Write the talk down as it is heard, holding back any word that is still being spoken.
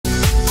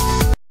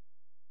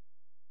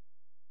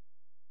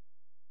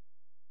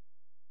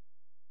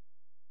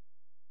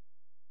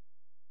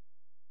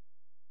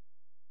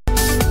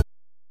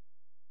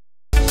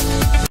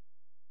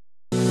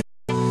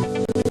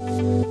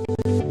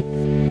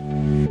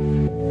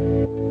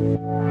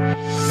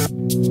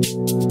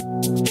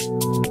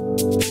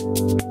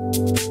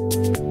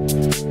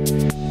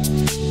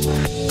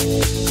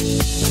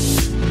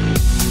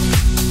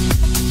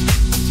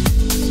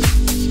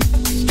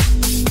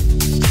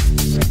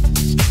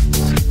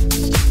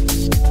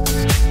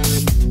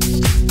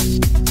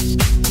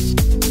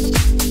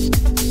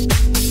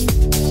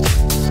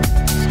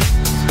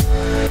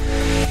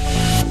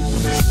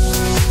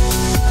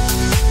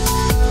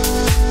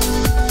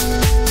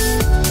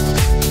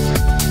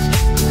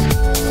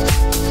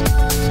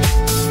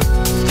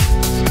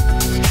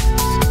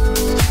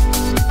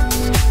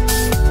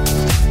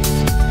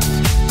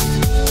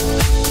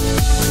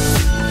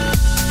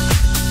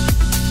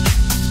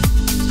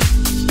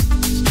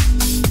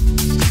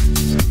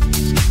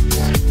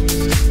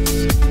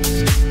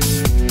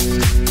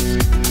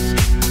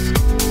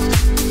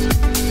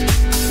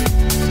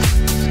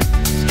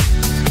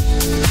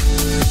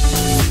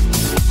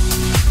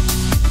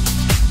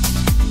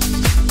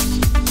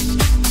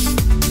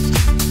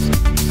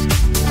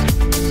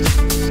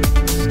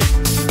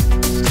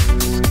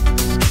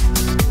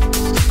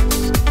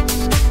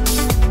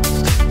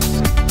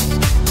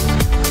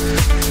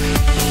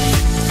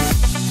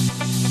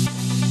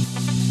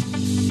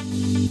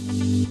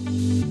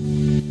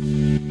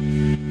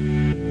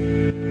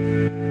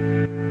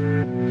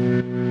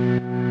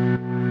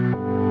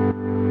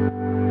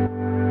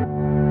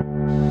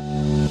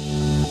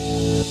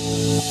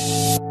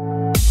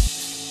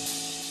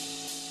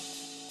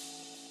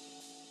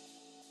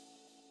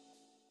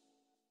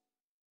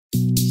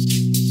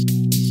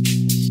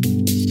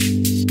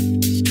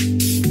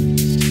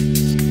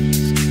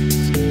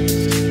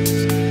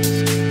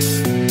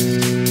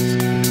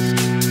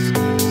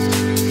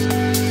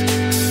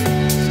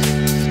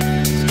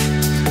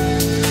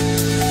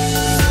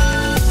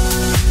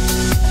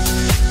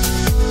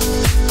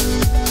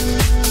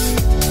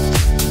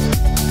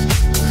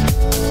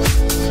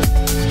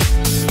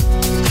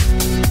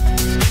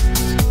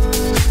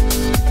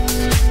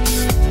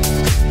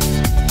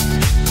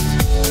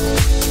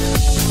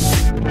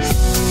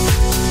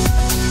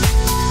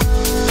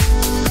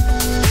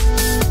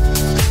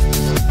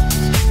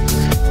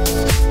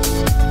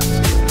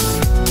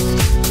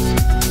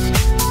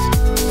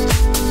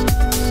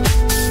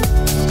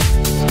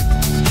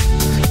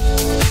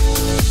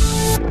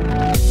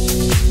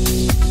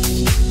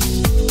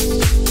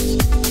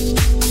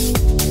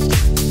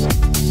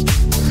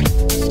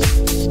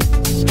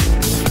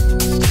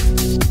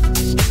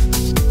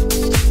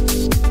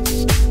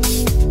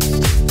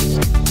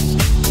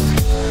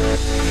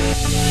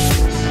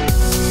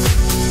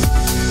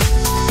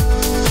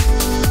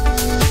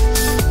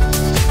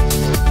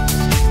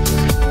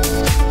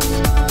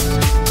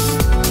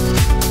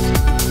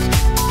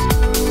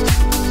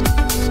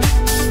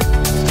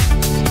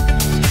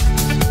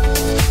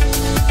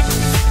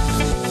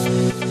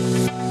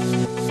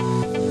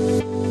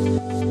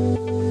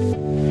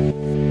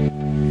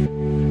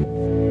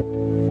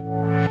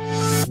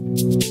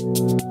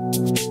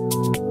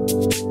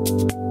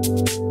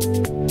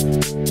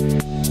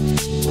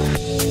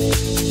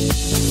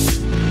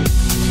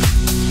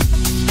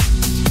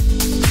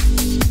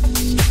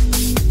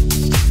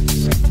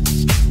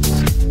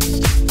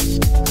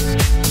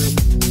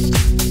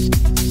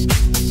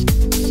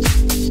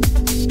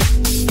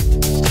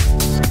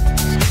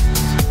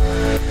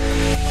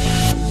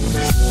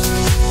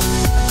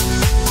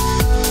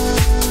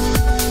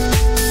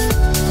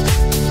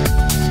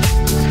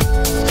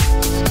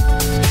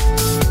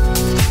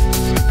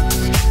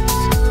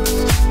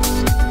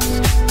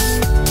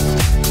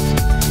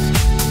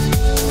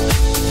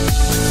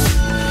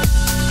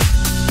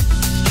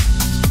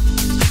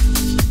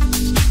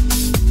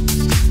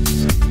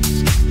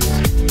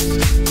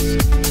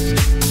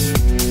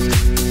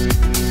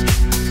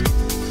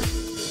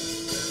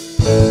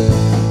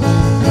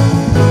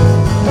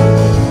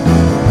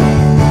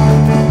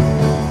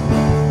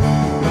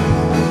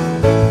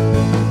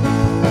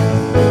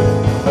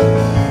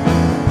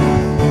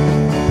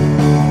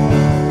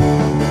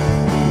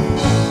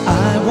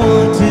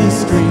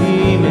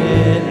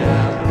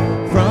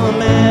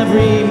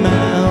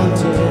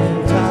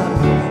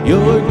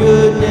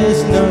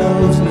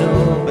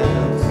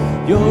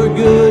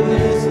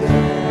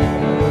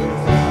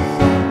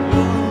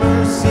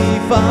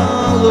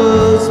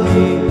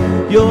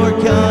Your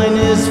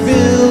kindness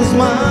fills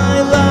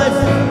my life.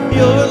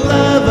 Your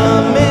love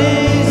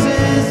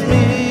amazes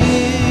me.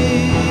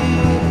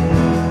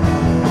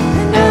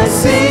 And I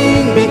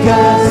sing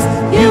because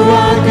you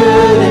are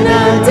good, and I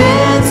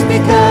dance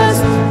because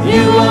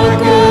you are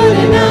good,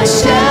 and I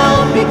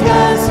shout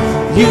because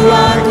you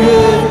are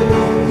good.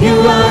 You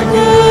are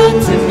good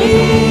to me.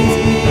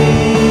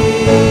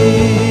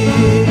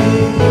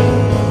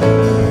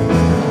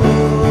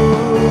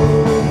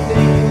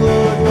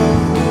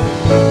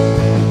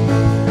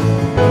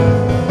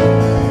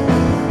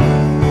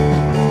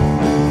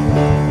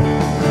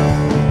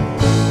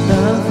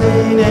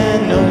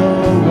 And no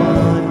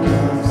one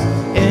comes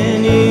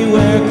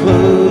anywhere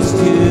close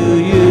to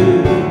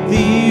you.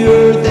 The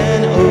earth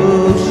and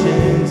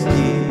oceans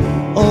deep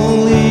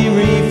only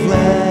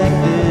reflect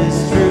this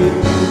truth.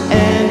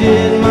 And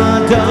in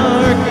my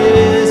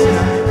darkest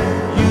night,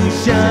 you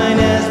shine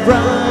as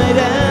bright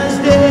as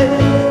day.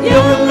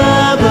 Your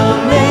love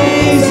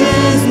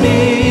amazes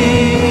me.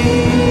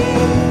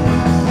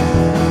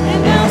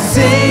 And I'll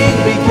sing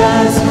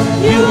because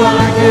you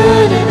are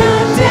good, and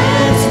I'll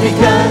dance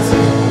because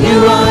you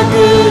are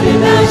good,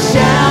 and I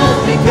shout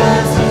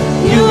because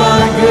you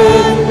are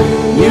good.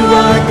 You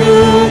are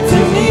good to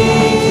me.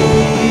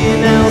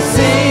 And I'll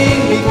sing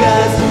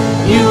because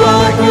you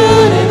are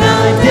good, and I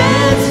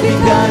dance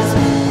because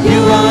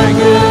you are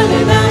good,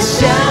 and I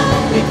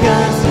shout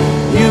because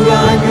you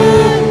are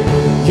good.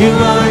 You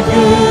are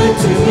good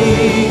to me.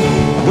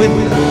 With a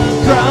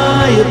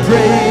cry of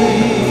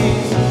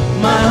praise,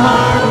 my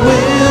heart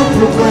will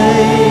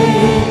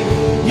proclaim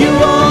you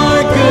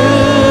are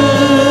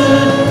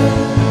good.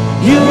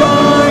 You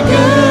are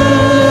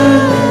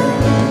good.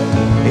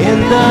 In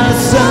the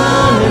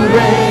sun and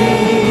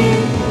rain,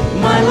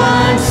 my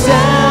life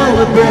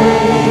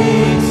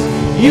celebrates.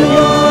 You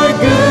are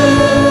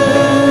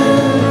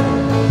good.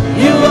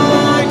 You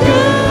are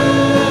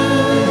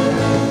good.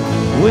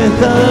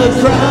 With a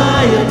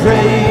cry of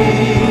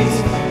praise,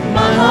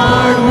 my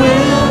heart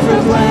will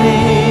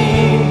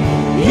proclaim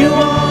you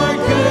are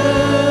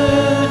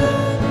good.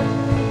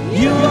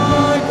 You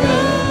are good.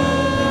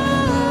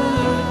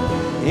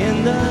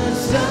 In the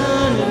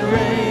sun and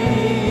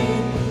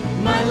rain,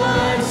 my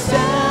life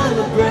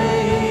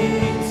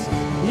celebrates.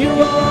 You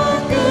are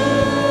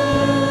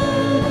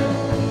good.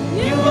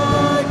 You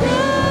are good.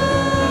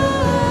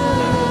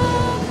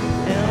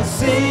 And I'll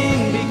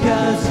sing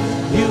because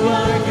you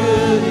are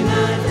good, and I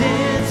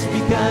dance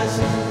because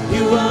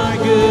you are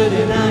good,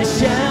 and I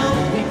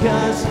shout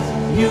because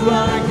you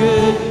are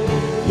good.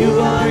 You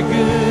are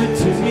good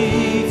to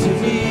me, to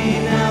me.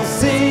 Now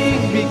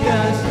sing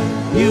because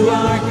you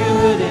are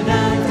good, and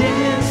I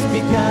dance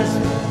because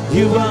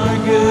you are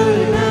good,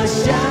 and I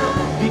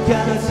shout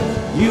because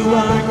you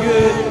are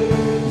good.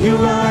 You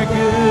are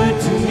good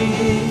to me.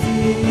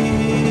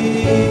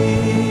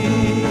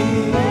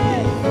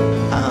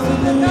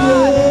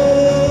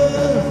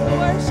 Hallelujah.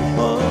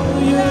 Oh,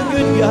 you're a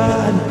good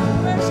God.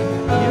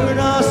 You're an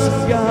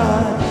awesome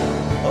God.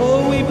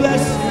 Oh, we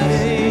bless your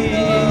name.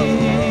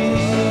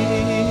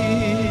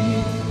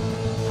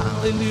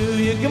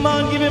 Hallelujah. Come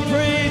on, give him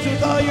praise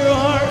with all your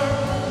heart.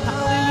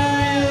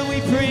 Hallelujah.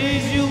 We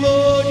praise you,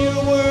 Lord.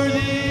 You're worthy.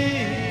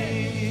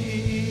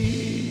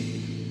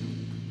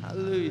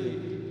 Hallelujah.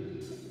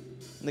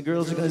 And the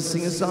girls are going to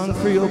sing a song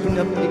for you. Open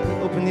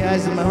the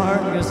eyes of my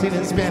heart. We're going to sing it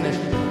in Spanish.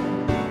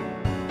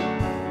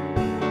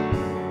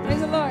 Praise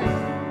the Lord.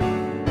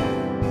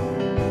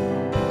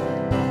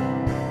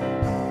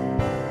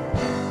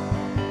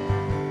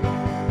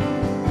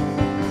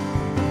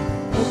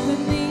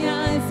 Open the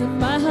eyes of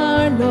my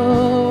heart,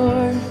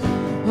 Lord.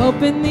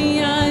 Open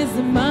the eyes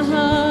of my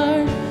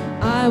heart.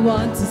 I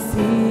want to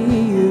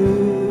see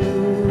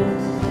you.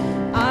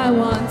 I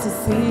want to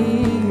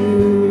see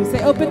you.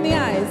 Say, open the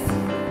eyes.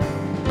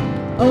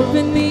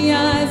 Open the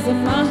eyes of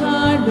my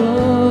heart,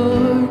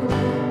 Lord.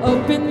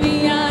 Open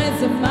the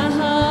eyes of my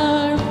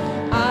heart.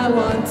 I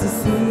want to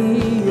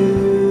see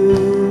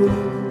you.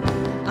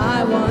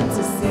 I want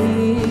to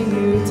see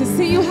you. To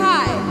see you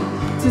high.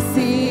 To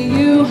see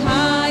you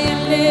high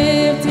and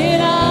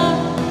lifted up,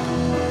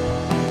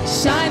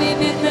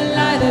 shining in the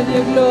light of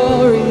your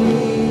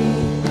glory.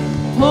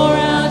 Pour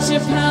out your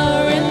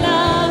power and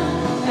love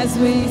as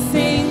we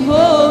sing,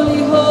 holy,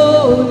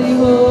 holy,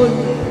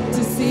 holy.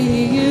 To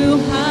see you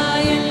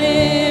high and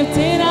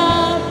lifted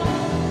up,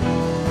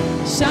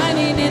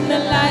 shining in the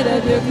light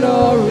of your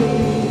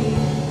glory.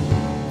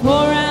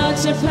 Pour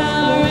out your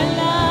power and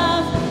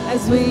love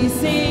as we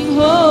sing,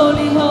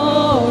 holy,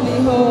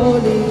 holy,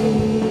 holy.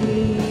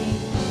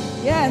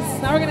 Yes,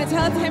 now we're going to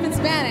tell it to him in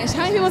Spanish.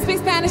 How many people speak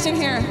Spanish in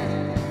here?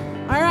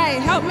 All right,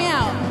 help me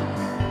out.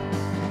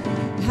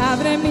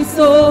 Abre mis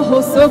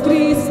ojos, oh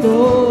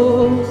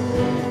Cristo.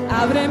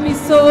 Abre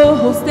mis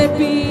ojos, te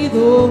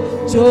pido.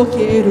 Yo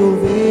quiero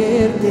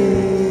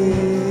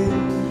verte.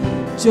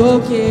 Yo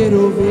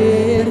quiero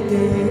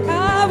verte.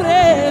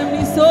 Abre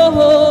mis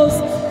ojos,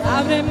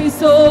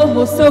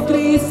 oh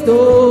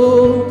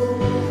Cristo.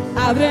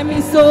 Abre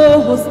mis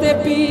ojos, te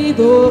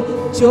pido.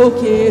 Yo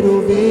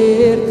quiero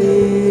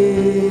verte.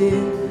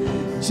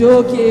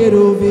 yo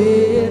quiero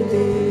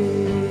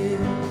verte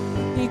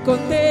y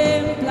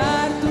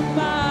contemplar tu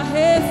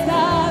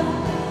majestad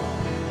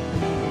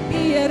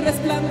y el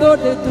resplandor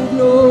de tu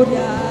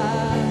gloria.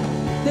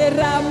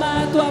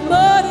 Derrama tu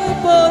amor y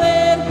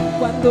poder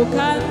cuando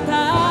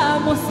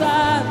cantamos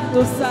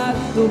santo,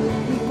 santo,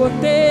 y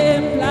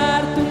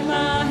contemplar tu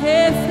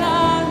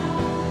majestad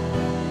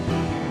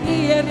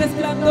y el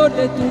resplandor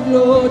de tu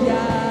gloria.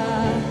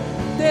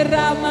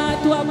 Derrama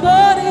tu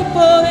amor y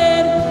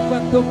poder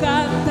cuando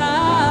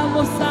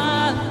cantamos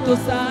santo,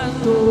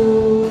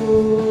 santo.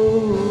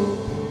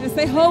 And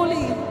say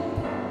holy,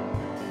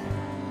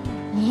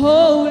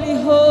 holy,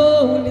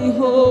 holy,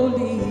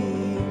 holy,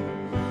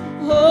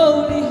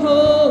 holy,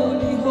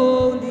 holy,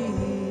 holy,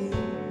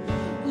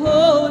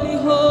 holy,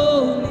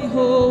 holy,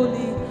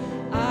 holy.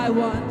 I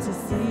want to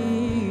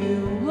see you.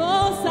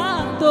 Oh,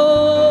 santo,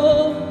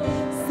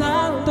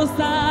 santo,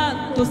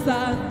 santo,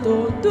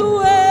 santo,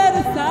 tú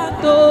eres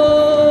santo.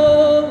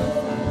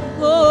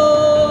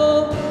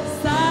 Oh,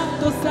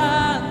 santo,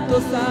 santo,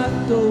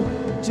 santo,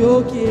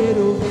 yo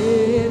quiero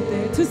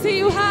verte. To see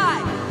you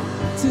high,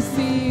 to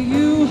see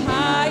you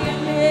high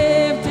and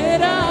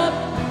lifted up,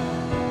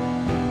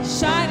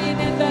 shining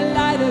in the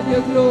light of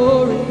your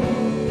glory.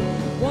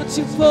 Won't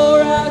you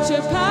pour out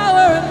your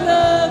power and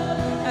love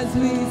as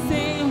we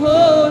sing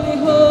holy,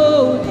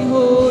 holy,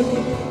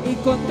 holy, y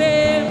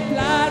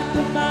contemplar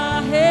tu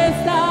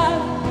majestad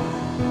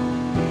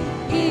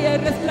y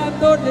el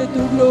resplandor de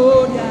tu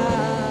gloria.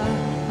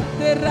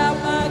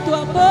 Derrama tu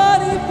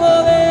amor y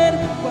poder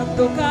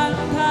cuando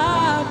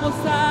cantamos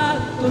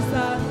santo,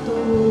 santo.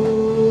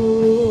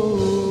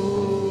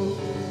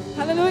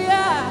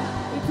 Hallelujah.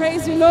 We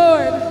praise you,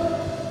 Lord.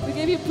 We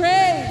give you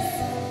praise.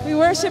 We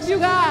worship you,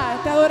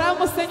 God. Te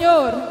adoramos,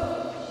 Señor.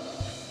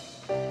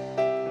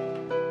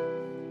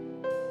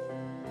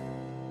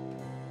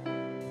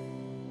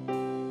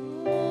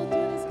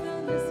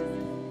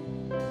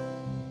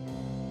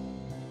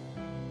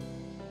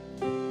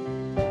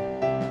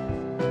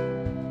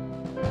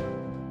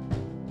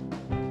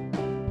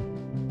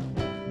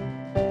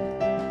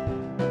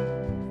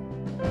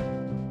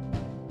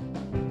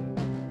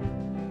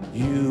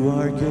 You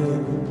are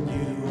good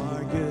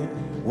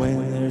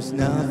when there's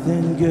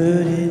nothing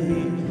good in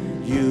me.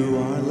 You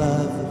are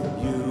love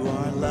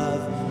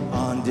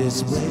on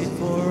display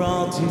for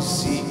all to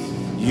see.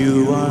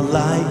 You are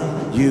light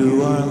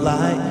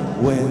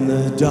when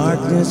the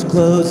darkness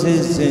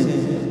closes in.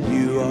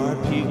 You are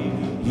peace,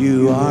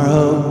 you are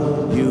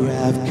hope, you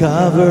have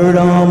covered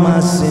all my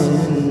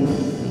sin.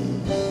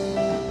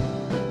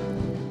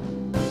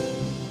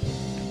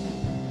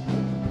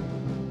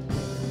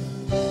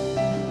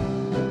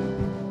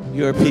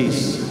 Your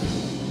peace.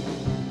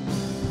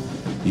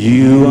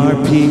 You are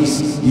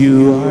peace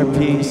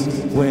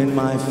when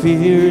my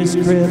fear is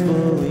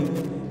crippling.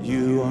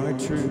 You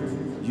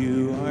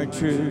are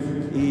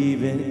true,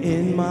 even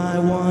in my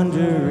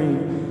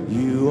wandering.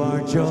 You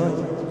are joy,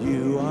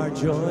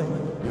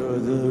 you're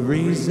the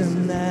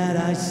reason that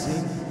I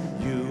sing.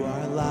 You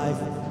are life,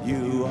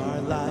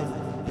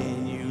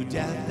 in you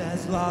death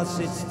has lost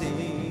its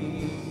sting.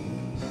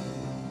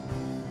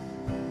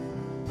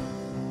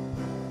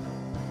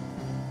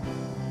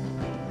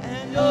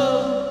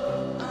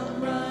 Oh,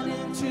 I'm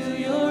running to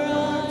your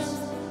arms,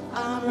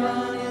 I'm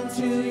running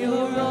to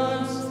your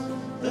arms.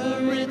 The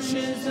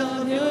riches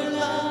of your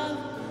love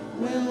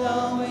will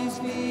always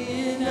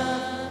be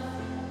enough.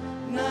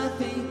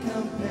 Nothing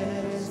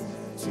compares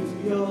to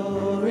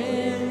your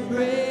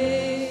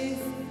embrace.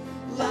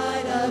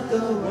 Light of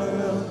the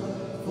world,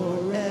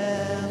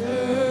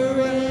 forever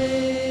reign.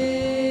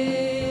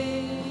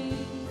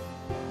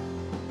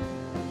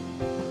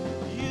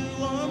 You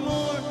are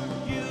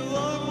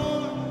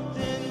more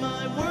than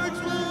my words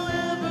will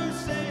ever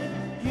say.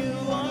 You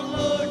are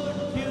Lord,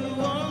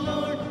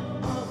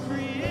 all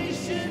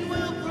creation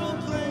will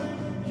proclaim.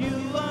 You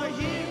are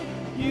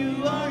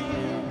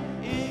here,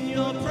 in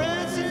your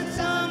presence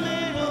I'm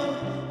in awe.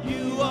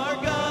 You are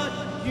God,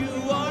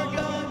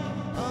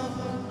 of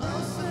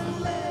us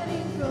and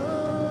letting go.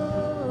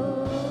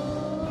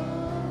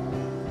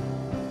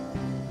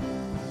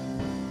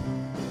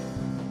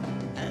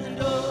 And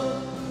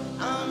oh,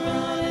 I'm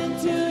running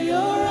to your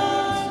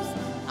arms,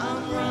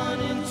 I'm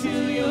running to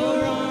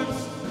your arms.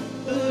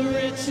 The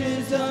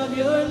riches of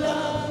your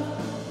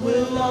love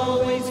will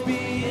always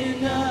be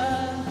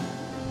enough.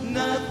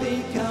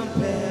 Nothing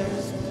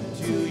compares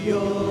to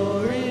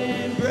your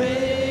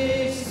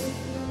embrace.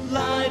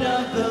 Light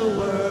of the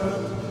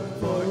world,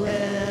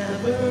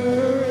 forever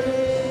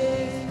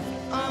reign.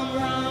 I'm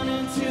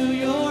running to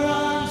your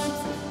arms,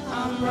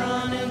 I'm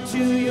running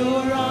to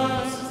your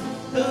arms.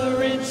 The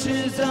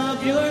riches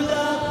of your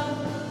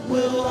love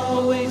will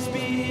always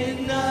be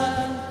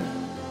enough.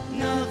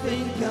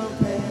 Nothing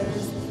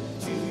compares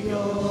to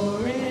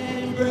your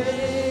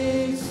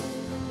embrace.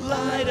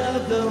 Light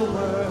of the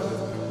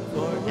world,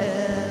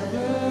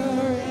 forever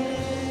reign.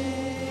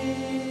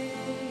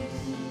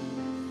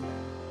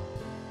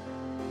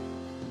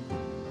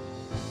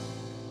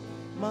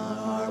 My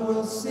heart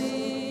will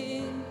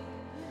sing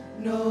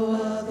no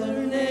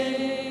other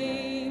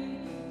name.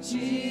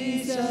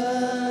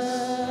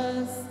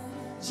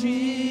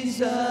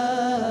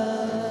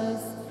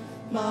 Jesus,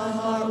 my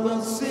heart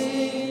will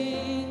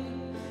sing.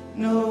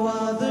 No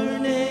other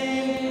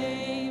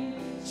name.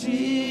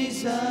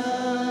 Jesus,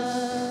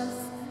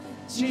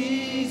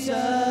 Jesus,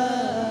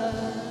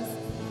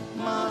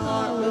 my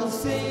heart will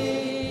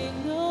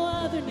sing. No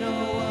other name.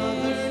 No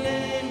other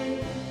name.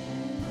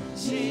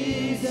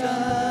 Jesus,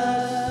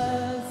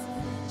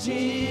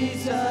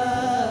 Jesus,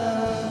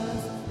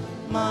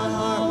 my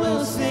heart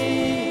will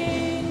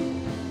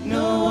sing.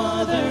 No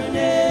other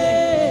name.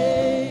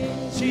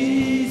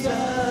 Jesus,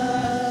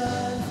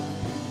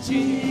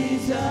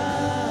 Jesus.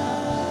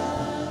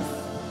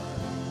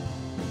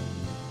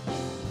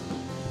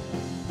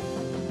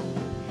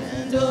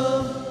 And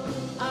oh,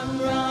 I'm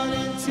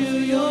running to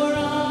your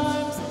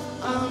arms.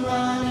 I'm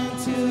running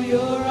to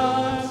your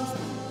arms.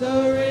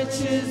 The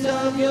riches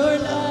of your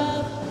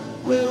love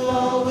will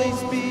always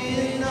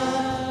be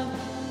enough.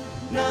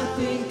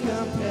 Nothing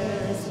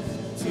compares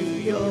to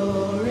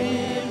your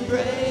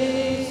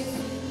embrace.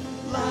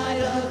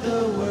 Light of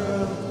the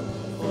world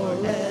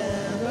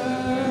forever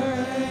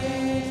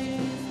reign.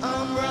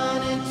 I'm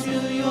running to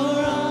your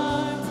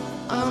arms.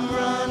 I'm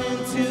running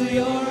to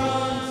your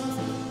arms.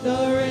 The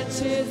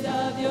riches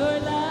of your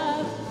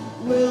love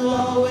will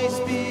always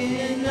be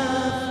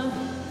enough.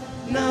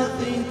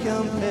 Nothing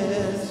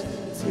compares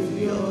to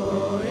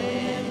your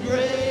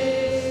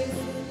embrace.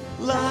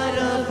 Light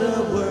of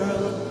the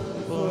world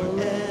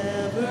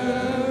forever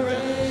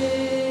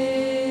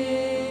reigns.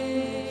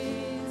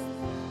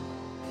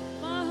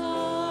 My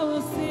heart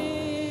will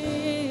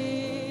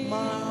sing.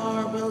 My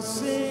heart will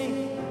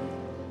sing.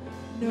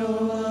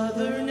 No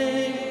other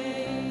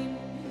name.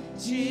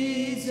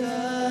 Jesus,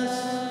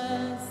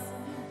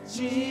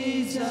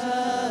 Jesus.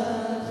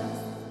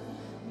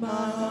 My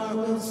heart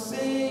will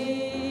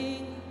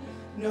sing.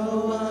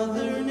 No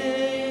other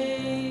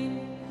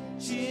name.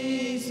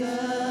 Jesus,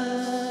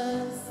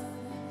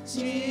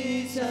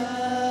 Jesus.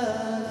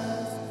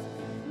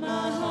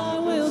 My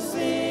heart will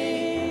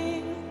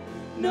sing.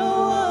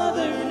 No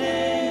other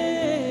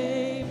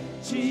name.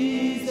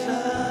 Jesus,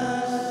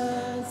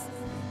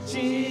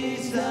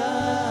 Jesus.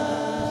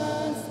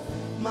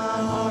 My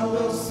heart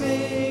will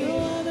sing. No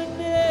other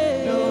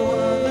name. No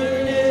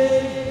other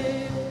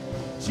name.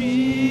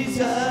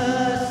 Jesus,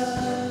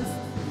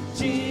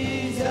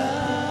 Jesus.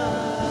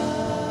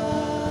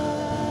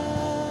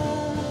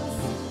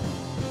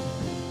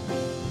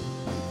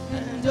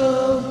 And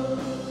oh,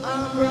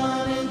 I'm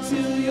running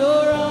to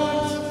your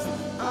arms.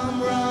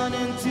 I'm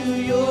running to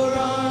your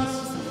arms.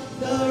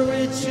 The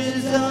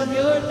riches of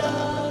your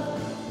love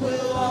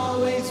will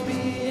always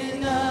be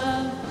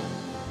enough.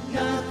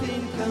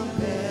 Nothing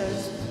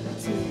compares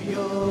to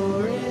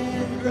your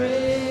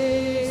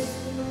embrace.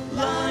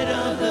 Light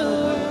of the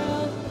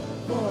world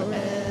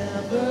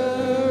forever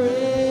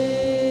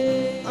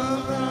reign.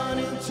 I'm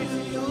running to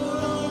your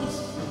arms.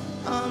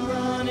 I'm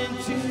running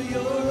to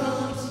your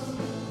arms.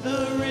 The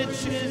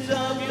riches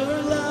of your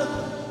love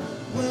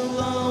will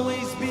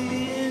always be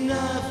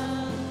enough.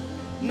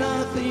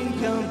 Nothing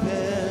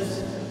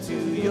compares to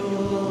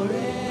your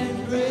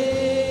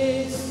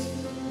embrace.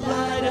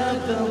 Light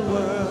of the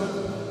world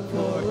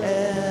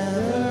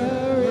forever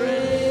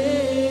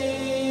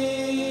reigns.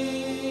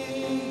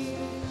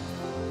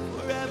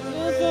 Forever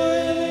You're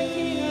forever reigns.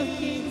 King of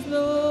Kings,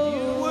 Lord.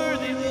 You're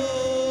worthy,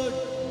 Lord.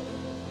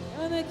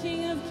 You're the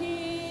King of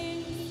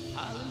Kings.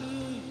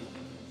 Hallelujah.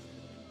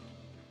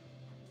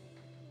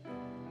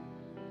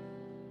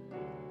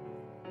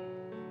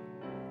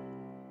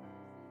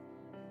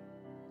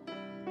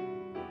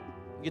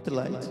 Get the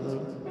lights,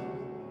 Lord.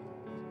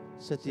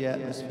 Set the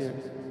atmosphere.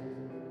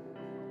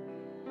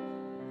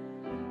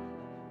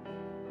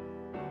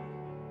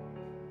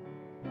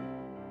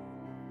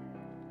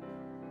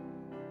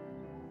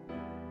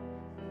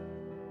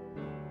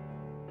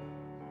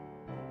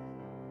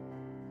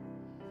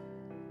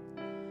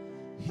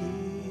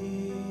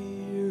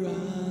 Here I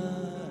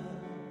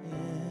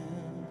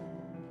am,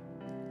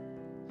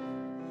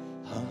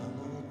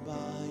 humbled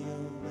by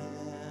your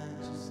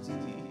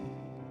majesty,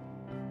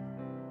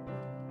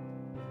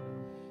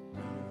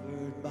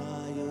 covered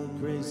by your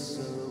grace,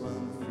 so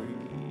I'm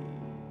free.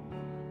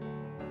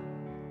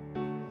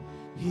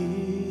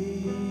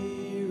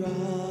 Here I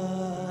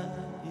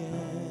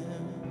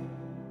am,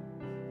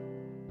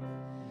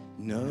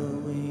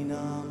 knowing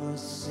I'm a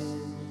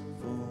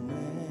sinful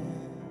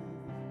man,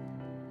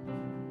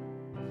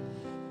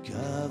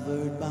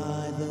 covered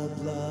by the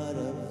blood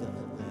of the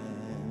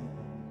Lamb.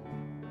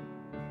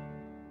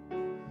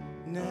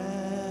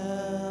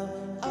 Now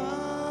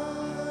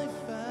I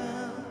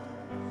found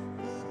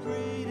the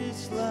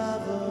greatest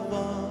love of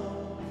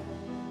all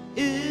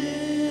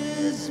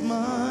is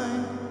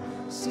mine,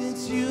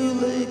 since you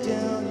laid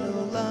down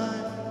your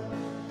life,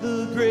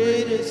 the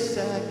greatest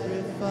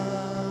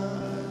sacrifice.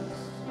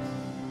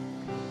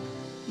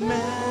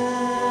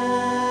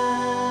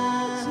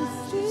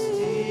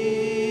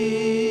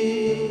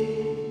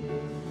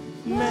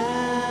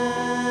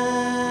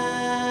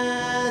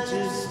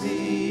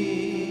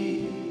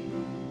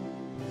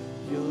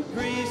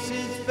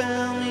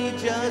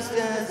 Just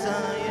as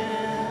I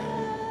am,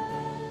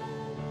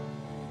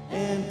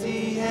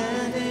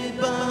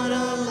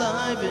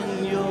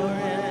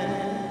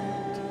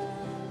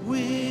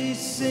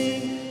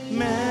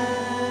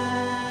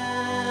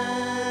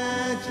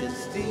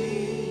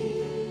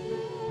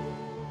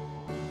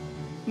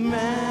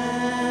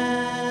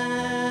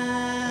 majesty.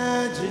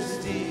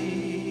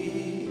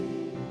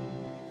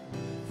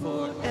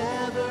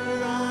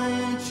 Forever I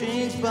am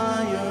changed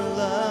by your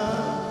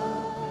love.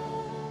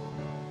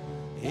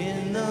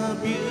 In the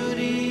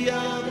beauty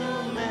of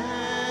your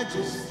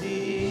majesty.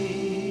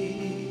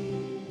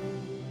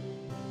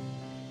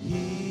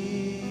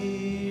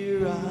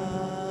 Here I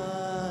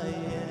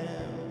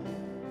am,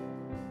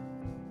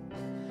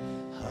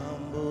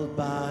 humbled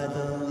by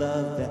the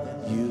love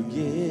that you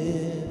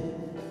give,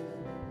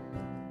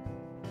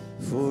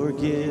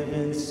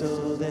 forgiven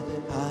so that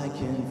I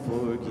can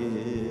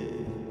forgive.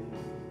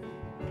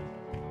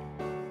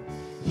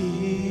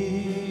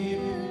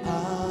 Here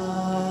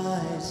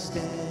I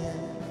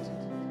stand,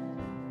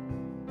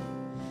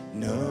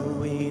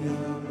 knowing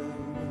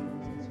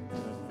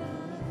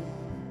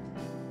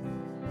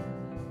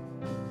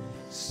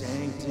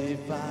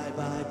sanctified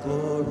by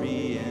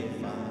glory and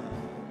fire.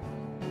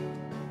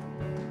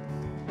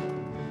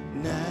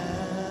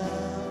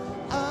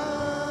 Now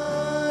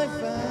I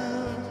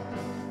found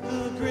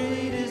the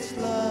greatest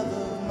love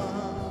of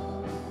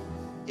mine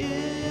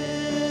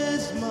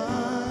is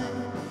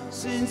mine,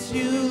 since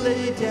you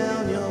laid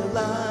down your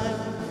life,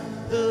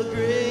 the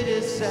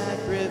greatest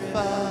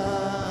sacrifice.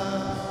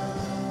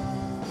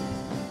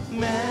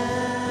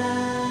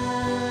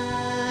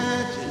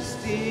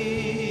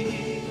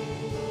 Majesty,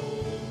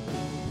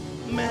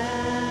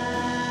 majesty,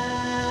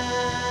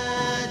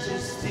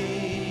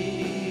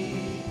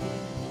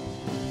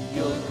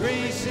 your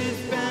grace has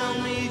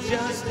found me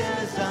just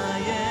as I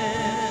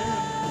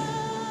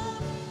am,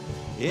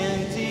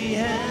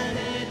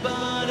 empty-handed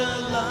but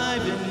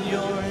alive in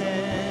your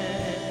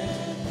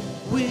hand.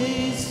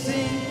 We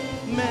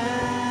sing majesty,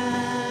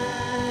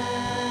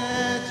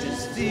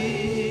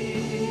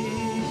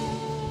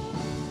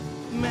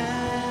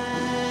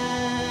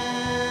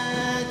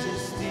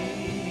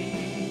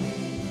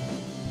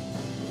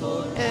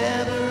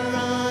 forever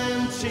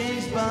I'm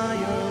changed by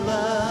your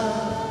love.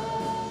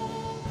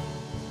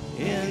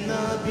 In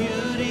the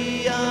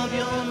beauty of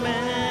your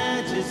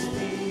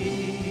majesty.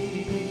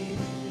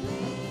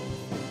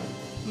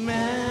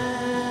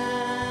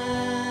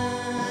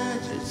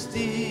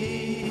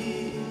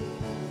 Majesty,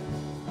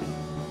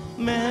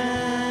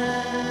 majesty,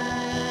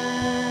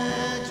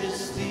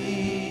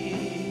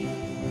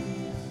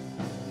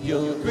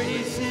 your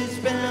grace has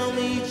found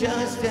me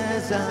just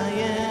as I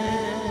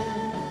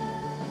am,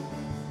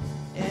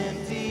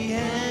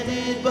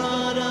 empty-handed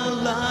but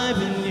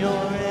alive in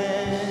your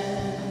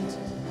hand.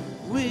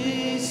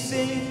 We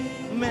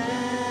sing majesty,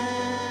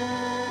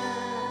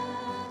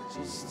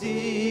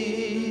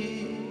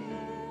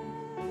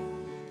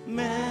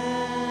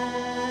 majesty,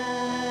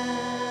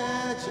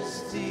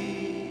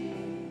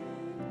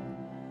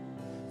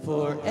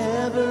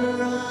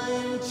 forever I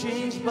am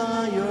changed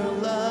by your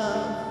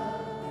love.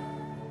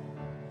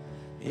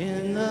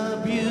 In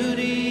the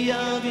beauty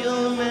of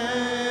your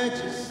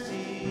majesty.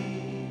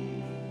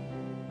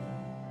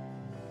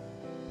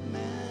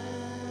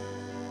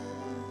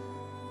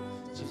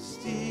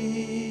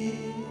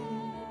 Majesty,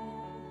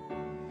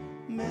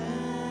 majesty,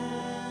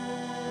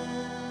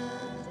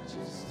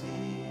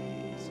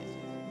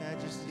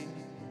 majesty,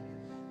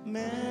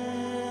 majesty,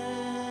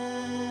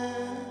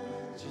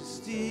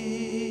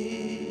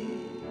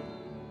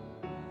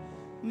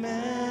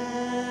 majesty,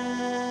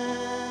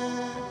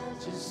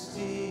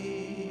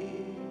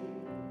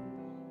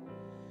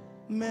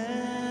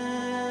 majesty,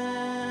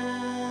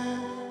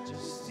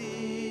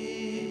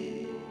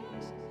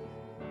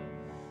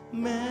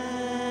 majesty,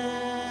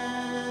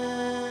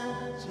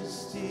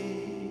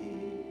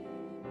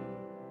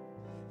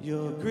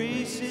 your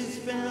grace has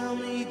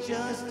found me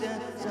just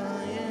as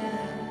I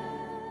am,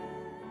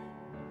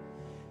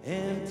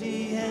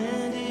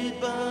 empty-handed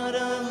but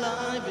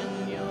alive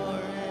in your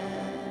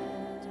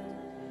hand.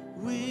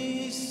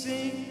 We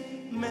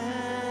sing majesty,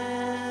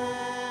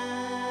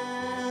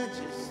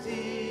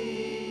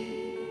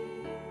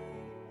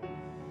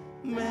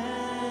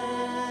 majesty,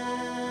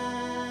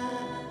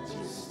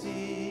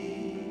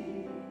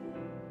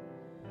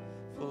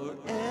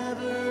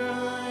 forever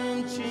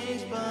I'm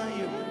changed by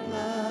your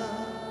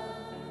love.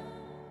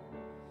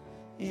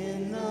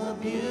 In the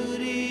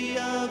beauty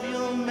of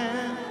your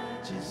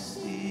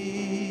majesty.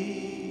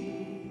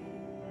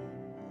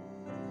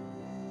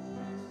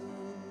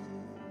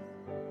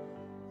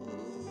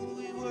 Oh,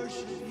 we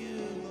worship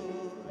you,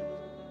 Lord.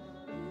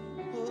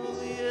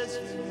 Holy is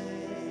your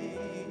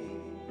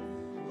name.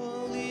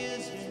 Holy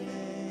is your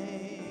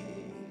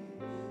name.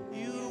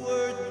 You're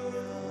worthy,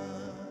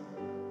 God.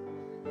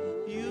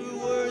 You're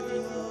worthy,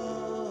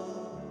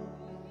 Lord.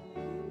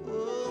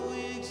 Oh, we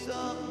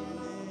exalt your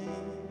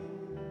name.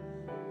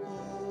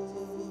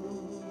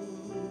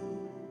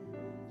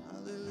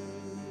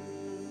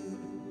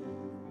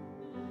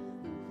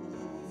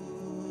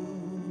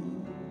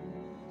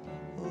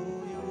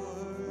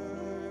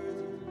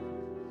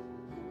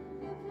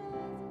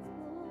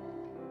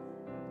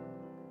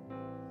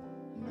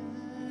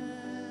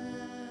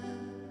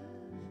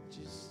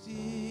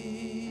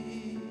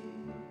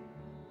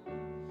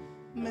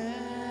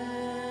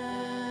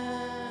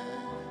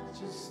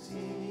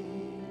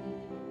 majesty.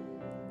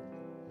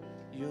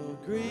 Your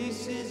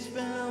grace has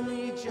found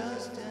me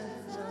just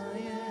as I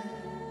am,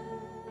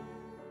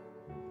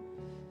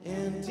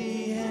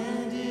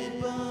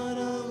 empty-handed but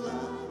a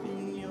love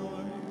in your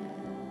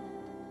hand.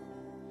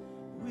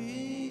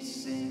 We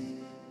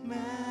sing majesty,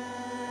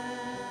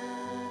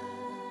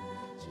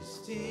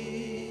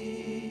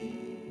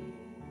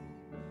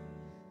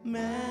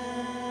 majesty.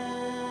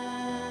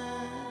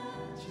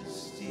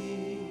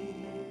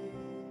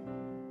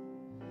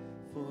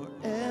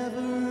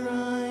 Forever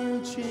I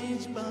am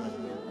changed by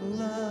your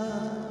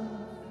love,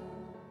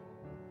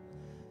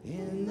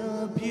 in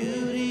the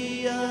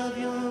beauty of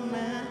your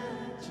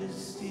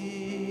majesty.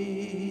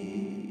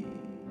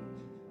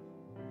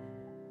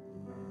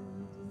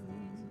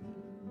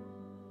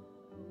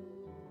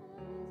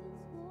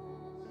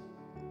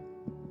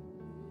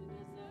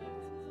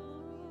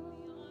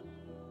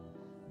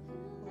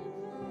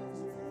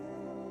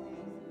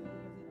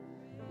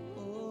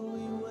 Oh,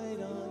 we wait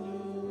on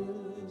you.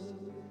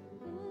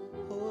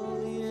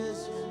 Holy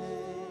is your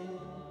name.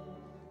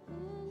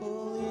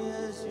 Holy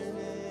is your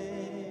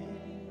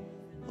name.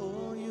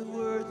 Oh, you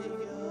worthy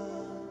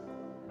God.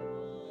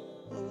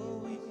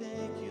 Oh, we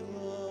thank you,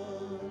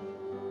 Lord.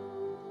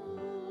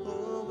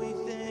 Oh, we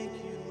thank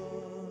you,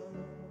 Lord.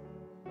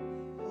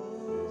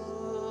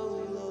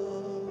 Holy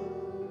Lord.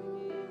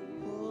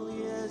 Holy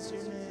is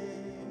your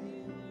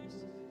name.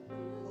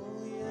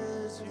 Holy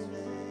is your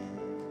name.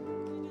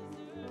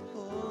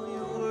 Oh,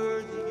 you're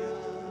worthy,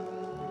 God.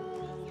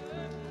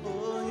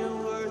 Oh, you're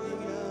worthy,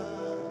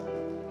 God.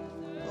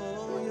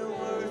 Oh, you're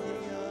worthy,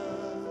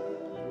 God.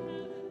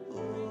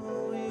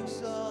 Oh, we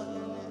exalt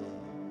your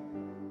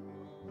name,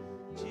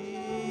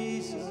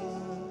 Jesus.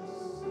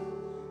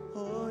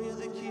 Oh, you're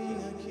the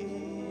King of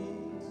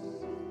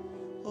Kings.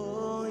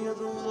 Oh, you're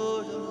the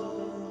Lord of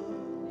Lords.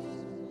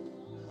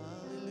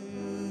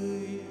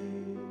 Hallelujah.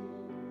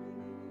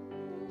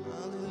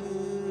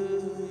 Hallelujah.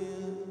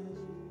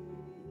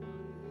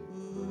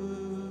 Ooh.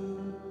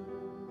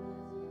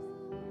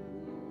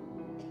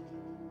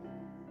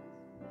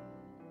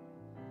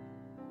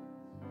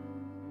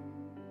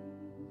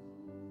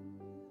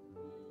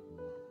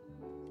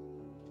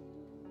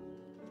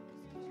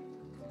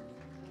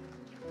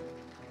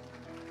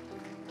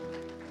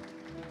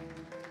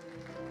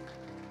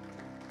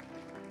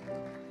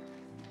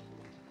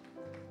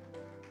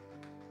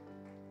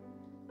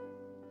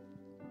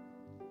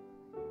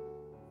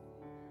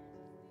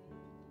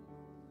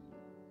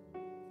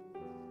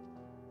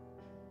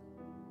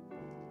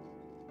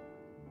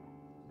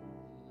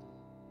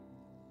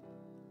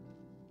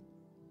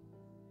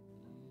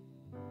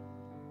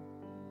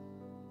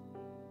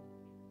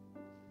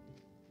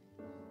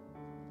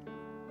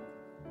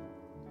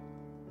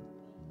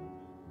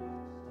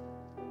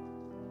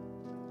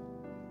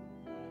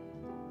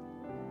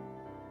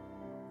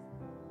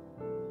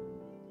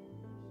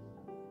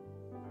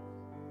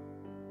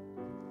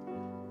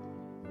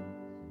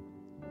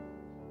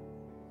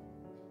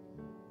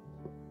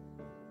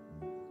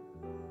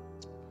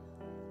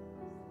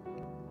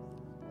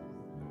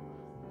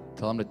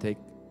 Tell them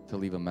to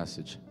leave a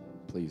message,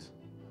 please.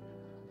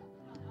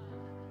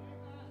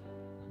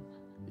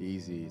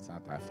 Easy, it's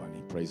not that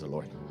funny. Praise the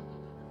Lord.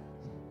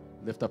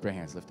 Lift up your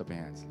hands, lift up your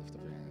hands, lift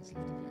up your hands,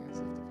 lift up your hands,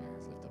 lift up your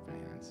hands, lift up your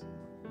hands.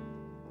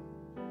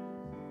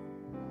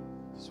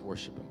 Just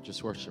worship Him,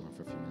 just worship Him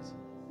for a few minutes.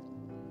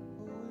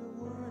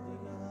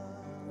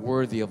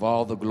 Worthy of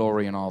all the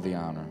glory and all the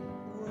honor.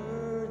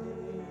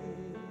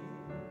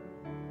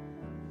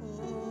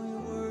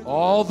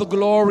 All the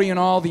glory and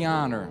all the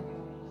honor.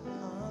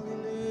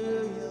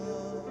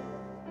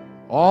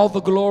 All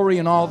the glory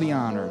and all the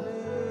honor.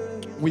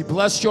 We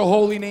bless your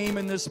holy name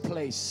in this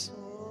place.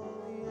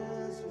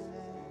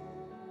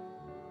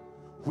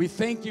 We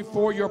thank you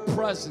for your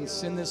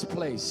presence in this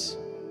place.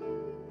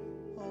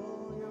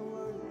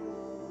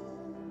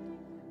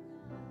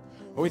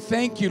 We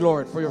thank you,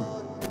 Lord, for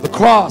the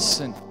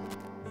cross, and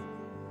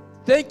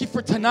thank you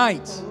for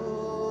tonight.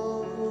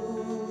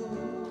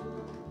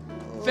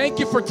 Thank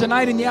you for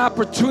tonight and the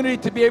opportunity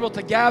to be able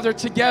to gather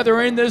together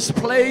in this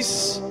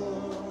place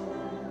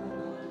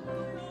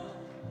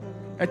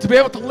and to be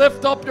able to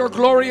lift up your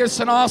glorious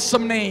and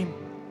awesome name.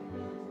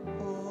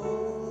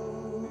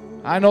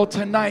 I know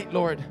tonight,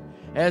 Lord,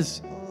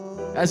 as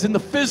in the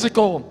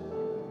physical,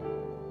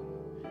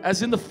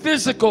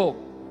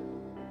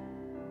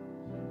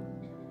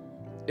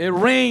 it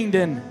rained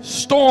and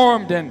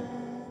stormed and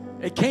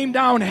it came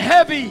down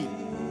heavy.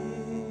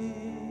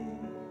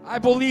 I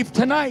believe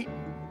tonight,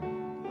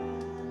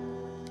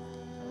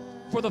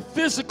 for the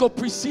physical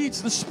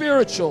precedes the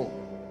spiritual.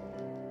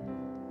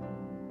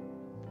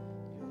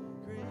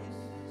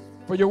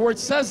 For your word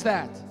says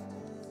that,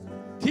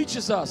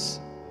 teaches us.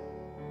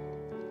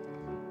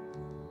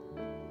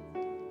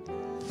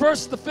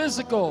 First the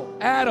physical,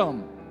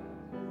 Adam,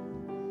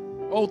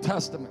 Old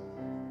Testament.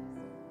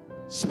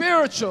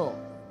 Spiritual,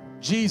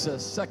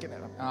 Jesus, second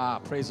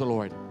Adam. Praise the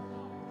Lord.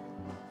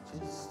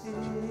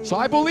 So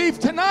I believe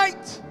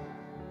tonight,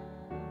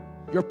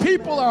 your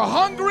people are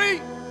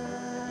hungry,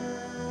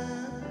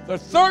 they're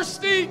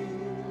thirsty,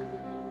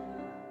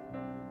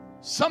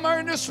 Some are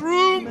in this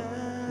room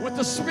with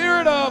the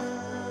spirit of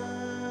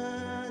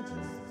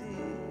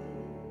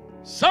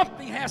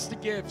something has to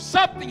give,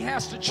 something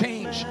has to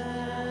change.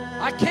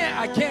 I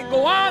can't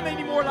go on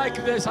anymore like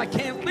this. I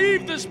can't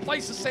leave this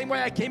place the same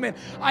way I came in.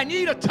 I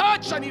need a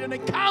touch. I need an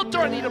encounter.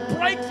 I need a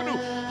breakthrough.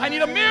 I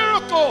need a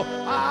miracle.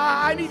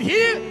 I need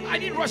healing. I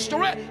need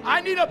restoration.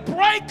 I need a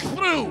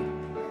breakthrough.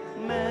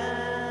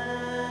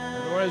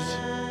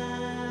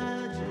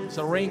 As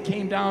the rain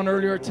came down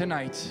earlier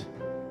tonight,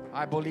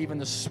 I believe in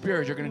the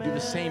Spirit you're going to do the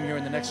same here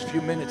in the next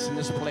few minutes in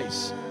this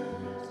place.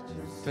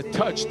 To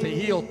touch, to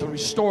heal, to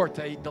restore,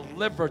 to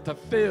deliver, to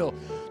fill,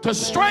 to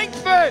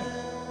strengthen.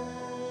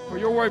 For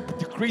your word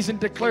decrees and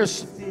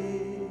declares,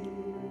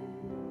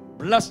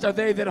 blessed are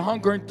they that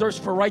hunger and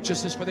thirst for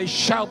righteousness, for they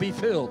shall be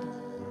filled.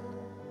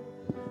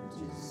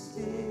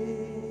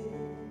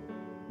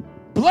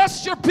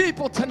 Bless your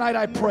people tonight,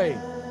 I pray.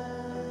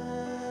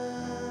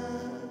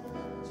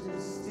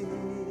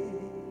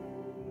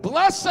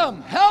 Bless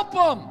them, help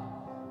them.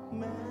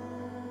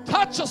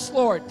 Touch us,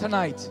 Lord,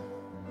 tonight.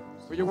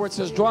 For your word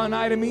says, draw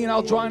nigh to me and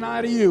I'll draw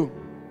nigh to you.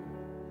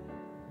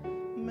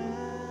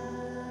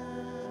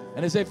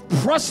 And as they've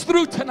pressed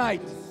through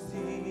tonight,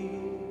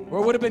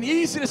 where it would have been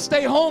easy to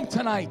stay home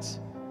tonight,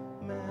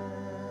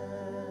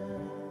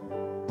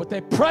 but they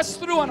pressed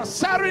through on a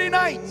Saturday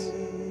night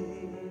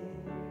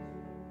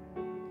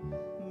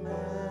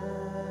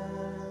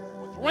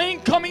with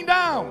rain coming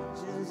down,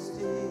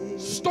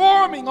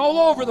 storming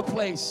all over the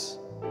place.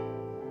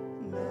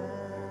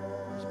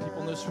 There's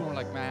people in this room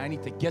like, man, I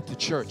need to get to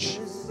church.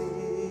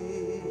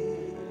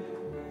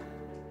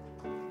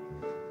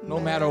 No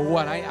matter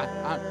what,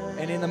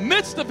 and in the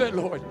midst of it,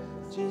 Lord,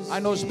 I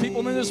know there's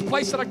people in this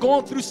place that are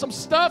going through some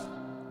stuff.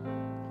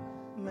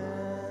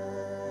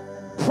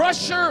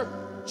 Pressure,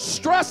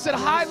 stress at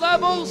high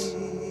levels,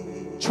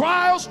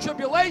 trials,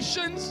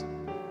 tribulations,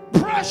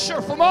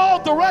 pressure from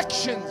all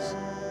directions.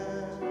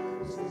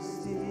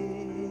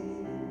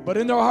 But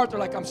in their heart, they're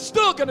like, I'm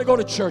still going to go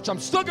to church. I'm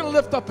still going to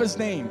lift up His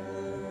name.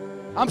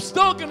 I'm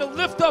still going to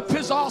lift up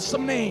His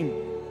awesome name.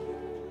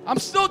 I'm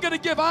still going to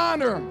give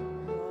honor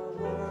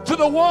to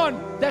the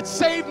one that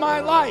saved my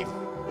life.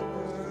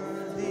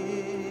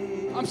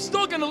 I'm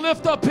still going to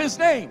lift up His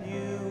name.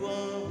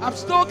 I'm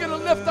still going to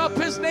lift up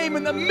His name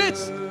in the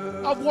midst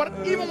of what,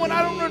 even when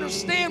I don't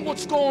understand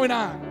what's going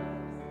on.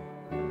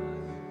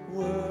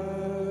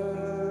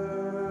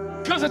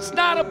 Because it's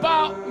not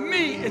about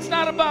me. It's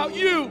not about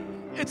you.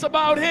 It's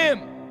about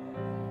Him.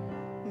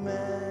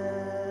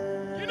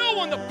 You know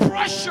when the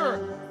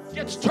pressure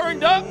gets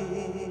turned up?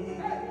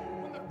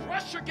 When the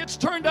pressure gets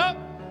turned up?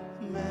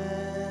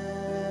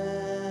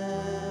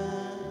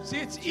 See,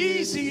 it's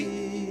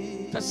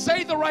easy to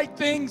say the right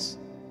things,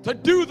 to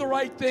do the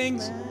right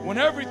things when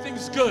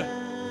everything's good.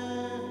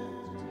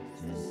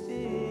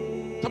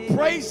 To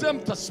praise Him,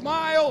 to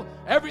smile,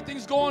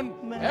 everything's going,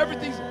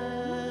 everything's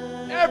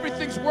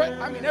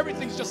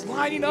just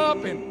lining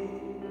up.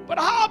 But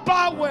how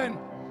about when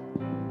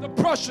the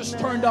pressure's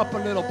turned up a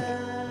little bit?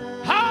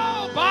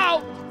 How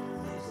about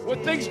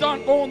when things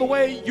aren't going the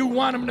way you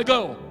want them to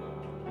go?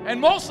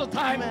 And most of the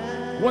time,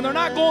 when they're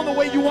not going the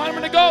way you want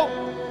them to go,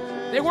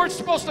 they weren't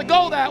supposed to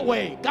go that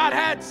way.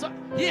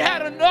 He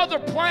had another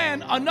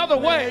plan, another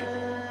way,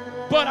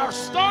 but our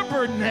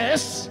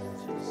stubbornness.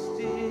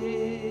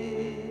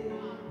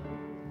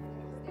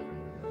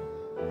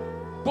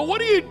 But what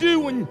do you do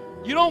when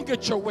you don't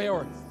get your way,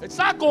 or it's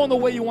not going the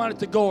way you want it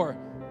to go, or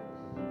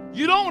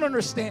you don't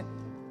understand?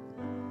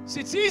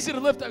 See, it's easy to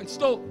lift up and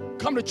still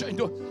come to church and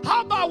do it.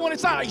 How about when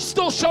it's not? Are you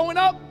still showing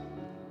up?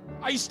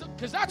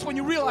 Because that's when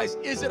you realize,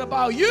 is it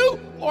about you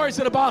or is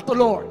it about the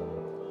Lord?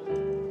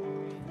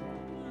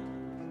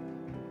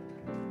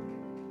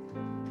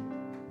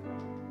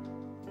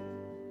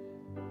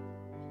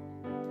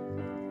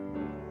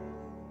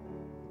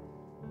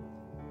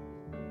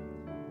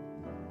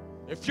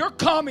 If you're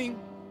coming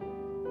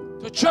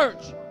to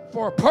church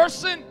for a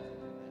person,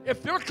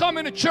 if you're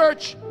coming to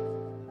church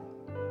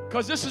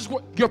because this is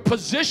what your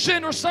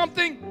position or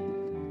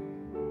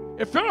something,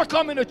 if you're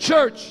coming to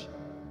church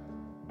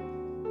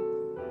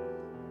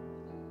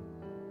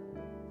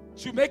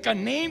to make a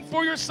name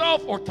for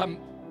yourself, or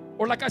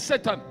like I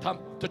said,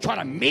 to try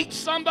to meet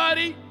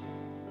somebody,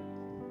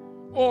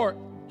 or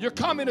you're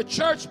coming to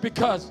church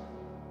because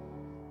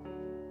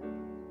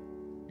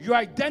your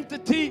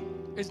identity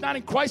is not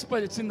in Christ,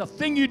 but it's in the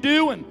thing you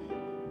do,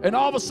 and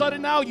all of a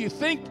sudden now you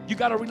think you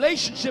got a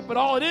relationship, but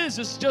all it is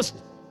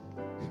just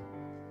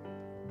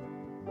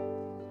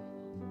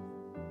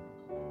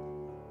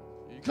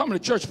you're coming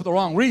to church for the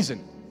wrong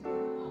reason.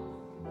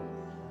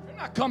 You're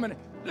not coming.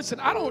 Listen,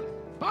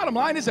 bottom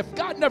line is, if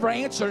God never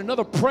answered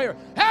another prayer,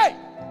 hey,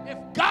 if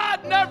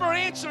God never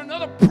answered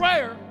another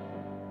prayer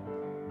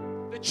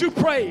that you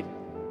prayed,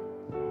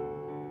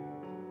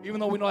 even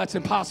though we know that's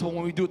impossible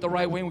when we do it the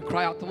right way and we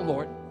cry out to the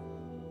Lord,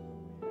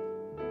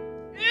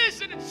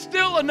 isn't it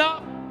still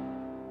enough?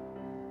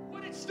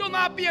 Would it still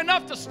not be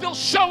enough to still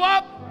show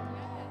up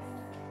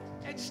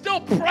and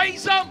still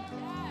praise Him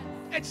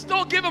and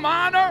still give Him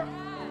honor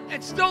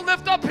and still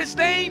lift up His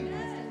name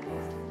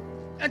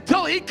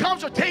until he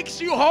comes or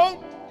takes you home.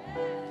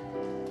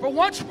 For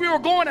once we were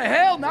going to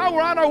hell, now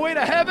we're on our way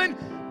to heaven.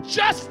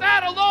 Just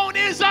that alone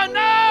is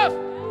enough.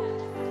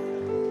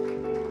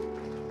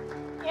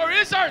 Or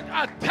is our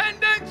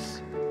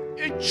attendance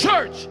in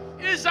church,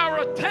 is our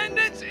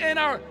attendance in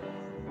our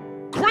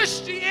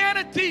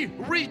Christianity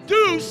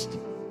reduced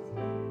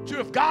to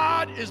if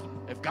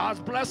God's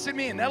blessing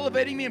me and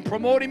elevating me and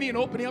promoting me and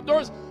opening up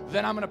doors,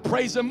 then I'm going to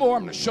praise him more,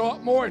 I'm going to show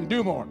up more and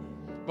do more.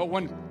 But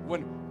when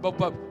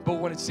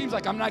it seems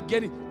like I'm not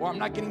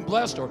getting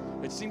blessed, or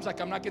it seems like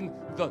I'm not getting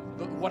the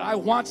what I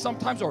want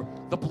sometimes, or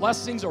the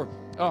blessings, or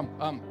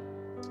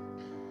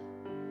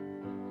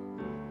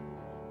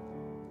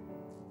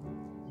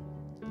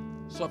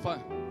so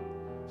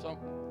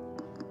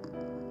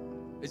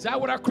is that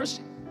what our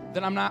Christian?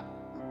 Then I'm not.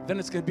 Then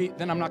it's gonna be.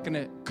 Then I'm not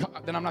gonna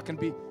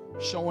be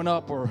showing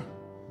up, or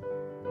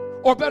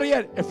better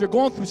yet, if you're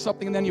going through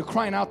something and then you're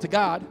crying out to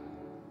God.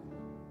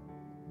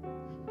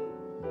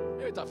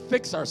 We have to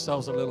fix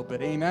ourselves a little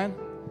bit, amen?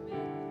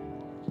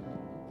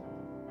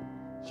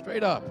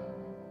 Straight up.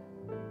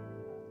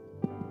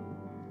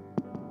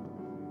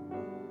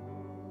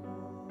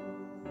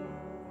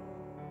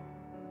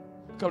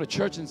 Go to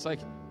church and it's like,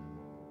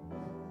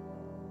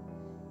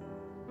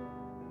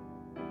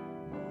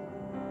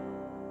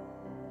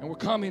 and we're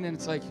coming and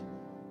it's like,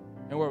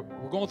 and we're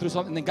going through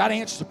something, and then God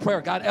answers the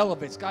prayer, God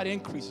elevates, God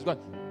increases, God,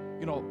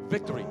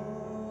 victory.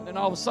 And then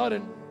all of a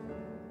sudden,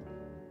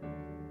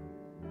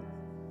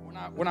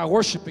 we're not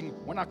worshiping,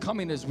 we're not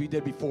coming as we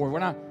did before. We're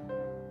not.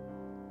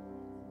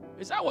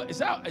 Is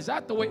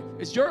that the way?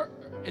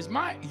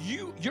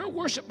 Your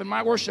worship and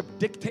my worship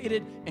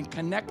dictated and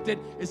connected?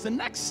 Is the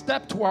next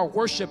step to our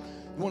worship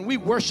when we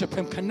worship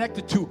him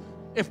connected to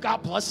if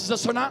God blesses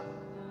us or not?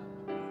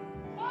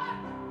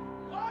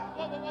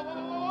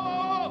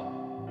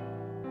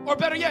 Or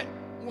better yet,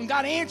 when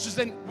God answers,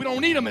 then we don't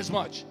need him as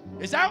much.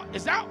 Is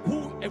that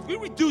who? Have we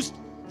reduced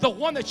the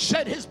one that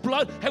shed his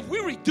blood? Have we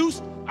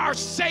reduced our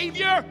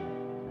Savior,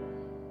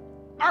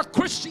 our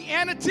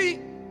Christianity?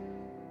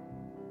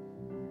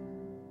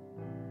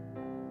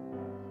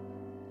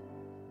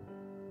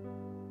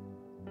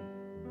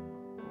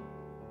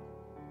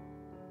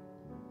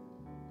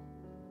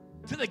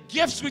 To the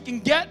gifts we can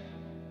get?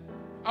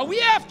 Are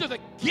we after the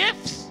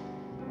gifts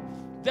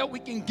that we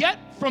can get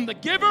from the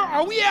giver?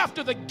 Are we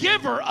after the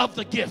giver of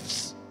the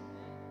gifts?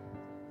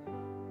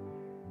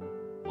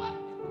 What in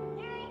the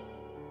world?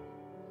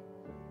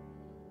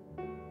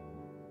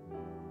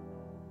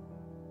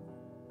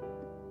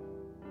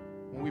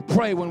 When we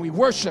pray, when we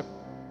worship,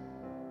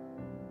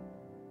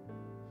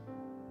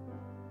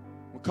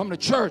 we come to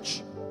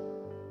church,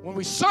 when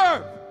we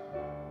serve,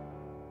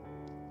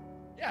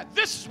 yeah,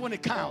 this is when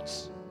it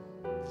counts.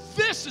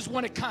 This is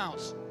when it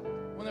counts.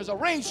 When there's a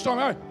rainstorm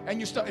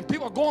and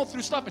people are going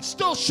through stuff and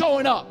still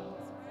showing up.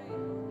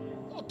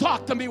 Don't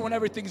talk to me when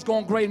everything's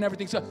going great and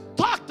everything's good.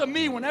 Talk to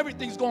me when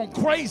everything's going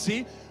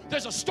crazy.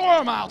 There's a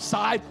storm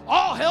outside.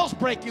 All hell's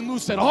breaking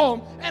loose at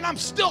home, and I'm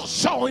still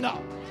showing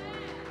up.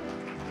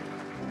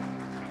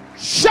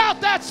 Shout,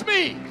 that's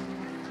me.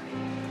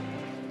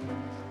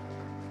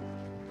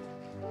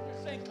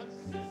 You're saying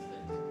consistent.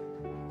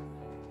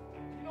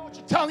 You know what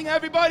you're telling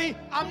everybody?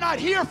 I'm not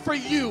here for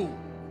you.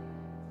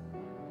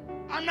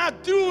 I'm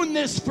not doing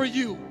this for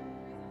you.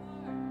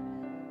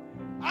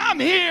 I'm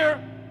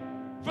here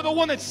for the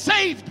one that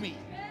saved me.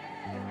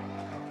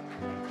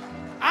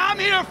 I'm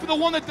here for the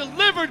one that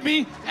delivered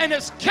me and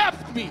has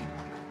kept me,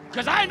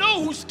 because I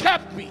know who's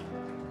kept me.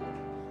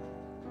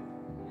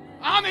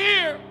 I'm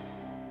here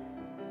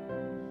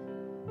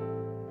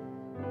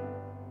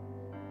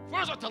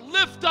first of all to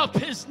lift up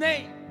his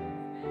name,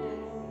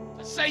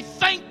 to say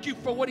thank you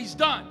for what he's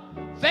done.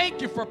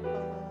 Thank you for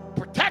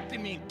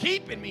protecting me and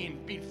keeping me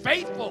and being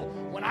faithful.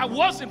 When I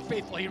wasn't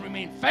faithful, he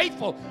remained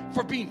faithful,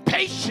 for being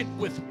patient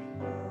with me.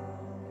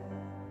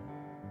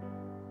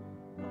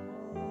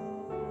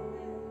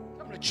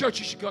 Coming to church,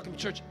 you should go to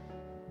church.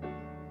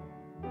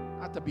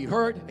 Not to be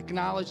heard,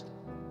 acknowledged,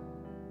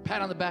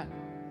 pat on the back.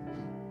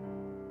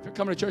 If you're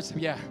coming to church,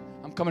 yeah,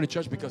 I'm coming to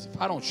church because if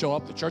I don't show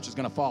up, the church is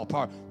going to fall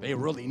apart. They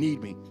really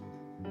need me.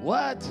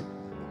 What?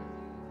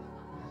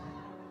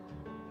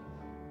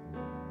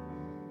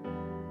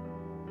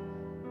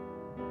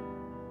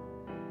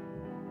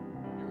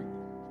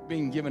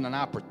 Being given an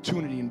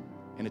opportunity,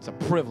 and it's a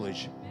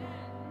privilege.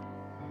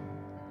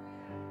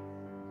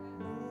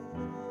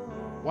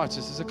 Watch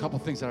this. There's a couple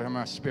things that are in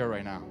my spirit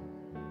right now.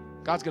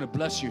 God's going to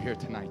bless you here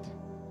tonight.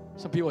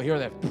 Some people here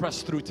that have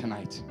pressed through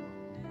tonight,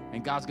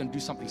 and God's going to do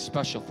something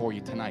special for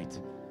you tonight.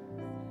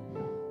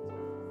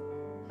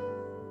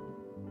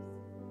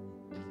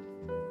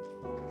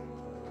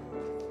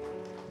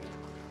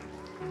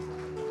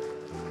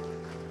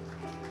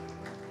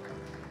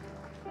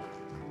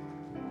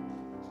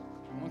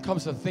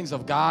 Comes to the things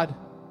of God,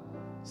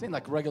 it ain't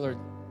like regular.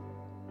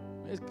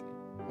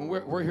 When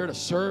we're here to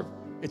serve,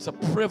 it's a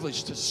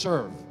privilege to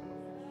serve.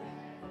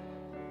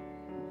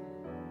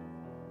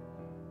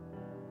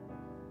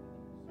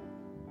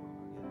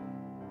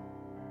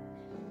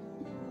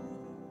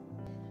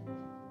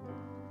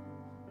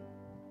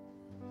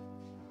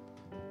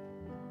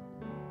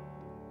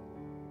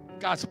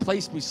 God's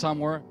placed me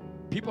somewhere.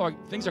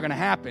 Things are going to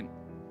happen,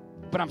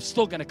 but I'm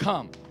still going to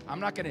come. I'm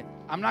not going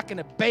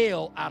to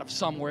bail out of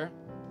somewhere.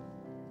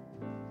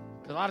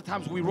 Because a lot of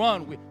times we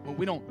run, we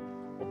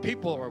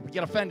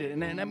get offended,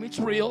 and I mean, it's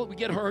real. We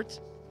get hurt.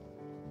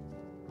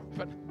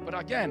 But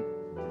again,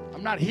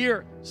 I'm not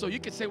here so you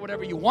can say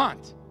whatever you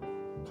want.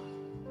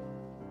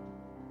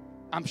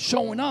 I'm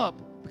showing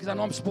up because I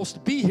know I'm supposed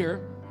to be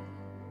here.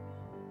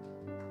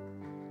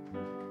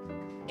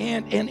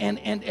 And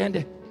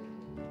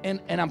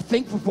I'm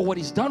thankful for what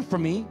He's done for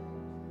me.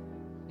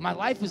 My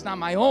life is not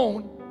my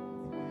own.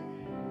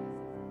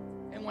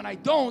 And when I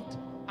don't,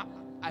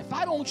 if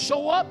I don't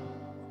show up,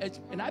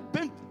 and I'm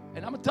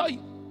gonna tell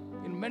you,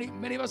 and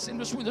many of us in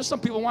this room, there's some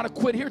people who want to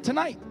quit here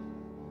tonight.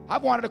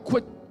 I've wanted to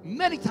quit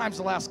many times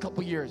the last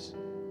couple years.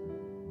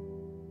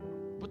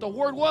 But the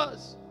word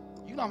was,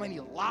 you know how many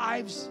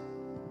lives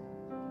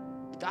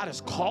God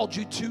has called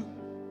you to?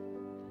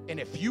 And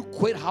if you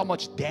quit, how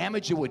much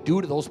damage it would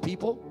do to those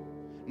people?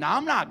 Now,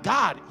 I'm not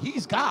God.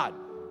 He's God.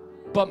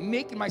 But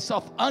making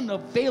myself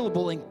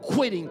unavailable and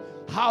quitting,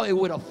 how it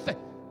would affect.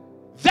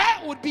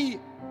 That would be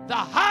the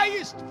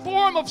highest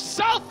form of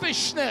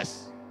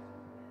selfishness.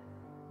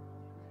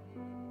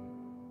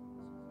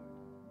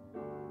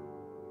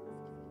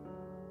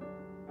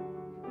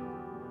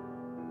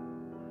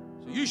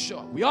 So you show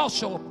up. We all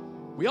show up.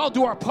 We all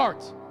do our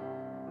part.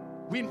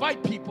 We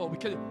invite people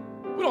because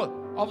we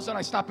don't. All of a sudden,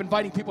 I stop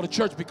inviting people to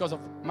church because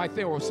of my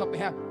thing or something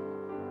happened.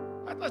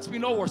 That lets me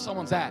know where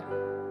someone's at.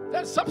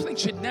 That something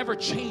should never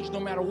change no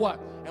matter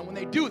what. And when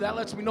they do, that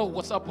lets me know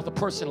what's up with the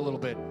person a little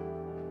bit.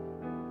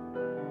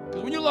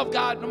 Because when you love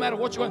God, no matter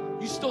what you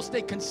want, you still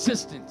stay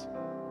consistent.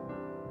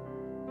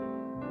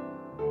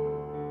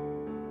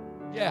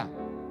 Yeah.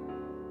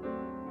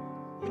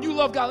 When you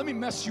love God, let me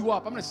mess you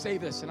up. I'm going to say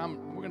this, and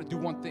we're going to do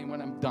one thing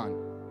when I'm done.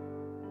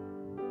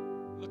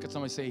 Look at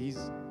somebody and say,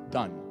 he's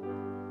done.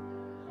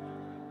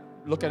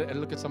 Look at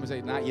somebody and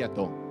say, not yet,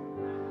 though.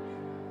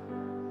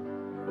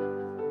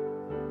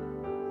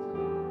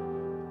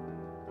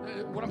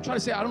 What I'm trying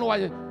to say, I don't know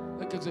why,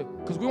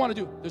 because we want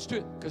to do, there's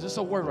two, because it's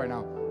a word right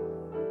now.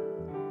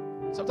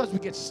 Sometimes we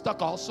get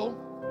stuck also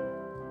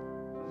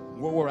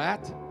where we're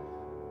at,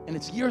 and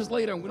it's years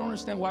later, and we don't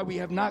understand why we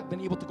have not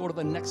been able to go to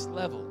the next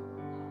level.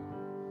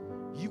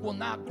 You will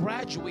not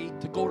graduate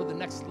to go to the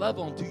next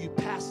level until you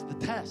pass the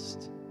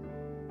test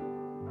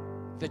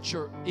that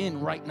you're in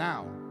right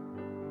now.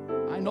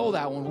 I know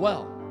that one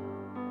well.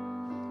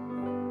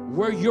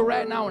 Where you're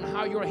at now and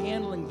how you're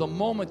handling the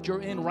moment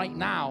you're in right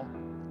now,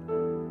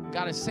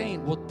 God is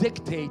saying, will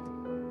dictate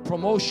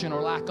promotion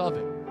or lack of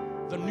it.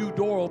 The new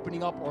door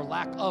opening up or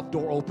lack of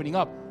door opening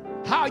up.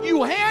 How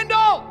you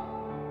handle,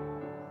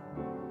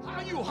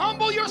 how you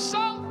humble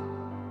yourself.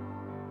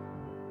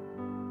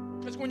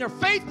 Because when you're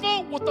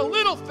faithful with the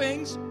little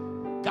things,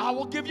 God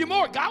will give you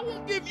more. God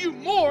won't give you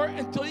more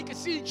until you can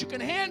see that you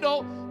can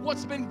handle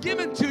what's been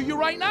given to you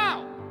right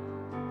now.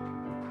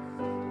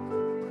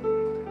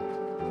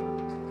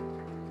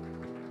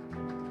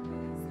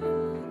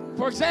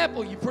 For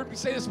example, you've heard me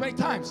say this many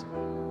times.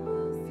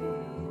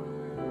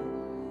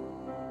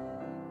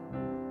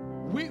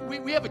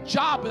 We have a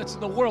job that's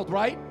in the world,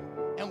 right?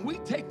 And we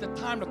take the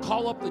time to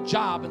call up the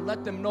job and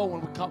let them know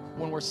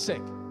when we're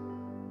sick.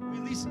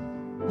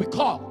 We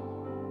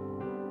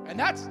call. And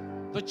that's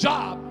the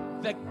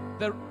job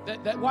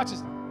that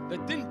watches,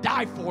 that didn't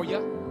die for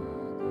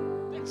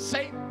you, didn't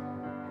save.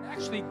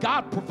 Actually,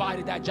 God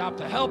provided that job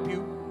to help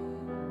you.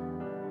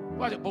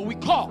 But we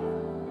call,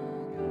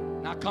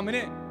 not coming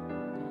in.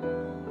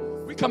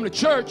 We come to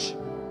church,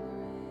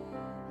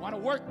 want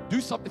to work, do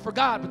something for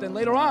God, but then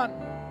later on,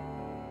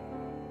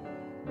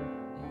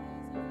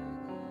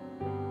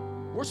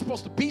 we're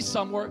supposed to be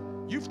somewhere.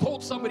 You've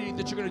told somebody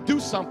that you're going to do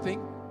something.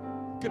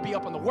 It could be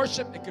up on the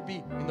worship. It could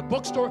be in the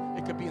bookstore.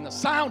 It could be in the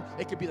sound.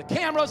 It could be the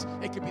cameras.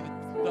 It could be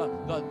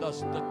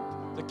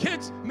the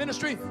kids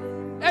ministry.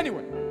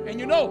 Anyway, and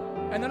you know,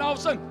 and then all of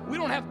a sudden, we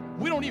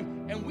don't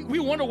even, and we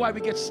wonder why we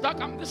get stuck.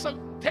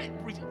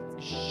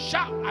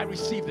 Shout, I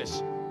receive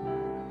this.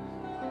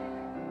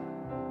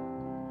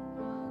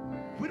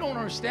 We don't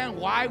understand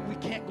why we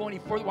can't go any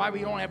further, why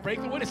we don't have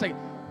breakthrough. Wait a second.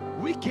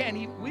 We can't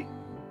even,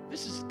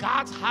 this is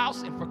God's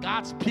house and for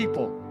God's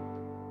people.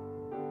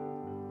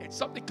 And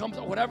something comes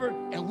up, whatever,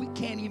 and we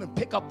can't even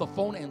pick up the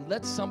phone and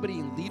let somebody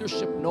in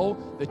leadership know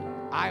that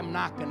I'm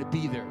not going to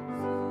be there.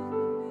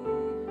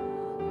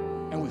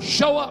 And we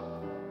show up.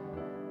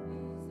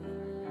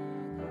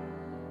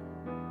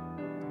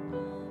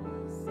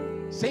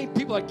 Same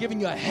people are giving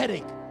you a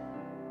headache.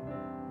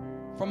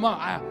 From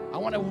I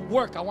want to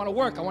work, I want to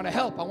work, I want to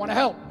help, I want to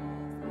help.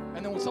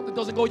 And then when something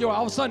doesn't go your way,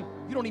 all of a sudden,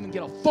 you don't even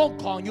get a phone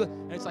call on you,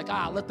 and it's like,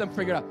 let them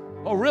figure it out.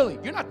 Oh, really?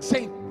 You're not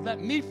saying, let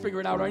me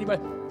figure it out or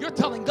anybody. You're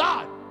telling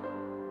God.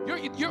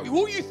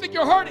 Who you think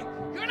you're hurting?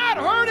 You're not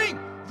hurting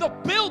the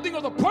building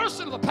or the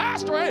person or the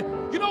pastor. Right?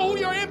 You know who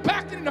you're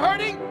impacting and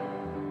hurting?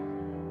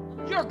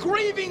 You're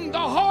grieving the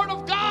heart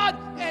of God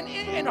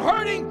and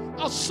hurting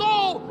a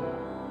soul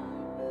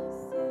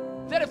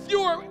that if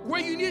you were where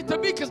you needed to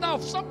be, because now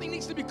if something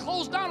needs to be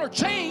closed down or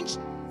changed,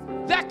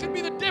 That could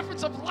be the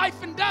difference of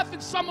life and death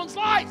in someone's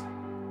life.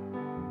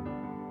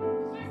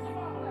 Think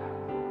about that.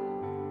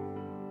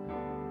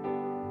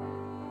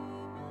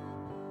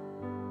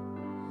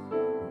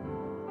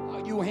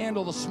 How you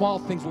handle the small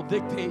things will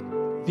dictate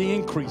the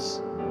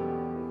increase.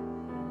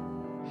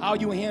 How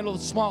you handle the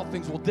small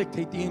things will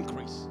dictate the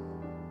increase.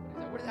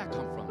 Where did that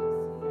come from?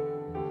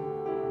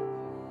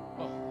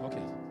 Oh,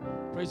 okay.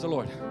 Praise the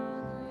Lord.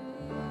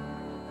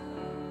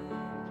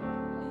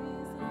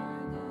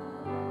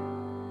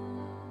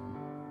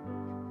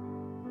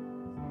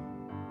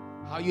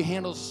 How you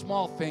handle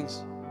small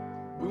things.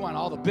 We want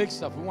all the big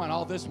stuff. We want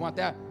all this, we want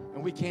that,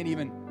 and we can't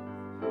even.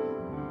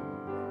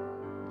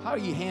 How are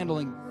you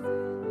handling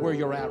where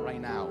you're at right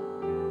now?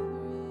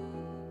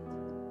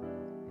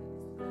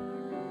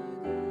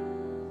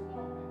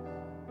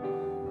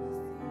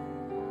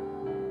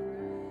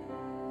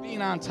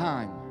 Being on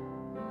time.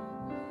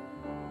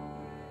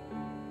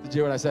 Did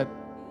you hear what I said?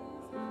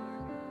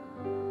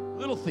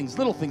 Little things,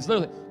 little things,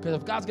 little things. Because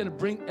if God's going to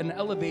bring and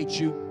elevate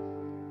you,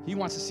 He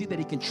wants to see that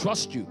He can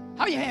trust you.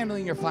 How are you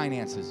handling your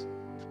finances?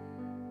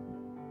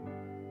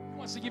 He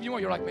wants to give you more.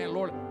 You're like, man,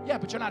 Lord, yeah,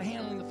 but you're not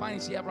handling the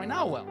finances you have right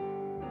now well.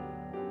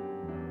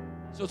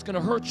 So it's going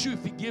to hurt you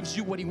if He gives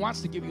you what He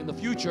wants to give you in the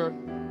future.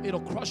 It'll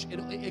crush.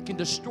 It can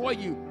destroy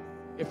you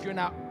if you're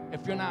not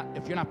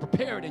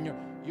prepared and you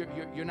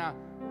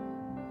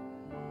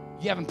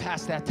haven't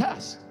passed that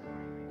test.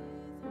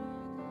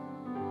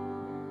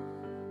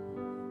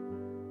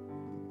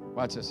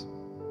 Watch this.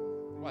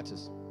 Watch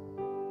this.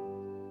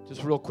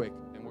 Just real quick,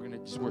 and we're going to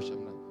just worship.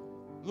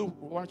 Lou,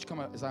 why don't you come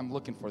out as I'm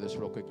looking for this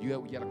real quick? You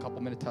had a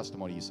couple-minute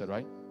testimony, you said,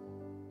 right?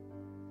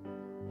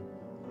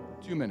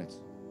 2 minutes.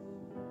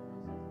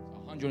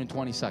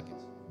 120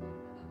 seconds.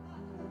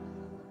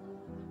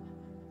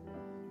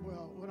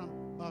 Well, what I'm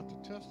about to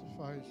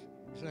testify is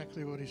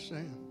exactly what he's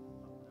saying.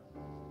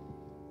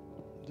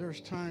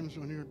 There's times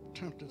when you're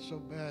tempted so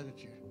bad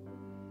that you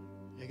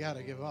got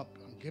to give up.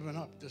 I'm giving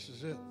up. This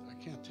is it. I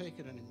can't take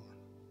it anymore.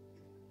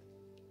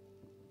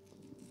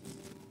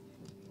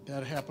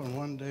 That happened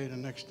one day. The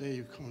next day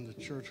you come to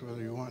church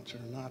whether you want to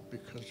or not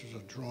because there's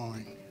a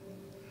drawing.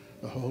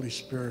 The Holy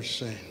Spirit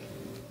saying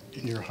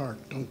in your heart,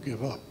 don't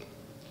give up.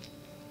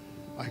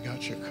 I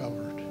got you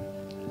covered.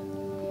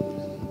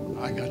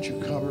 I got you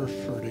covered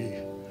for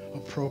the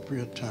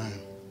appropriate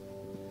time.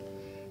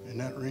 And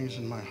that rings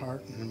in my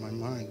heart and in my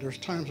mind. There's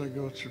times I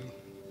go through,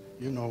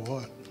 you know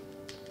what.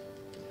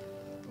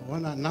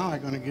 But now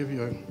I'm going to give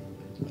you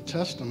a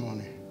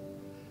testimony.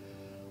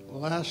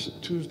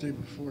 Last Tuesday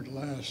before the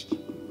last,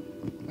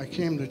 I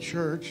came to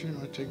church,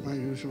 I take my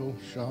usual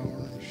shower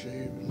and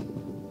shave and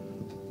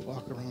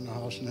walk around the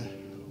house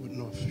with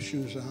no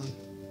shoes on.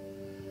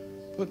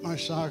 Put my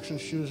socks and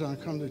shoes on,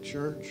 come to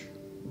church,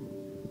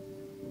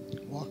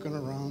 walking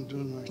around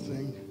doing my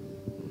thing,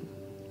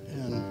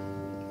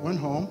 and went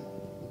home,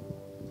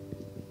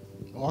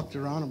 walked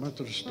around and went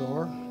to the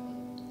store,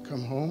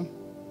 come home,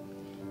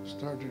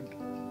 started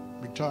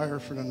retire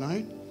for the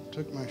night,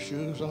 took my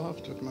shoes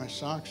off, took my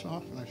socks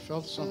off, and I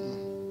felt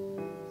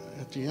something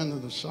at the end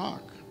of the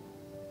sock.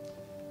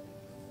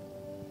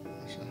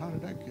 I said, how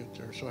did that get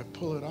there? So I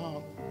pull it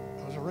out.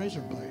 It was a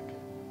razor blade.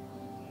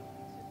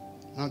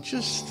 Now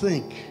just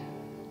think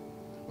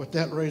what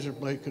that razor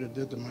blade could have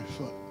did to my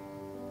foot.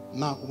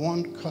 Not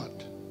one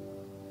cut.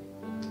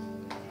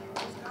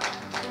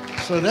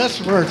 So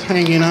that's worth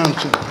hanging on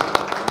to.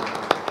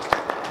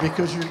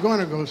 Because you're going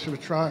to go through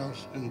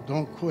trials, and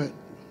don't quit,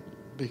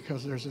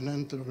 because there's an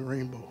end to the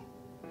rainbow.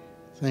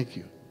 Thank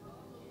you.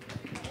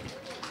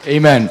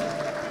 Amen.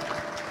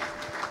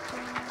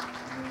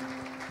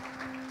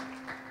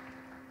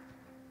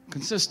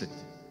 Consistent.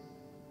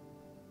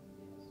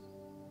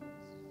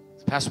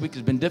 This past week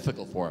has been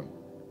difficult for him.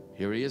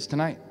 Here he is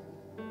tonight.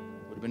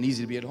 Would have been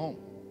easy to be at home.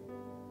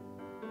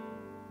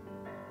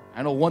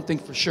 I know one thing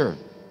for sure.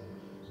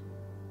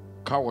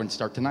 Car wouldn't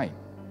start tonight.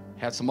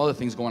 Had some other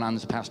things going on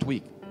this past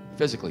week,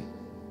 physically.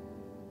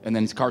 And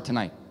then his car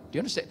tonight. Do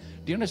you understand?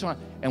 Do you understand?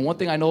 And one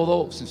thing I know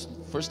though, since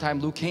the first time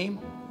Lou came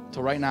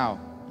to right now,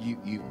 you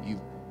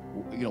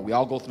know, we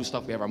all go through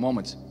stuff. We have our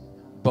moments.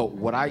 But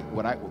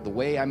the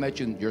way I met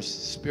you, your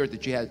spirit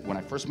that you had when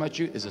I first met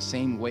you is the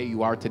same way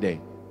you are today.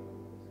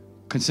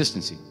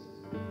 Consistency.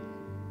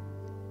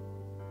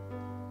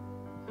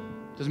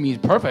 Doesn't mean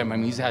he's perfect. I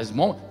mean, he has his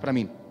moment.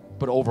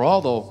 But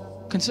overall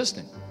though,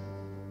 consistent.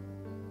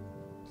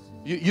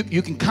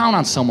 You can count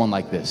on someone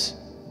like this.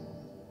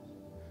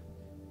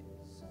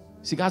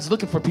 See, God's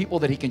looking for people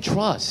that He can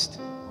trust.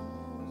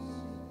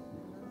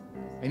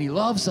 And He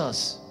loves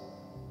us.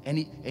 And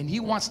He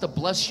wants to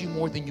bless you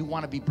more than you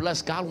want to be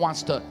blessed. God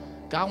wants to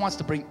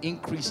bring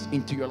increase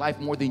into your life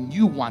more than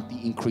you want the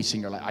increase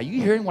in your life. Are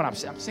you hearing what I'm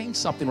saying? I'm saying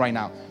something right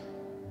now.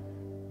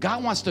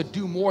 God wants to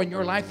do more in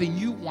your life than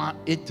you want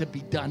it to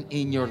be done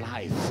in your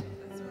life.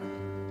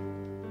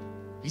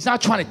 He's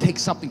not trying to take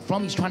something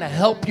from you. He's trying to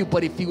help you.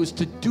 But if He was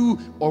to do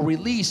or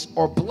release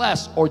or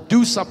bless or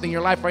do something in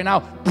your life right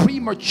now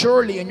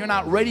prematurely and you're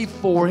not ready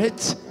for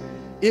it,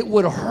 it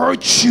would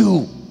hurt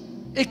you.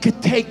 it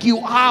could take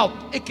you out.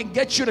 It can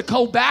get you to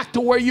go back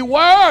to where you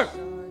were.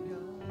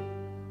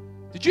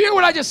 Did you hear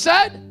what I just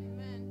said?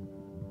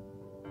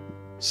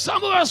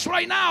 Some of us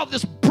right now,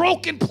 this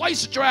broken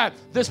place that you're at,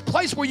 this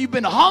place where you've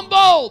been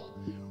humbled,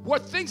 where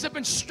things have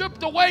been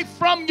stripped away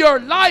from your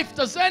life.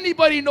 Does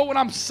anybody know what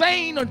I'm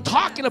saying and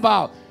talking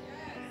about?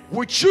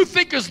 What you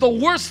think is the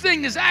worst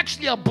thing is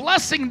actually a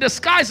blessing in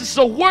disguise. It's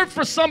a word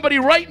for somebody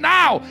right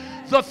now.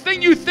 The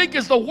thing you think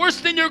is the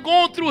worst thing you're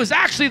going through is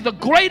actually the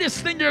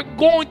greatest thing you're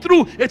going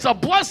through. It's a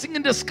blessing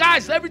in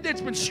disguise. Everything's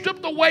been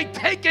stripped away,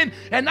 taken,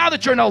 and now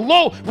that you're in a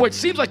low, where it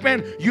seems like,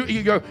 man, you've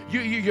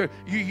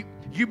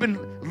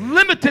been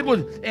limited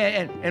with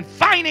and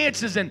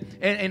finances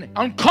and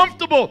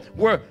uncomfortable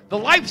where the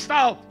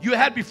lifestyle you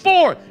had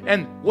before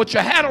and what you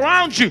had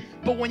around you.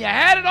 But when you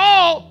had it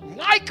all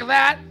like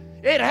that,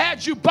 it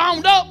had you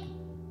bound up.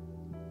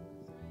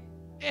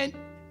 And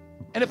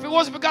if it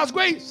wasn't for God's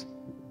grace,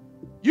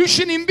 you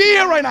shouldn't even be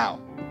here right now.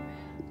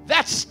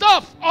 That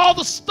stuff, all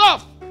the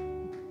stuff,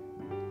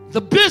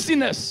 the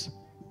busyness,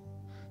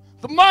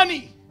 the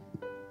money,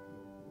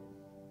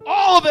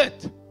 all of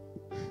it,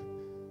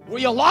 where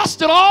you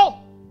lost it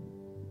all,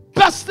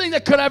 best thing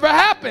that could ever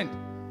happen.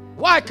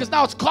 Why? Because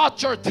now it's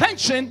caught your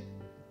attention.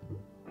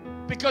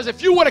 Because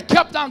if you would have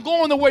kept on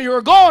going the way you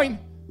were going,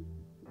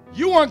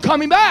 you weren't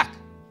coming back.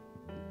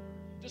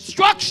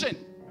 Destruction.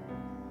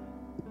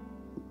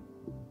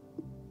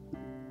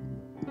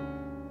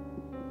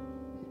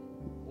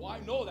 Well, I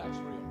know that's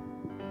real.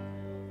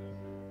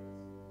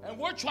 And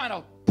we're trying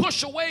to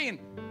push away and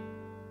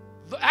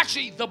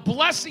actually the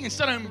blessing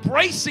instead of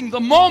embracing the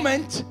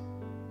moment.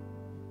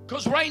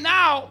 Because right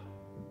now,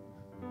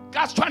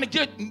 God's trying to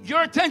get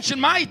your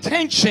attention, my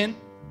attention,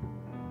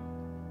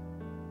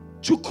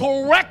 to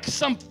correct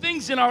some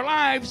things in our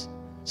lives,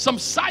 some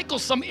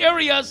cycles, some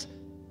areas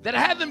that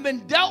haven't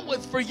been dealt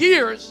with for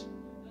years.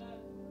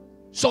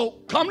 So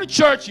come to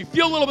church, you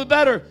feel a little bit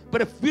better,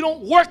 but if we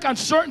don't work on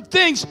certain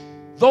things,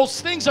 those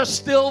things are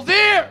still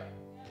there.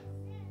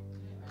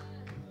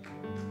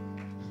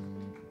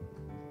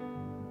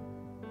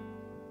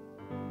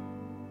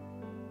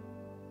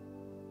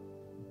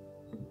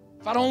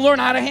 If I don't learn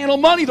how to handle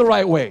money the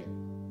right way,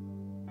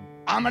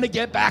 I'm going to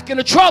get back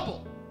into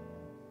trouble.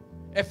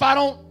 If I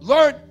don't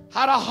learn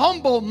how to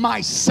humble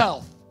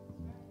myself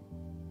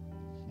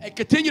and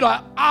continue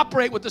to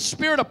operate with the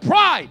spirit of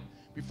pride,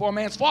 before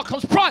man's fall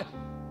comes pride,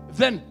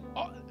 then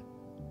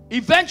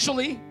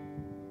eventually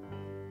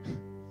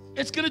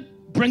it's going to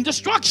bring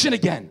destruction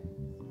again.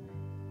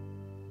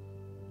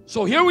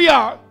 So here we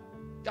are.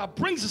 God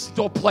brings us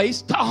to a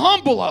place to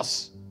humble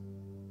us,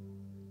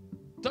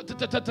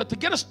 to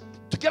get us,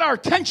 to get our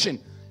attention.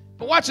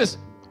 But watch this.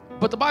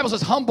 But the Bible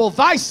says, humble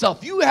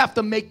thyself. You have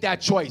to make that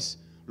choice.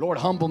 Lord,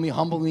 humble me,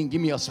 and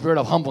give me a spirit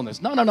of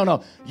humbleness.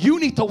 No. You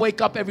need to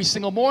wake up every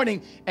single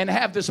morning and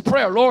have this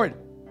prayer. Lord,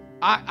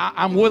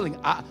 I'm willing.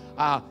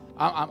 I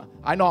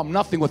know I'm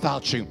nothing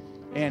without you.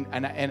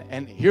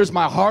 And here's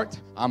my heart.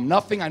 I'm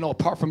nothing. I know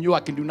apart from you,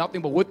 I can do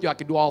nothing. But with you, I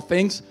can do all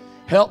things.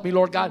 Help me,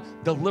 Lord God.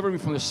 Deliver me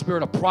from the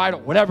spirit of pride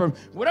or whatever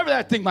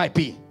that thing might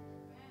be.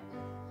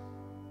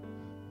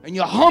 And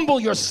you humble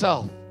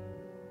yourself.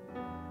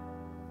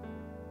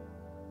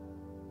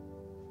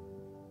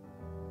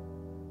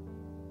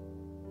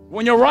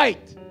 When you're right,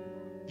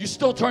 you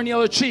still turn the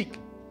other cheek.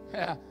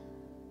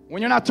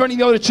 When you're not turning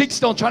the other cheek,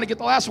 still trying to get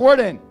the last word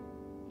in,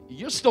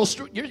 you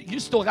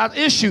still got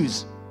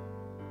issues.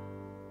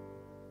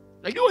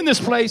 Are you in this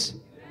place?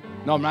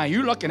 No, man,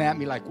 you're looking at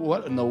me like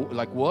what? No,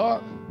 like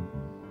what?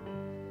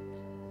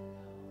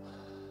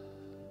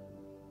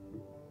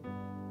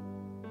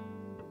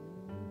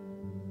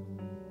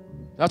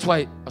 That's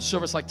why a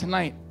service like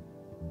tonight,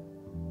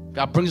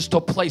 God brings us to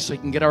a place so He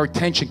can get our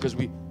attention, because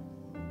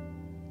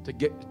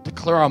to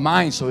clear our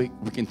minds so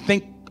we can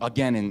think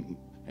again,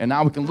 and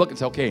now we can look and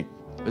say, okay,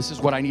 this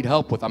is what I need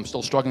help with. I'm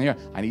still struggling here.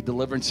 I need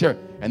deliverance here.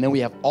 And then we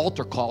have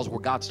altar calls where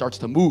God starts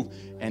to move.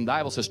 And the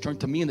Bible says, turn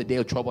to me in the day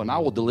of trouble, and I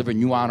will deliver, and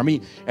you honor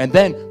me. And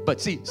then,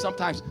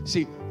 sometimes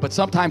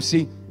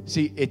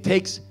it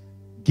takes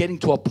getting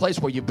to a place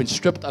where you've been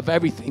stripped of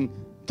everything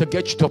to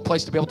get you to a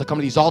place to be able to come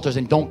to these altars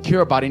and don't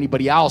care about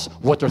anybody else,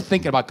 what they're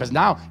thinking about. Because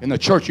now in the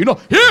church,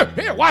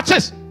 here, watch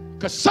this.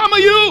 Because some of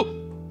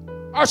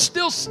you are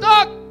still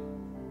stuck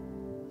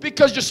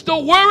because you're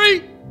still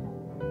worried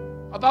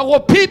about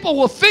what people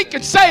will think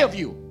and say of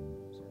you.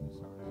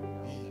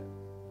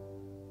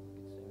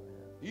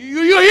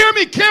 You hear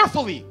me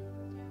carefully.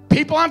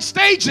 People on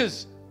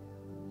stages,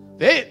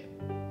 because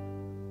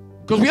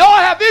we all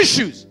have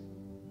issues.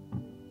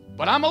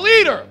 But I'm a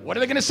leader. What are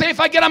they going to say if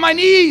I get on my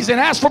knees and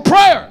ask for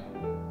prayer?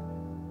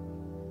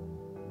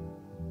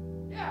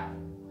 Yeah.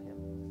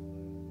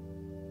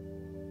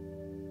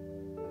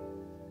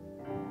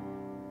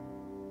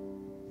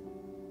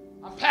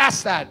 I'm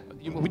past that.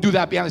 We do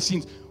that behind the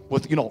scenes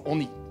with,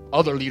 only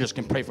other leaders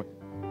can pray for.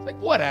 It's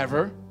like,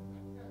 whatever.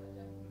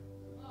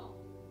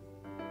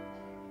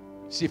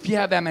 See, if you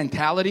have that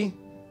mentality,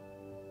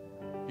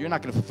 you're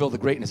not going to fulfill the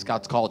greatness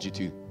God's called you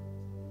to.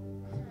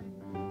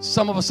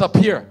 Some of us up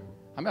here,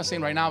 I'm not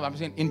saying right now, but I'm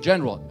saying in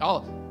general,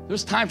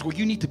 There's times where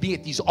you need to be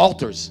at these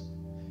altars.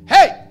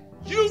 Hey,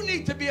 you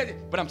need to be at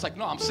it. But I'm like,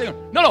 no, I'm saying,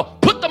 no,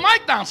 put the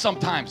mic down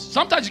sometimes.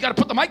 Sometimes you got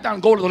to put the mic down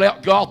and go to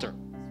the altar.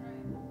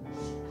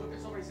 Look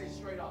at somebody say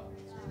straight up.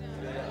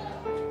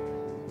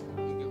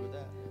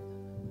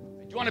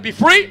 You want to be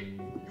free?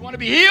 You want to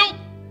be healed?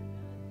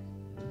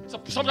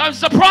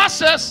 Sometimes it's a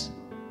process.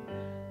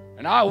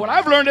 And what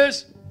I've learned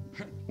is,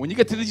 when you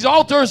get to these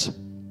altars,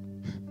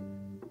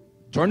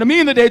 turn to me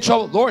in the day of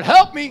trouble. Lord,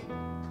 help me.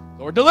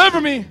 Lord, deliver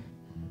me.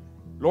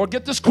 Lord,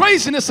 get this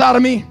craziness out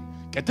of me.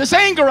 Get this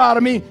anger out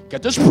of me.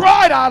 Get this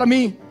pride out of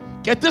me.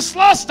 Get this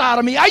lust out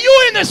of me. Are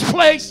you in this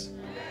place?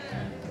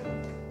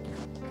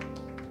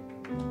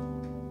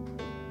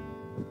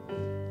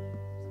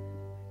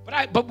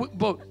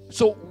 But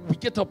so we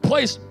get to a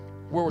place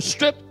where we're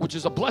stripped, which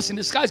is a blessing in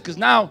disguise, because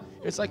now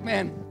it's like,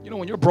 man, you know,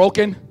 when you're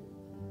broken,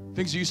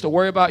 things you used to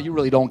worry about, you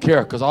really don't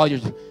care, because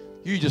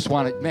you just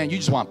want it, man, you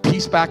just want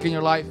peace back in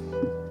your life.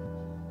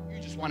 You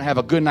just want to have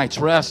a good night's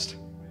rest.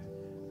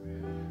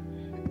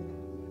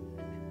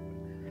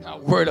 You're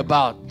not worried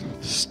about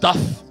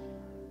stuff.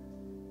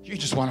 You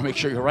just want to make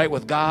sure you're right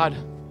with God.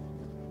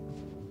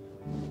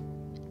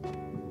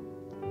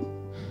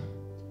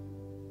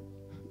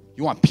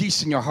 You want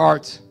peace in your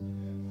heart.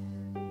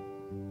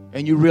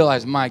 And you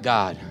realize, my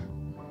God,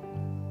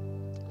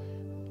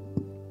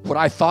 what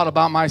I thought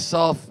about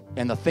myself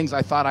and the things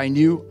I thought I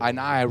knew,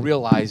 now I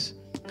realize,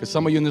 because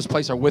some of you in this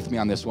place are with me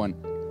on this one.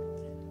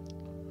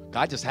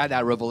 God just had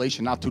that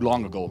revelation not too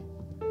long ago.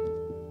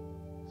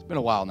 It's been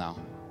a while now,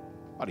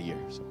 about a year.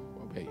 So,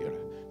 okay,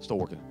 still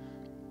working.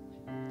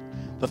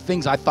 The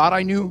things I thought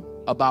I knew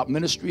about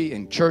ministry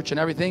and church and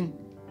everything,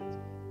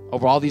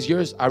 over all these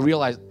years, I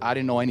realized I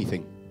didn't know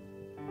anything.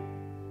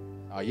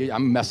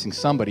 I'm messing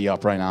somebody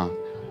up right now.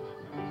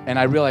 And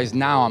I realize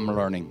now I'm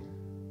learning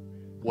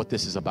what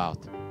this is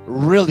about.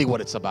 Really what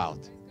it's about.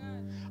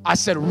 I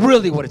said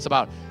really what it's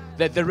about.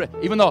 That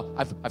even though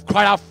I've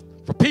cried out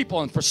for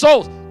people and for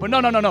souls, but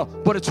no.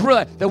 But it's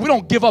really that we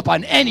don't give up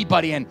on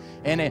anybody, and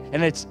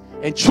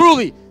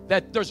truly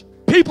that there's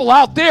people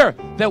out there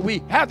that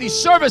we have these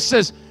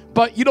services,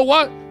 but you know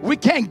what? We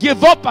can't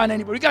give up on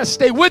anybody. We got to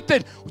stay with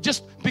it,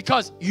 just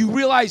because you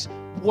realize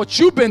what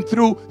you've been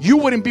through. You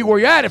wouldn't be where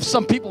you're at if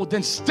some people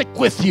didn't stick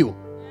with you.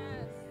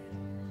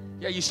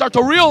 Yeah, you start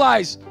to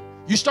realize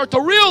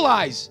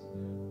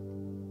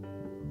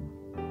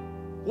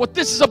what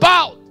this is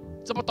about.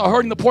 It's about the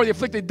hurting, the poor, the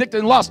afflicted, addicted,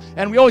 and lost.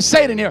 And we always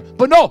say it in here.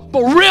 But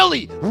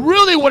really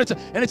what it's,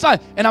 and it's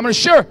not. And I'm going to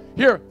share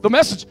here the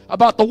message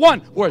about the one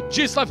where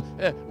Jesus left,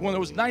 when there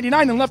was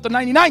 99 and left the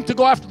 99 to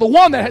go after the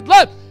one that had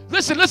left.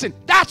 Listen,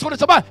 that's what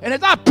it's about. And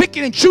it's not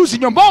picking and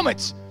choosing your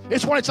moments.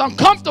 It's when it's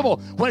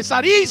uncomfortable, when it's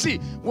not easy,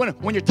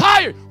 when you're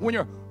tired,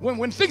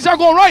 when things aren't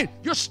going right,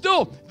 you're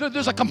still,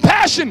 there's a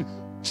compassion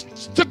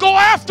to go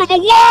after the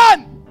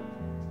one.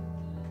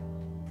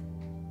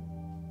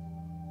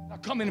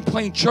 Not coming and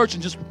playing church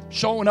and just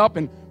showing up,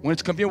 and when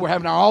it's convenient, we're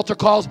having our altar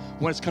calls.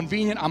 When it's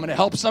convenient, I'm going to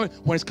help somebody.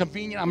 When it's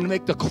convenient, I'm going to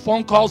make the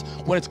phone calls.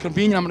 When it's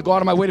convenient, I'm going to go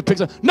out of my way to pick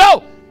something.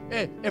 No!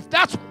 If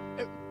that's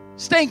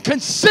staying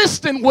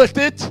consistent with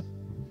it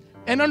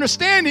and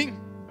understanding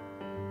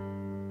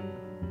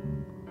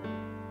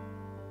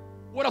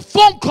what a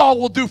phone call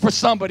will do for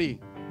somebody.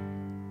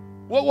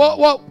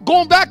 Well,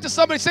 going back to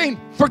somebody saying,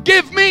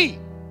 forgive me.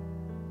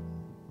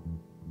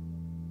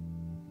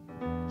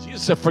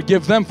 Jesus said,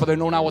 forgive them, for they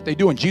know not what they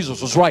do. And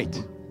Jesus was right.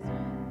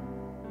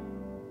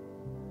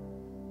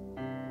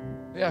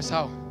 That's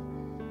how.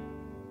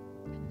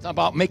 It's not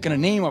about making a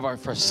name of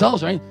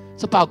ourselves, right?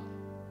 It's about,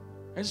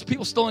 there's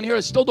people still in here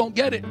that still don't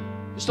get it.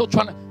 You're still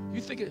trying to,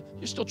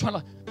 you're still trying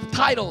to, the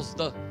titles,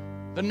 the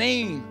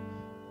name,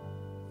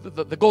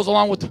 that goes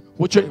along with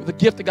the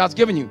gift that God's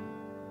given you.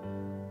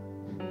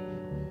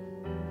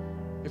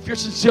 If you're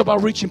sincere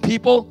about reaching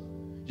people,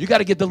 you got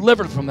to get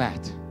delivered from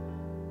that.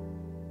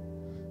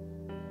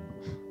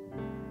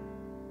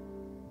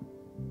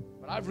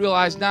 But I've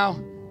realized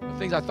now, the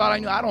things I thought I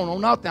knew, I don't know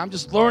nothing. I'm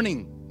just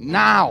learning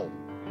now.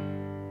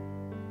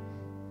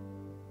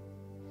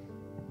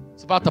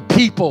 It's about the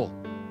people.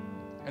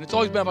 And it's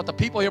always been about the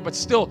people here, but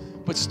still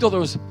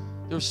there's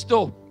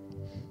still,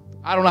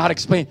 I don't know how to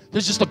explain.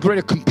 There's just a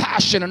greater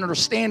compassion and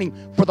understanding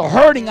for the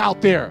hurting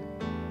out there.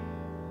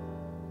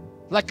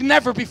 Like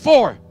never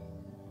before.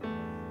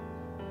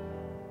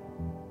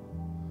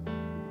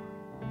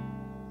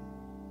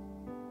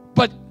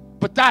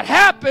 But that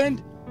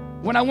happened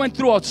when I went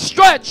through a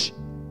stretch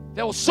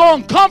that was so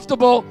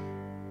uncomfortable,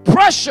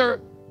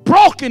 pressure,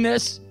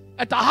 brokenness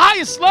at the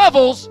highest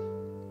levels,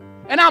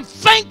 and I'm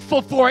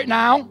thankful for it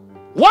now.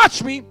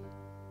 Watch me.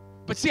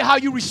 But see how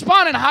you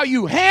respond and how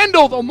you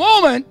handle the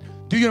moment.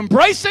 Do you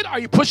embrace it or are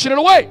you pushing it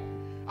away?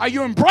 Are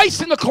you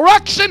embracing the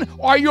correction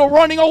or are you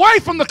running away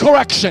from the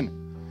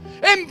correction?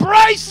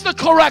 Embrace the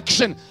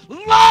correction.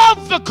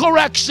 Love the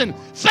correction.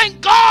 Thank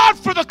God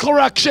for the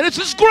correction. It's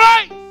His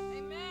grace.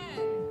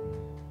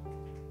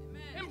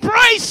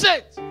 Embrace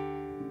it.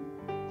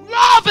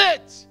 Love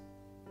it.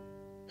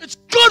 It's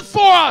good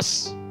for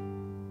us.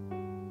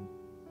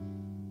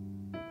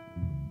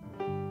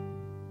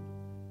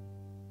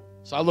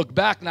 So I look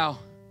back now.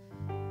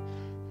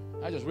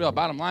 I just realized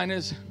bottom line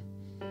is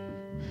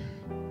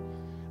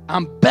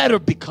I'm better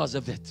because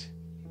of it.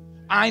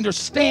 I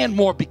understand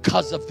more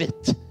because of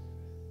it.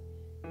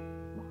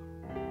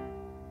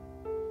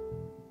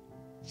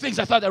 Things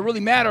I thought that really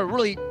matter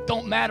really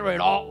don't matter at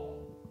all.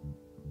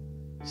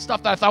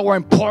 Stuff that I thought were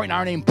important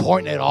aren't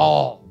important at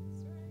all.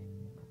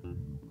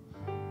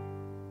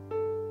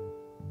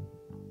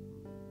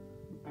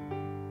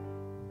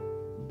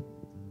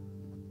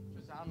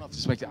 I don't know if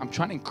this makes sense. I'm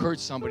trying to encourage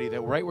somebody that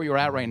right where you're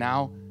at right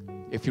now,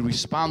 if you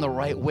respond the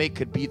right way,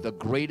 could be the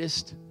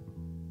greatest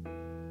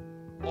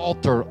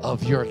altar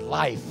of your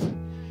life.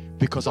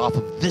 Because off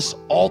of this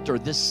altar,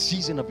 this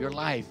season of your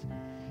life,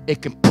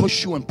 it can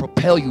push you and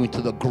propel you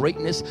into the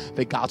greatness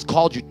that God's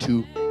called you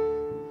to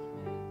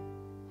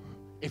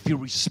if you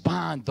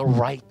respond the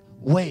right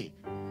way.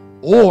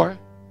 Or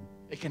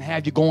it can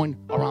have you going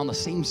around the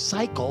same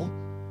cycle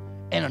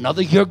and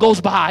another year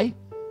goes by.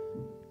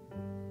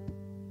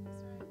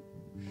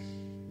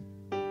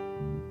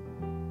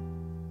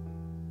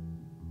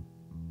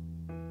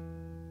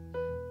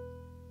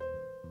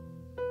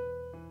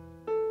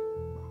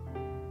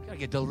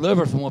 Get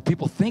delivered from what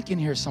people think in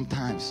here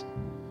sometimes.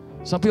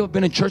 Some people have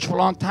been in church for a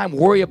long time,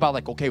 worry about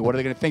like, okay, what are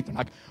they going to think? They're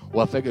like,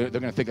 well, they're going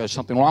to think there's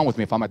something wrong with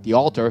me if I'm at the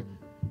altar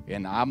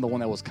and I'm the one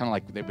that was kind of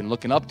like they've been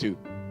looking up to.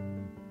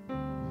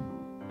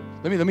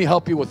 Let me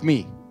help you with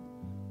me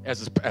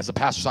as a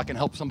pastor so I can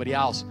help somebody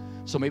else.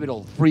 So maybe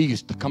it'll free you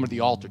to come to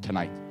the altar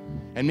tonight.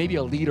 And maybe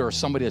a leader or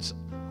somebody that's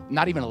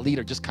not even a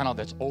leader, just kind of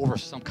that's over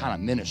some kind of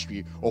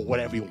ministry or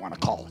whatever you want to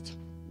call it.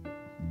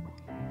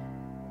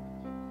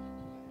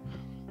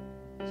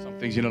 Some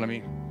things, you know what I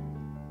mean?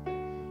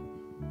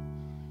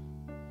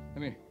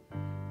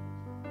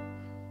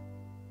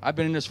 I've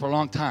been in this for a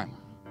long time.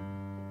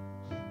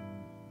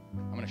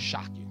 I'm going to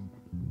shock you.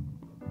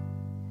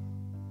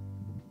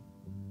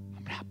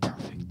 I'm not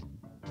perfect.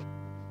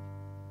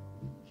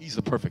 He's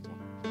the perfect one.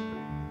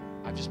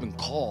 I've just been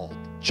called,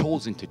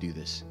 chosen to do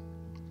this.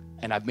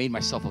 And I've made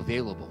myself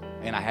available.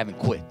 And I haven't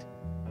quit.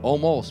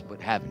 Almost, but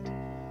haven't.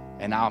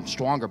 And now I'm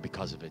stronger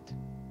because of it.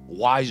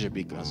 Wiser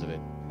because of it.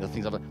 The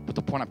things but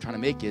the point I'm trying to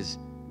make is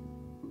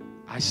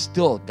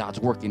God's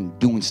working,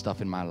 doing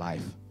stuff in my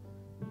life.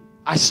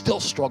 I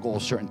still struggle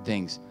with certain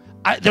things.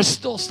 There's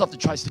still stuff that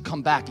tries to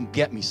come back and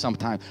get me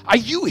sometimes. Are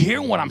you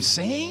hearing what I'm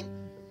saying?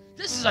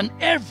 This is an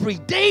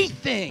everyday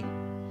thing.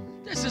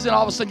 This isn't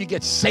all of a sudden you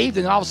get saved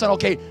and all of a sudden,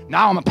 okay,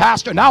 now I'm a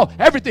pastor, now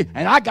everything,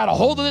 and I got a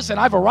hold of this and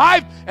I've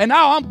arrived and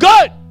now I'm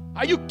good.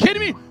 Are you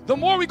kidding me? The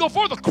more we go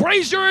forward, the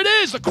crazier it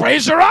is, the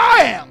crazier I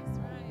am.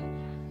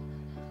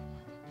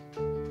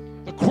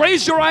 The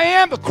crazier I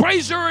am, the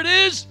crazier it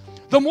is.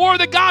 The more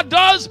that God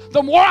does,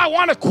 the more I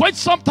want to quit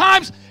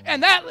sometimes.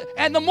 And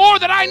the more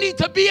that I need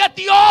to be at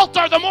the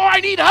altar, the more I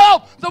need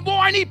help, the more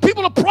I need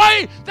people to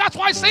pray. That's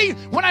why I say,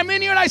 when I'm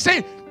in here and I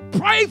say,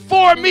 pray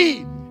for me.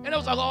 And it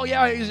was like, oh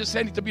yeah, he's just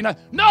saying to be nice.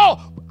 No,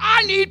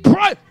 I need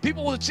prayer.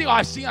 People will see, oh,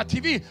 I see on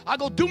TV. I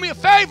go, do me a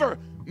favor.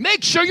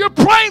 Make sure you're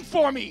praying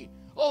for me.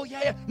 Oh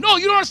yeah. No,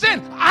 you don't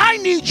understand. I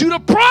need you to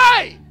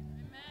pray.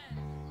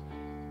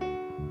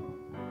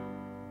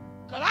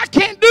 Because I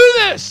can't do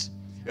this.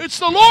 It's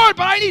the Lord,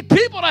 but I need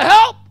people to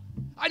help.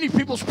 I need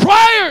people's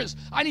prayers.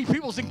 I need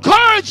people's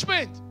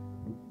encouragement.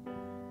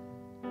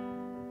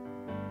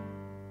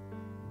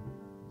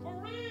 For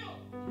real.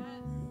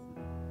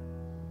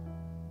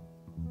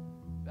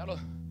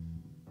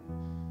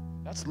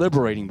 That's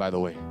liberating, by the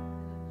way.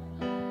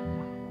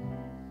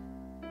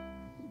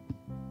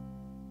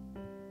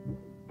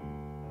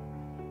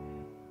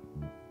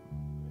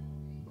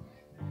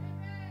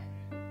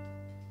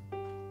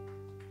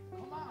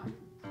 Come on.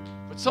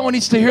 But someone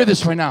needs to hear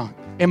this right now.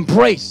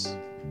 Embrace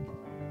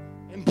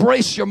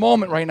your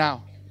moment right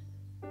now.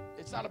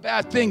 It's not a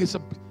bad thing. It's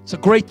a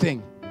great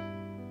thing.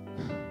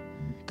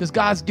 Because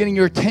God's getting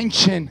your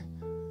attention.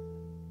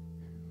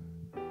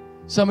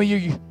 Some of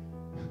you,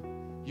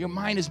 your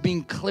mind is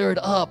being cleared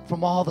up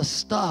from all the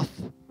stuff.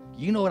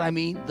 You know what I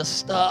mean? The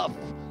stuff,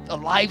 the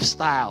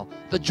lifestyle,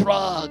 the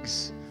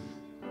drugs.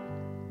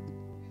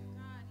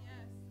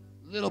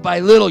 Little by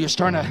little, you're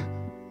starting to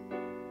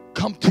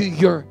come to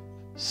your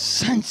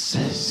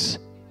senses.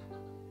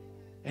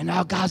 And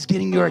now God's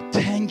getting your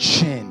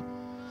attention.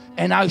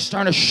 And now he's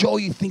starting to show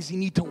you things you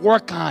need to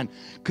work on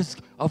because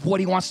of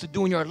what he wants to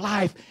do in your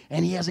life.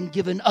 And he hasn't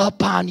given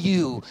up on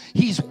you.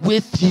 He's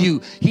with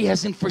you. He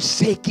hasn't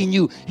forsaken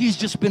you. He's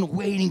just been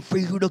waiting for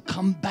you to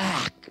come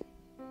back.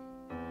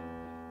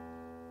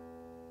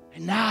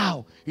 And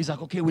now he's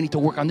like, okay, we need to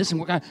work on this and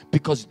work on it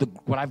because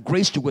what I've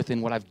graced you with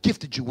and what I've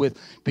gifted you with,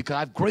 because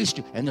I've graced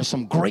you. And there's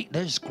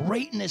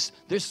greatness.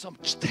 There's some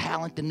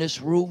talent in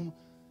this room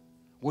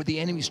where the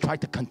enemy's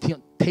tried to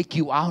take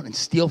you out and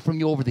steal from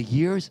you over the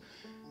years.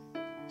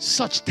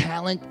 Such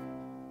talent,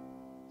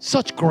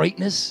 such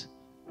greatness.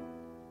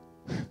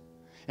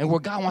 And where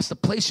God wants to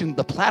place you in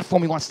the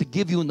platform he wants to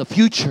give you in the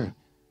future.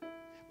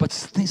 But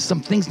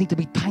some things need to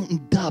be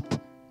tightened up.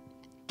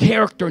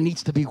 Character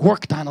needs to be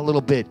worked on a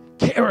little bit.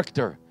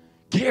 Character.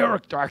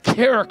 Our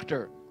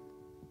character.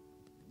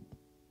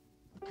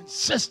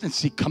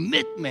 Consistency,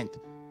 commitment,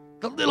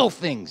 the little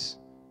things.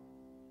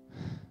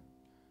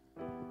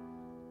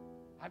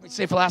 I've been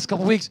saying for the last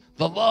couple of weeks,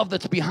 the love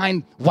that's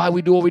behind why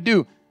we do what we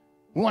do.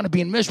 We want to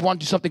be in mission, we want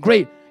to do something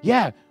great.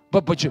 Yeah,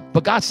 but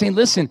God's saying,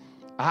 listen,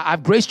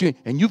 I've graced you,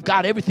 and you've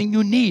got everything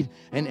you need,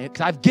 and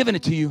I've given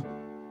it to you.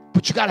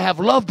 But you got to have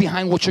love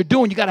behind what you're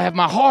doing. You got to have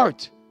my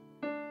heart.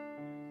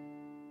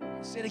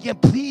 I'll say it again,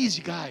 please,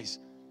 you guys.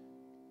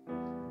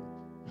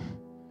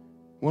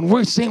 When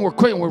we're saying we're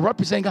great and we're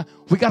representing God,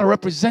 we got to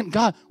represent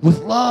God with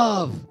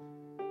love.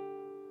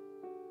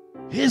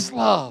 His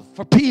love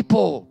for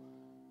people.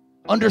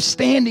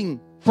 Understanding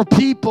for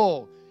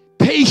people.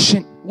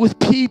 Patient with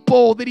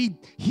people that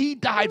He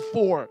died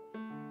for.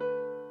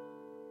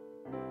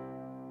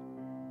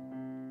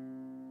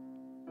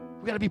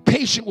 We got to be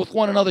patient with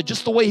one another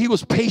just the way He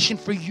was patient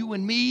for you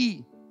and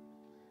me.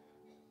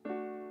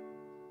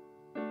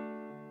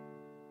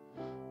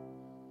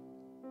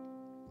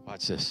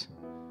 Watch this.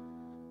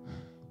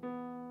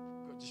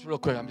 Just real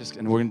quick, we're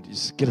going to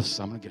just get a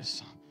song. I'm going to get a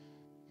song.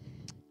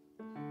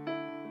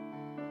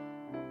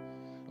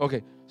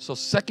 Okay, so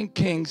 2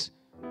 Kings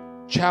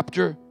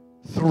chapter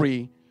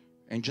 3,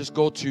 and just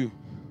go to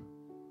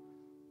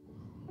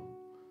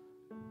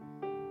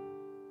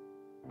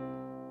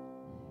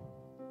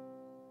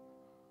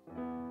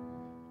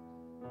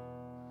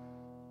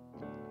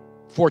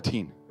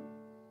 (14).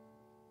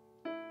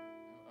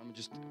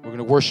 We're going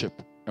to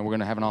worship, and we're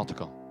going to have an altar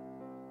call.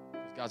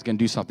 God's going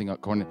to do something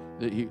according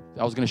to,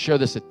 I was going to share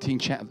this at Teen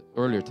Chant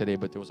earlier today,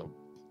 but there was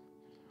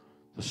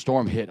the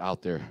storm hit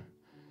out there.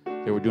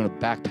 They were doing a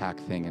backpack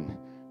thing, and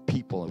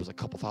people, it was a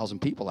couple thousand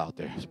people out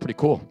there. It was pretty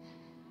cool.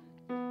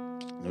 They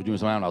were doing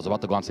something. I was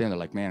about to go on stage, and they're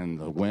like, man,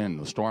 the wind,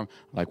 the storm.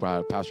 Like,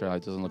 well, Pastor,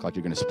 it doesn't look like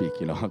you're going to speak,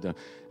 you know.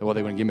 Well,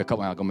 they were going to give me a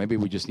couple. I go, maybe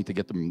we just need to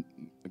get them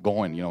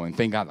going, you know. And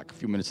thank God, like a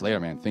few minutes later,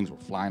 man, things were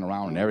flying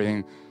around and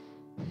everything.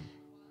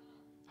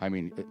 I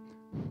mean, it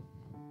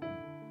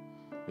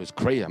was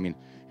crazy. I mean,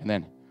 and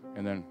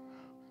then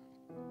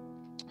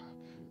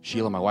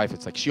Sheila, my wife,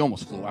 it's like she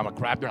almost flew. I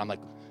grabbed her, and I'm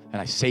like,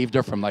 and I saved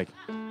her from like.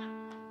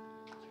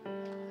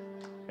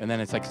 And then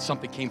it's like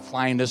something came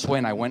flying this way,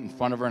 and I went in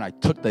front of her, and I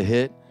took the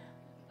hit.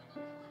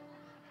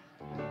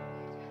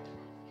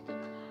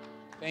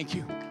 Thank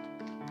you.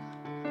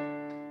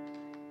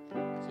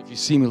 So if you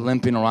see me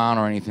limping around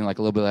or anything like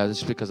a little bit of that,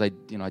 it's because I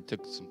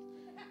took some.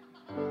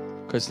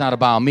 Because it's not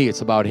about me,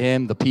 it's about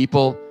Him, the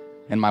people,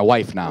 and my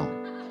wife now.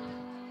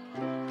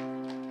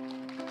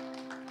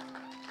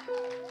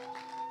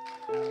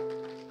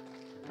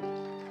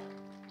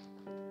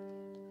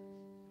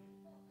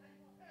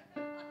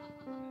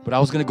 But I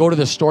was going to go to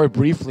this story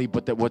briefly,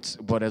 but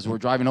as we're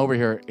driving over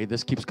here,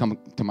 this keeps coming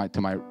to my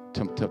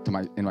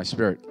in my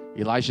spirit.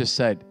 Elijah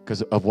said,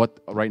 because of what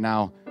right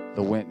now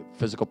the wind,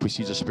 physical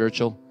precedes the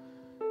spiritual.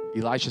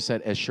 Elijah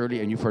said, as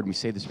surely, and you've heard me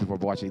say this before,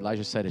 but watch it.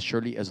 Elijah said, as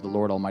surely as the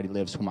Lord Almighty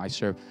lives, whom I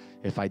serve,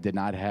 if I did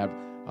not have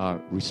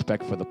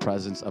respect for the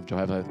presence of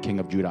Jehovah, King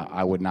of Judah,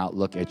 I would not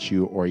look at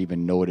you or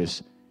even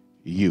notice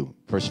you.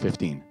 Verse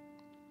 15.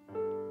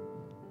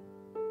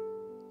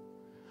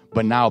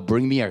 But now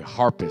bring me a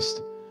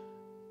harpist.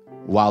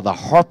 While the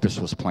harpist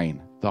was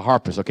playing, the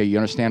harpist, okay, you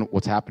understand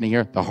what's happening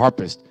here? The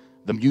harpist,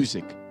 the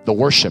music, the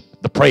worship,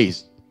 the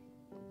praise.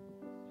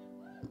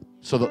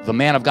 So the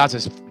man of God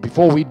says,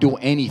 before we do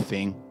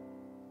anything,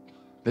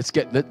 let's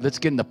get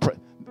in the,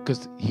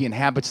 because He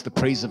inhabits the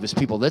praise of His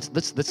people.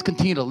 Let's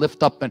continue to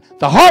lift up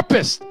the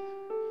harpist.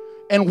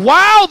 And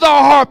while the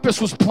harpist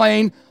was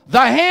playing,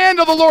 the hand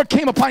of the Lord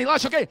came upon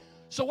Elisha. Okay,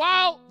 so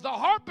while the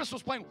harpist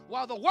was playing,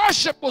 while the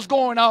worship was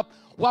going up,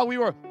 while we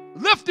were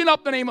lifting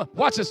up the name of,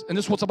 watch this, and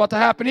this is what's about to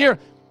happen here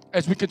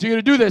as we continue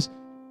to do this.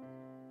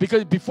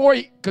 Because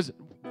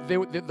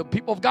the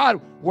people of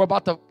God were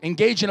about to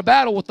engage in a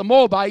battle with the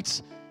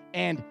Moabites,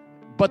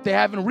 but they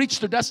haven't reached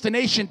their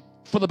destination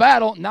for the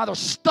battle. Now they're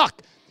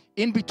stuck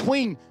in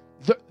between.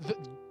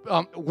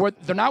 Where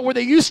they're not where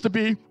they used to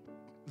be.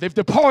 They've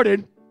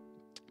departed.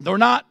 They're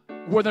not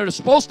where they're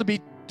supposed to be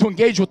to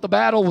engage with the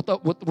battle with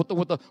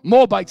the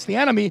Moabites, the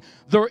enemy.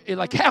 They're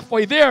like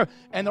halfway there,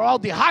 and they're all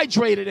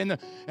dehydrated, and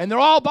they're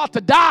all about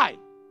to die.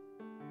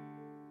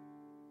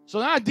 So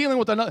they're not dealing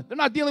with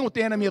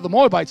the enemy of the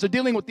Moabites. They're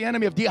dealing with the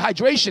enemy of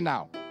dehydration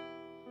now.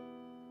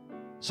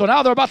 So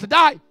now they're about to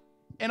die,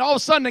 and all of a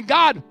sudden,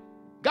 God,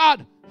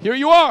 here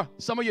you are.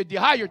 Some of you are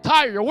dehydrated, you're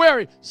tired, you're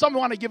weary. Some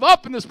want to give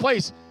up in this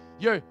place.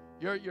 It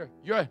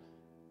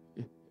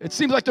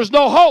seems like there's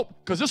no hope,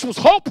 because this was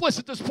hopeless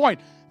at this point.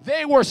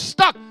 They were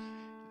stuck.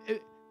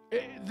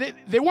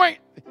 They weren't.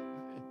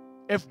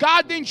 If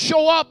God didn't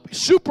show up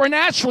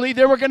supernaturally,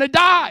 they were going to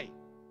die.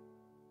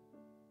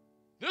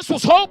 This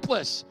was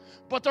hopeless.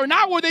 But they're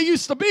not where they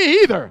used to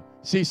be either.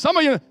 See, some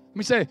of you, let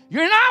me say,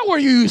 you're not where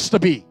you used to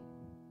be.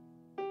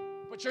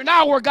 But you're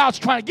not where God's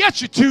trying to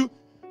get you to.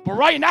 But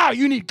right now,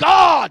 you need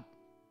God.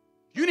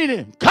 You need an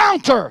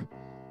encounter.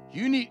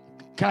 Can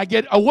I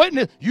get a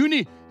witness? You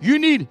need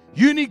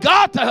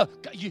God to,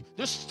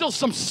 there's still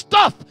some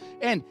stuff,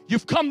 and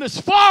you've come this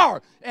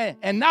far,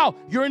 and now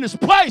you're in this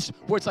place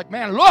where it's like,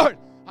 man, Lord,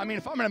 I mean,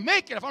 if I'm going to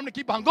make it, if I'm going to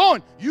keep on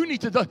going, you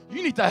need to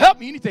help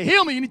me. You need to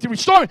heal me. You need to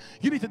restore me.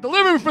 You need to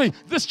deliver me from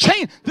this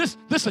chain, this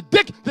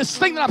addiction, this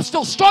thing that I'm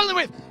still struggling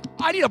with.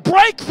 I need a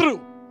breakthrough.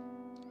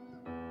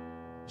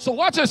 So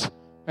watch this.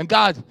 And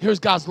God, here's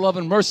God's love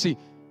and mercy.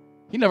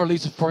 He never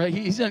leaves us for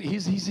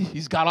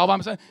he's God all by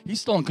himself. He's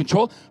still in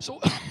control.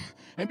 So,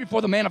 and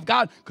before the man of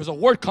God, because a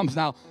word comes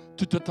now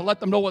to let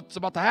them know what's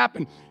about to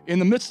happen in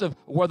the midst of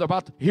where they're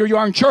about to, here you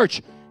are in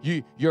church.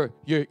 You're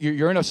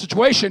in a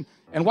situation,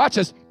 and watch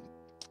this.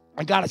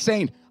 And God is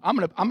saying,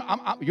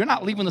 you're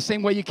not leaving the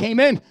same way you came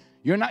in.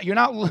 You're not,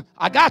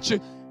 I got you.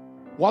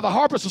 While the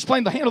harpist was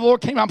playing, the hand of the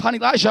Lord came upon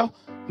Elijah.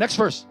 Next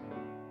verse.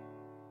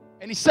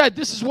 And he said,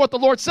 this is what the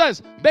Lord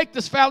says. Make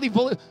this valley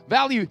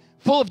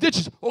full of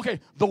ditches. Okay,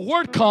 the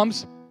word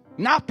comes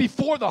not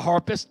before the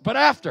harpist, but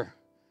after.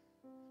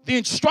 The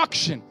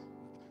instruction,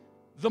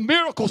 the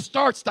miracle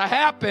starts to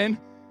happen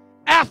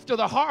after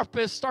the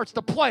harpist starts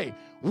to play.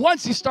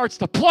 Once he starts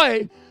to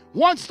play,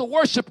 once the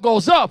worship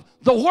goes up,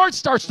 the word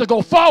starts to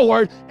go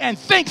forward and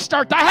things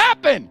start to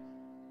happen.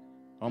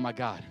 Oh my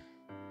God.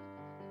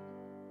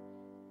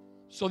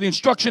 So the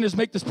instruction is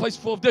make this place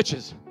full of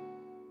ditches.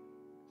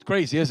 It's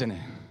crazy, isn't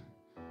it?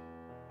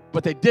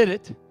 But they did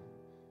it.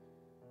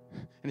 And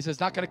he says, it's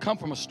not going to come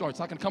from a storm. It's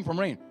not going to come from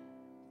rain.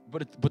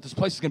 But this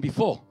place is going to be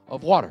full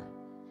of water.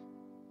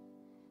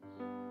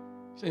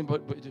 He's saying,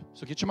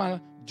 so get your mind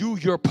on, do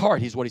your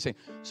part, he's what he's saying.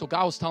 So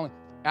God was telling,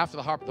 after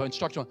the harp, the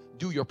instruction,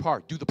 do your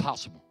part. Do the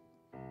possible.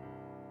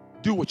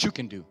 Do what you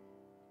can do.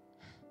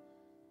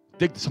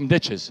 Dig some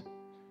ditches.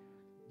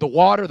 The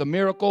water, the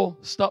miracle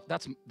stuff,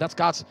 that's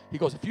God's. He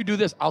goes, if you do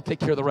this, I'll take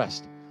care of the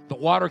rest. The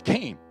water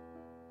came.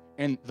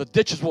 And the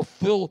ditches were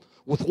filled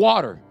with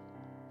water.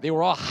 They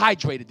were all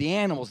hydrated. The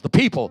animals, the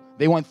people,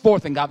 they went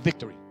forth and got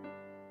victory.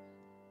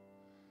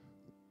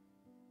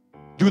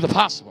 Do the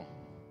possible.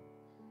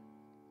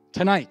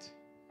 Tonight,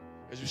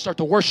 as we start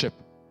to worship,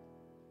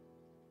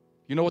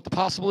 you know what the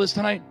possible is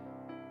tonight?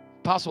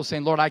 Possible is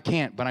saying, Lord, I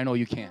can't, but I know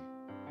you can.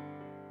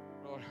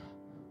 Lord,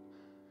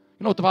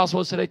 you know what the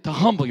possible is today? To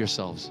humble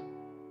yourselves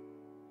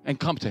and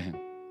come to him.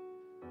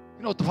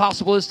 You know what the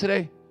possible is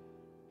today?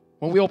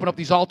 When we open up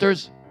these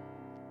altars,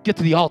 get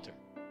to the altar.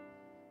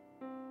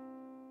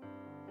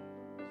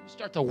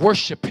 Start to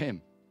worship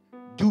him.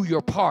 Do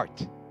your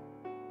part.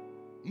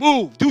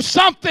 Move. Do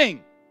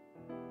something.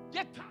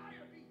 Get tired.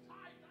 Be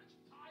tired. Aren't you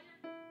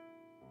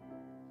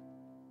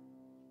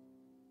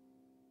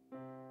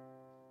tired?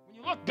 When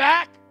you look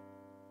back,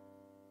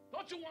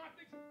 don't you want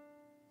things?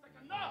 It's like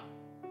enough.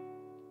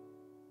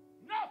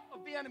 Enough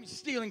of the enemy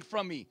stealing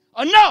from me.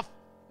 Enough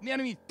of the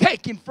enemy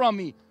taking from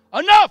me.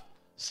 Enough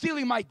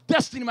stealing my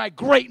destiny, my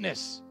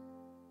greatness.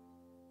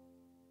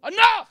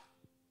 Enough.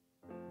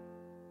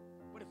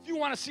 But if you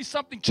want to see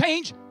something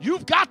change,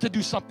 you've got to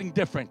do something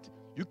different.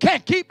 You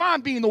can't keep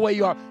on being the way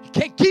you are. You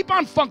can't keep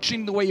on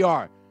functioning the way you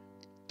are.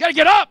 You got to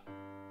get up.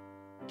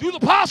 Do the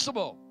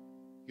possible.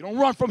 You don't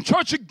run from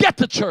church, you get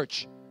to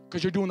church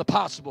because you're doing the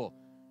possible.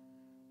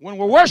 When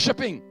we're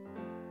worshiping,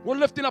 we're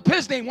lifting up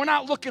his name. We're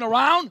not looking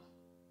around.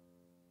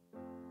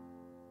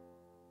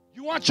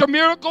 You want your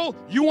miracle?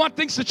 You want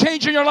things to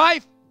change in your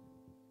life?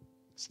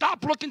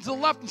 Stop looking to the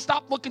left and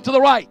stop looking to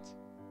the right.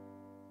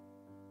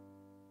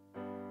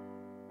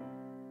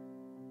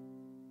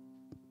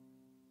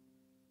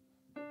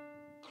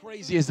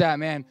 Crazy is that,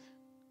 man?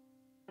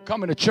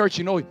 Coming to church,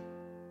 you know, there's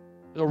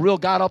a real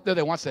God up there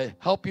that wants to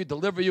help you,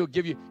 deliver you,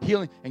 give you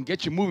healing, and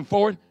get you moving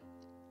forward.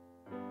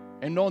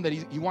 And knowing that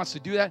he wants to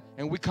do that,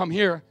 and we come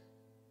here,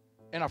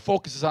 and our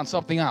focus is on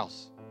something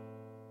else.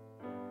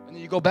 And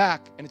then you go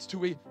back, and it's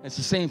it's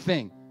the same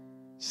thing.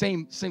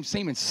 Same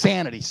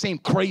insanity, same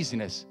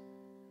craziness.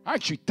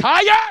 Aren't you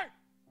tired?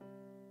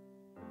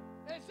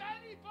 Is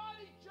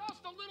anybody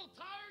just a little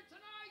tired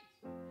tonight?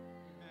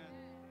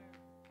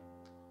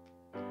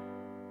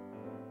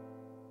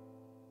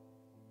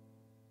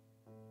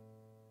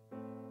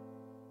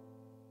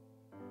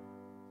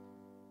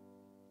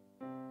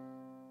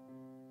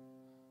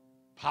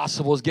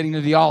 Possible is getting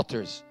to the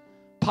altars.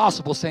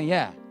 Possible saying,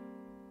 yeah,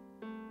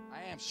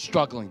 I am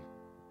struggling.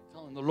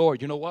 Telling the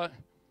Lord, you know what?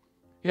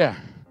 Yeah.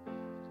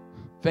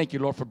 Thank you,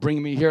 Lord, for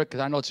bringing me here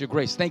because I know it's your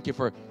grace. Thank you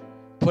for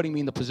putting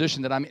me in the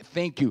position that I'm in.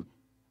 Thank you.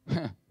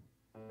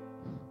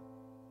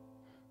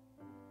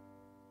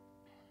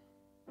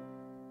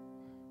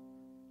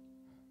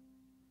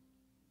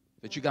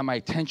 That you got my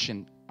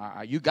attention.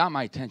 You got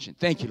my attention.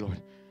 Thank you,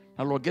 Lord.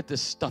 Now, Lord, get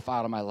this stuff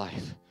out of my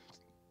life.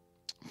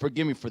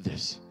 Forgive me for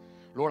this.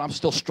 Lord, I'm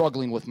still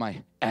struggling with my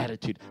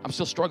attitude. I'm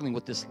still struggling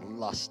with this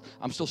lust.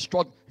 I'm still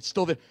struggling. It's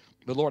still there.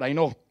 But Lord, I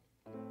know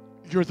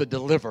you're the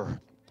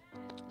deliverer.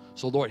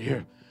 So Lord,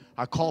 here,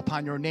 I call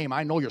upon your name.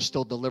 I know you're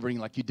still delivering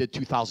like you did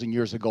 2,000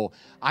 years ago.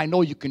 I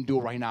know you can do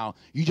it right now.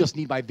 You just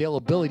need my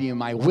availability and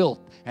my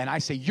will. And I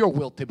say, your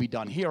will to be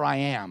done. Here I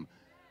am.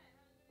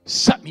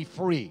 Set me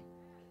free.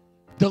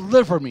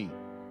 Deliver me.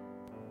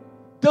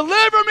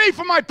 Deliver me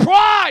from my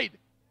pride.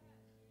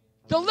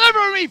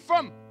 Deliver me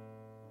from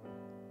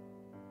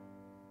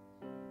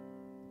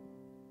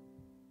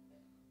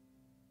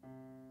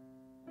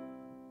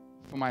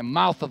from my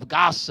mouth of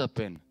gossip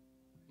and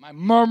my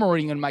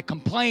murmuring and my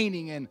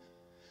complaining. And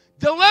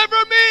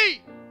deliver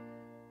me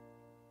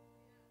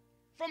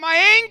from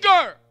my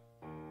anger.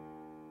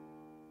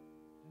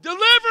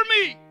 Deliver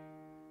me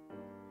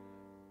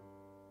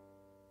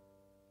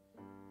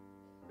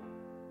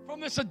from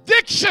this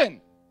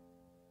addiction.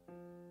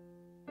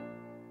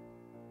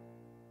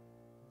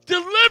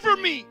 Deliver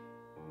me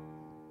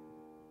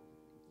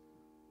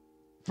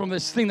from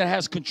this thing that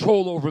has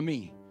control over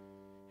me.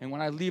 And when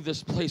I leave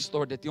this place,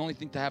 Lord, that the only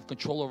thing to have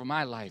control over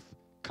my life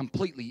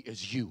completely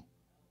is you.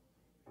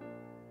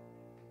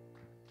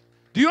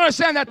 Do you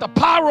understand that the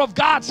power of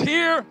God's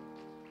here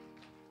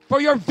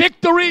for your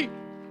victory,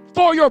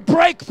 for your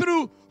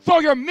breakthrough,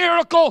 for your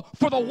miracle,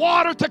 for the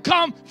water to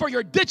come, for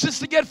your ditches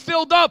to get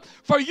filled up,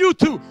 for you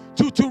to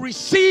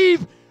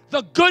receive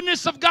the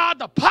goodness of God,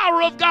 the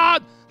power of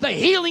God, the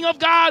healing of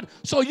God,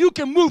 so you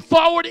can move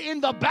forward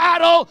in the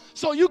battle,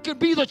 so you can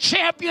be the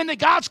champion that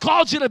God's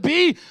called you to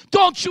be?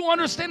 Don't you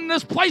understand in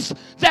this place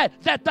that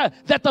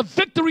the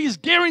victory is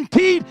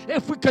guaranteed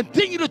if we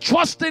continue to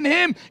trust in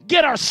Him,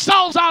 get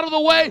ourselves out of the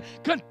way,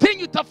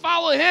 continue to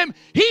follow Him?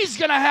 He's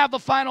going to have the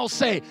final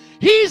say.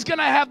 He's going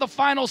to have the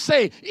final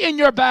say in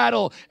your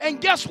battle.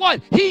 And guess what?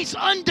 He's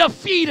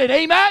undefeated.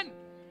 Amen?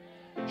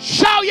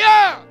 Shout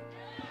yeah!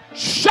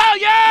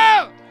 Shout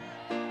yeah!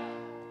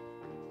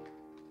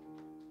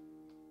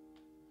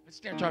 Let's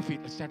stand to our feet.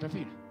 Let's stand to our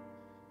feet.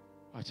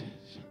 Watch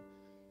this.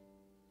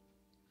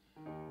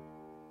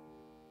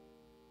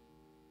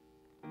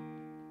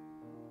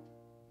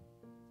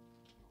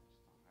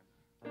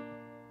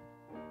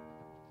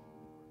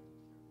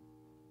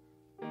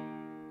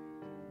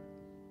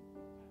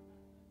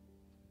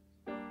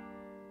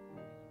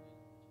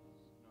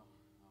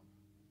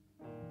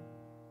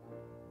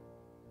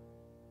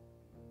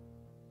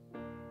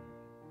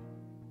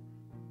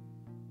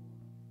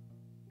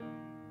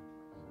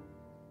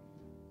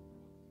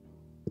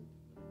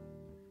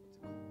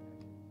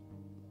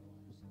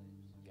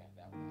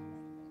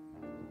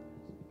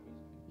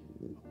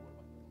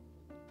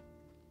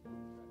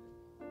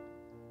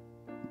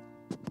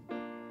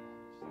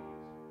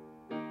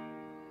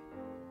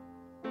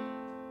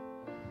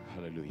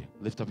 Hallelujah.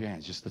 Lift up your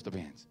hands. Just lift up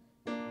your hands.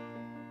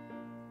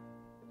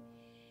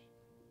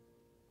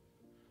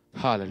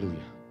 Hallelujah.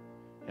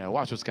 Yeah,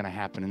 watch what's going to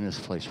happen in this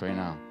place right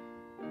now.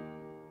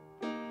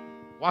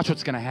 Watch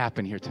what's going to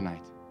happen here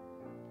tonight.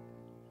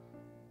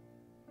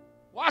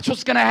 Watch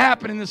what's going to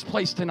happen in this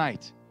place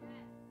tonight.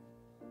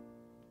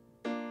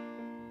 Come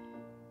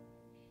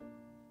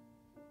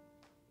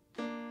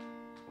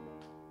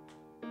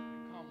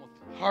with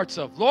hearts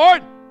of,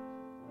 Lord,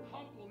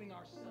 humbling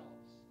ourselves.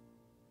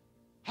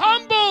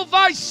 Humble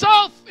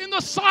thyself in the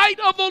sight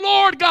of the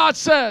Lord, God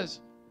says,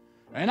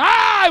 and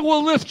I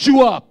will lift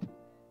you up.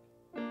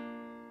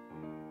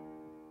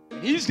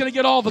 And He's going to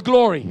get all the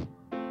glory.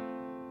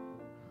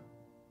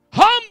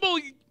 Humble.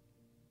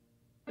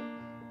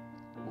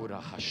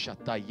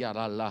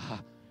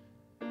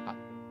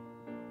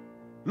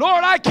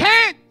 Lord, I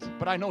can't,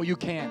 but I know you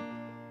can.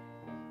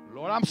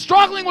 Lord, I'm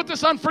struggling with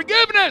this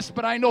unforgiveness,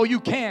 but I know you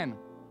can.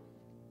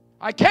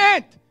 I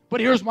can't, but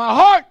here's my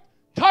heart.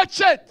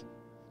 Touch it.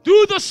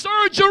 Do the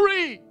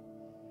surgery.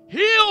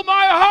 Heal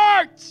my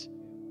heart.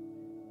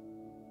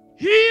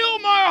 Heal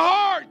my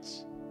heart.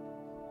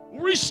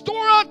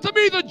 Restore unto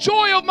me the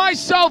joy of my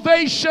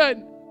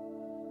salvation.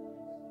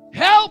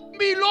 Help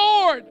me,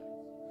 Lord,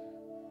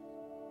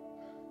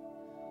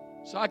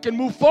 so I can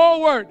move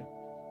forward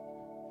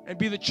and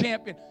be the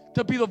champion,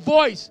 to be the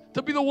voice,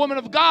 to be the woman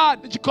of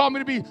God that you called me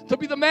to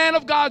be the man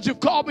of God you've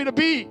called me to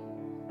be.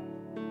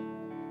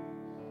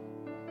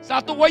 It's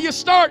not the way you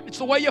start, it's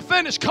the way you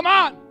finish. Come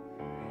on.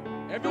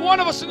 Every one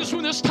of us in this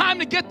room, there's time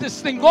to get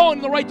this thing going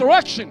in the right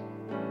direction.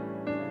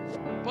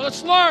 But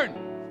let's learn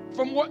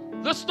from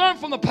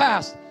the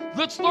past.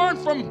 Let's learn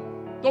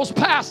from those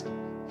past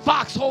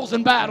foxholes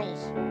and battles.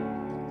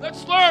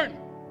 Let's learn.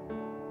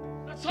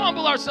 Let's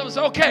humble ourselves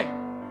and say, okay,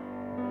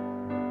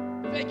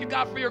 thank you,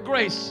 God, for your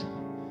grace.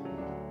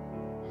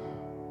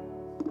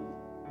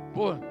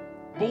 But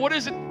what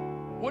is it?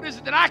 What is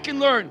it that I can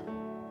learn?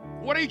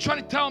 What are you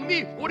trying to tell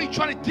me? What are you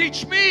trying to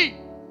teach me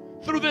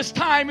through this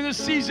time in this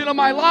season of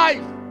my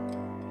life?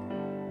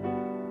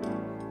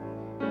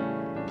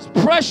 It's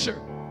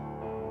pressure.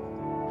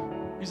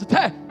 He's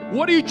attacked.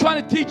 What are you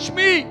trying to teach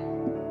me?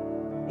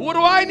 What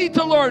do I need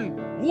to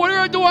learn?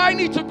 Where do I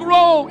need to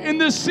grow in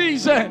this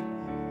season?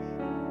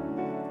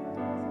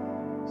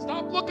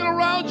 Stop looking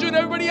around you and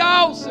everybody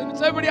else, and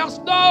it's everybody else.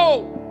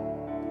 No.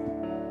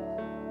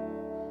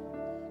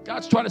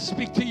 God's trying to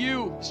speak to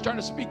you. He's trying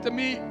to speak to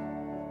me.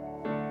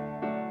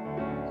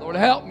 Lord,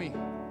 help me.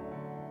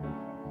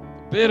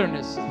 The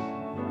bitterness,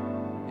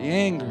 the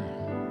anger,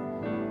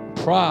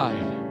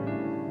 pride.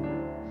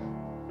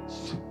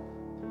 So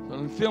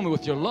fill me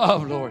with your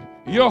love, Lord.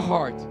 Your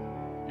heart.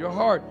 Your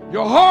heart.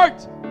 Your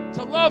heart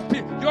to love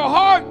people. Your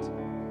heart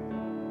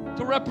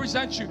to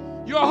represent you.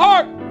 Your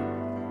heart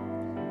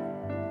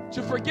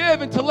to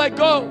forgive and to let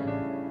go.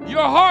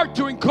 Your heart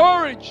to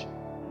encourage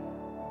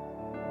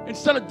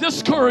instead of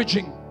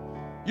discouraging.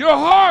 your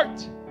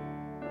heart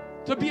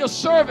to be a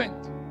servant,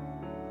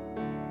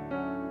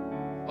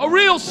 a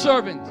real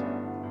servant,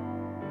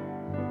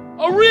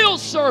 a real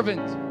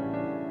servant.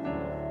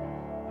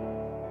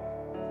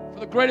 For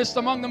the greatest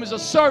among them is a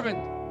servant.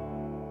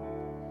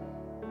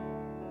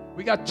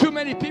 We got too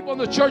many people in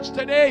the church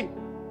today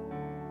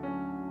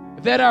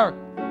that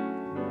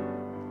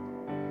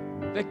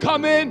they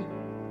come in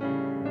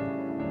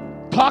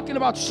talking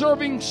about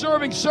serving,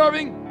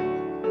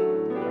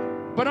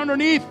 but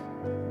underneath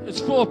it's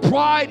full of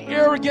pride,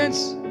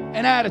 arrogance,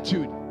 and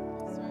attitude.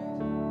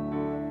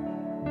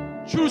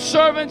 True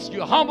servants,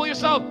 you humble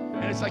yourself,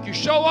 and it's like you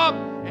show up,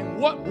 and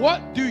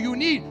what do you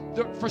need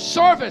for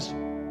service?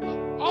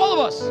 All of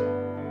us.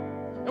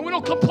 And we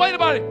don't complain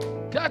about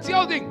it. That's the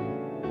other thing.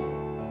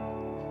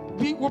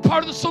 We're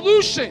part of the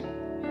solution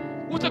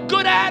with a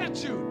good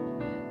attitude.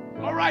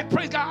 All right,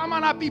 praise God. I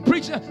might not be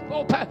preaching.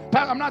 Oh, Pat,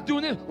 I'm not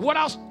doing this. What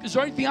else? Is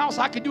there anything else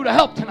I can do to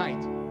help tonight?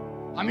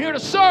 I'm here to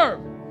serve.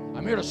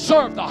 I'm here to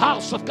serve the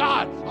house of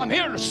God. I'm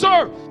here to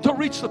serve, to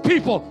reach the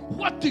people.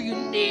 What do you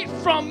need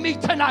from me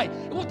tonight?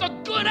 With a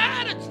good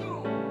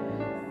attitude.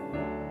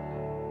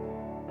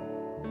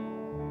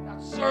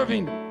 Not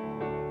serving.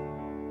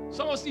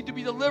 Some of us need to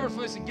be delivered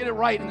from this and get it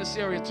right in this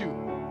area too.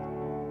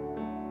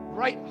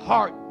 Right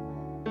heart,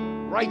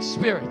 right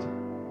spirit,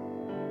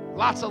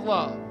 lots of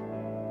love,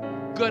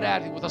 good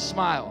attitude with a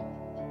smile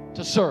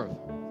to serve.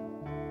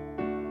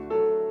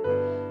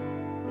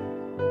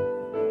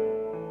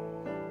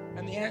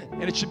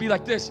 And it should be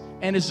like this.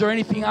 And is there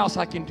anything else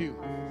I can do?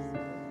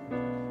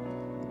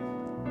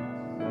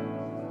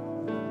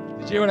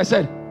 Did you hear what I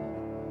said?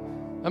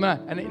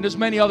 And there's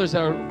many others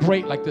that are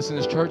great like this in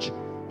this church.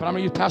 But I'm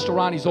going to use Pastor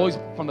Ron. He's always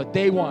from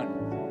day one.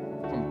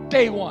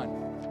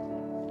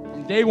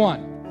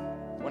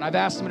 When I've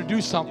asked him to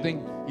do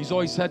something, he's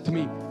always said to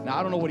me, now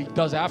I don't know what he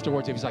does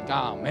afterwards. If he's like,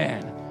 oh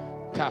man,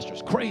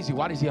 Pastor's crazy.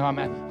 Why does he harm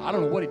man? I don't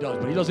know what he does,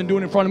 but he doesn't do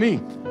it in front of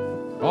me.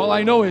 All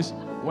I know is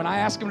when I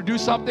ask him to do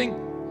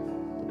something,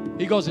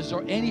 he goes, is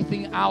there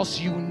anything else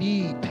you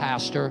need,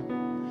 Pastor?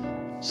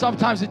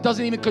 Sometimes it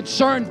doesn't even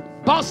concern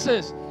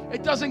buses.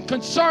 It doesn't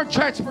concern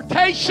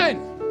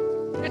transportation.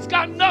 It's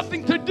got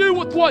nothing to do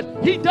with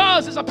what he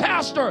does as a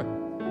pastor.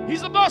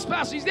 He's the bus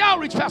pastor. He's the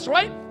outreach pastor,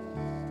 right?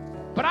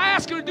 But I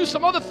ask him to do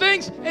some other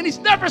things, and he's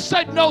never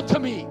said no to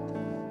me.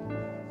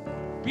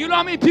 But you know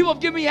how many people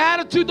have given me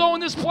attitude, though,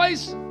 in this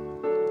place?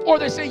 Or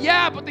they say,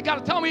 yeah, but they got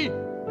to tell me.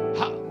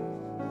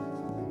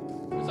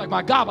 It's like,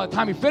 my God, by the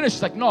time he finishes,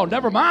 it's like, no,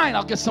 never mind.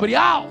 I'll get somebody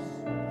else.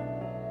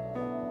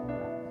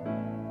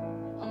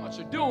 How much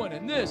you're doing,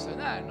 and this, and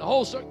that, and the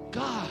whole circle.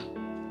 God.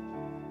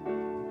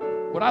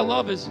 What I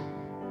love is,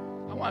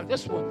 I want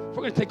this one. If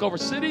we're going to take over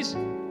cities,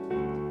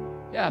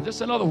 yeah, this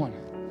is another one.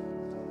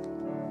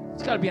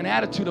 It's got to be an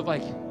attitude of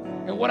like,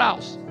 and what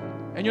else?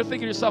 And you're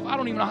thinking to yourself, I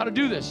don't even know how to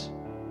do this.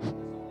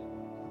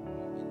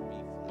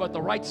 But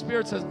the right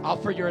spirit says, I'll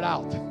figure it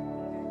out.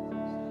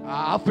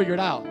 I'll figure it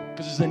out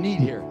because there's a need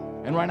here.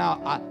 And right now,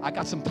 I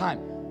got some time.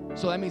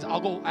 So that means I'll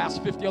go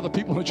ask 50 other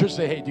people in the church,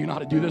 say, hey, do you know how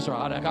to do this? Or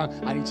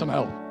I need some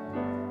help.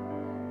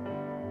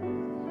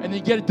 And then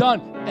you get it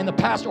done. And the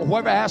pastor, or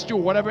whoever asked you,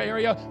 or whatever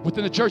area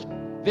within the church,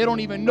 they don't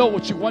even know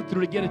what you went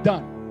through to get it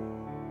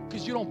done.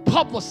 Because you don't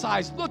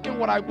publicize, look at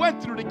what I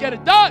went through to get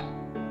it done.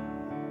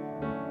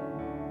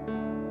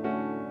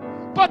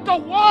 But the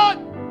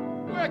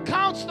one where it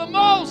counts the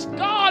most,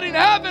 God in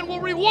heaven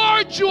will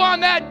reward you on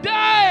that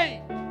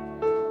day.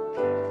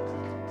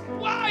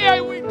 Why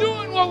are we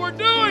doing what we're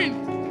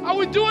doing? Are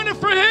we doing it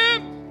for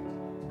Him?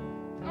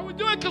 Are we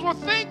doing it because we're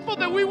thankful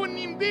that we wouldn't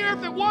even be here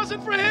if it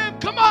wasn't for Him?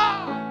 Come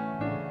on!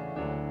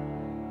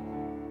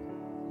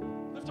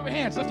 Lift up your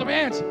hands, lift up your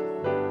hands.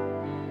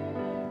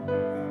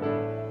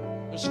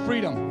 There's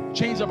freedom.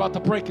 Chains are about to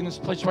break in this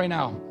place right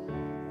now.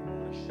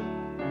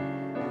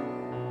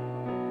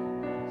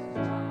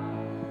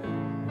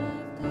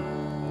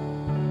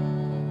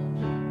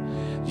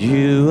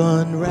 You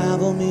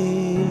unravel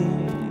me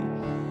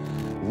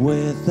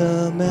with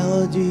a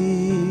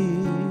melody.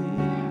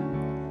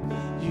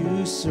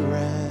 You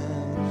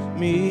surround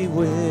me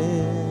with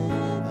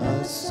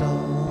a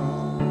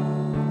song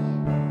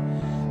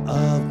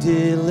of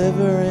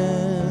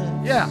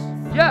deliverance. Yeah.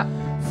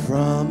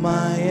 From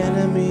my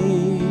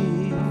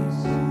enemies,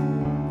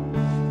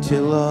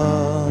 till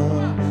all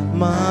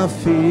my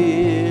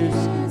fears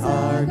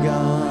are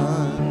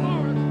gone.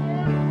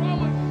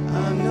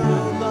 I'm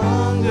no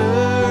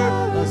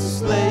longer a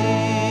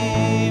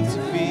slave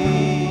to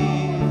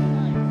fear.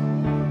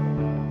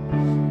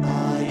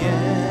 I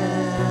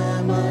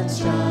am a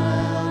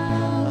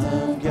child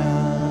of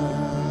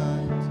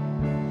God.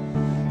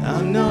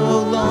 I'm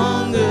no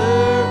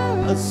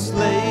longer a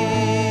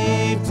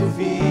slave to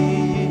fear.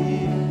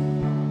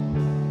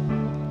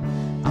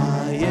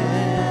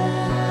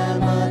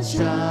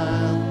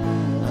 Child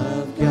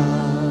of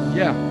God.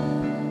 Yeah.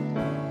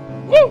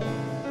 Woo!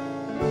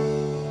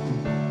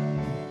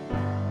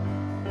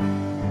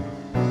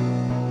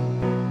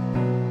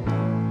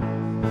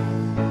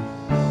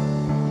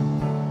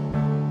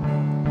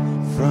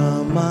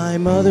 From my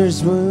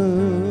mother's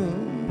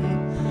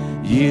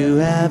womb, You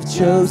have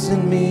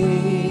chosen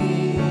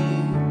me.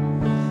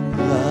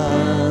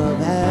 Love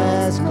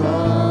has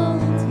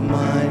called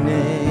my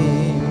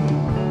name.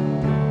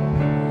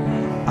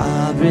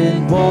 I've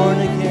been born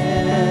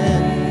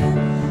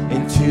again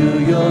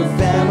into your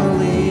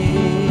family.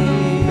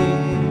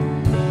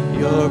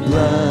 Your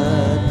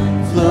blood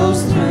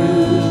flows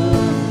through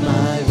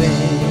my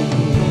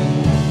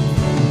veins.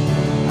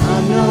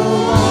 I'm no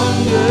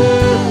longer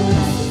a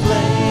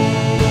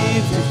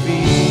slave to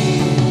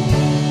fear.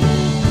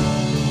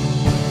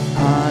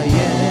 I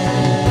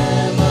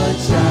am a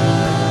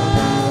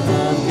child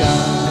of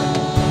God.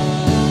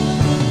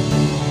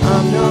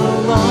 I'm no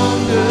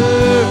longer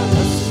a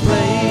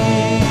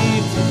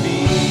slave to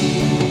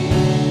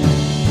fear.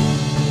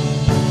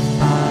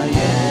 I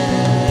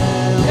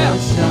am a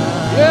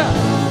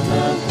child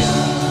of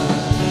God.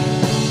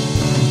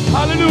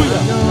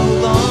 Hallelujah. No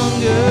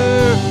longer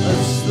a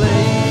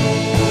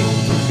slave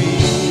to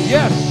fear.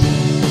 Yes.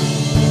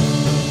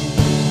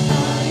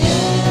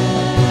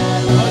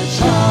 A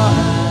child.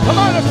 Come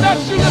on, if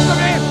that's you, lift up your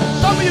hand.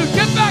 Some of you,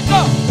 get back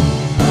up.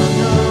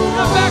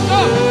 Get back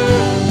up. A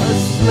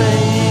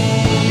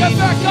slave. Get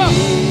back up.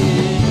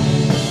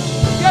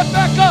 Get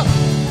back up. I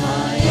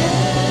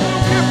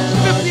don't care if it's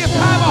 50th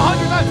time,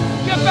 100 times.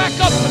 Get back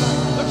up.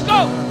 Let's go.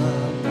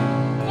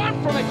 Run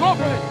from it. Go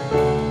from it.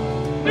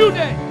 New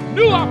day.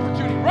 New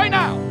opportunity. Right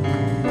now.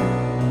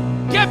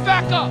 Get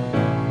back up.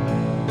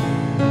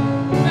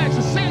 Man, it's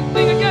the same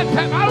thing again,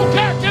 Pat. I don't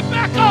care. Get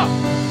back up.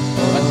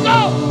 Let's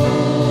go.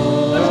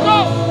 Let's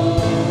go.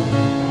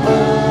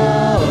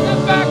 Get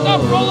back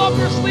up. Roll up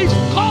your sleeves.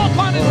 Call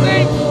upon his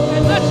name.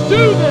 And let's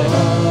do this.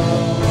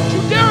 Don't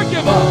you dare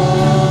give up.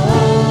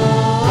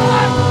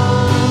 Fight.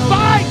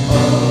 Fight.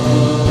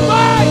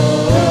 Fight.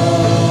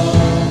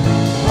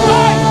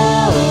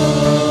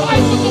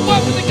 Fight with the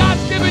weapon that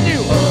God's given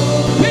you.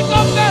 Pick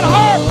up that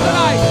harp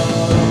tonight.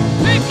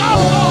 Pick up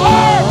the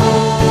harp.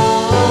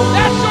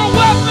 That's your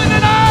weapon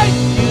tonight.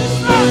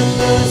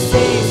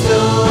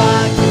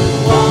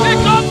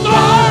 Pick up the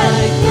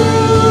harp.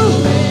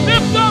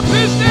 Lift up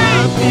his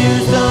name.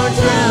 Fears are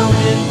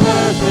drowned in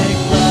perfect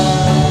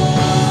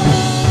love.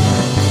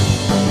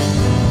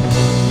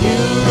 You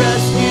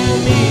rescued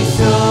me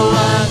so I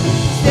can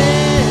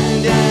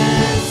stand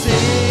and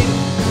sing.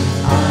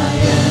 I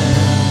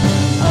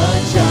am a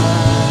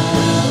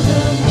child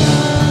of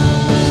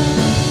God.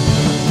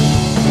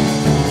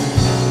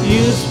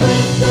 You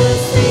split the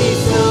sea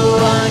so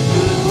I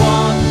could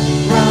walk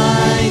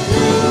right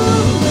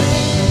through it.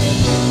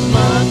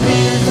 My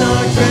fears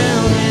are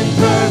drowned in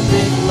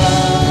perfect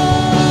love.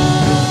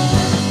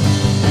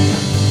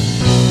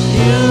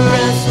 You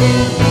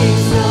rescued me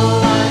so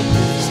I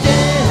could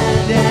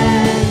stand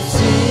and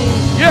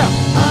sing. Yeah.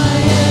 I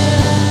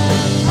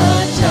am a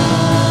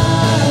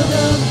child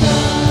of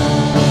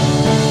God.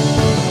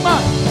 Come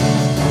on.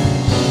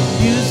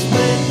 You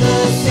split the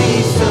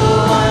sea so I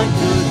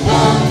could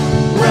walk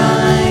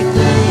right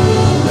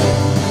through it.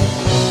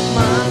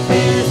 My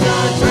fears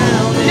are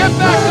drowned in Get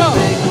back up.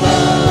 perfect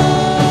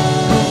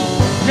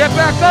love. Get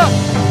back up.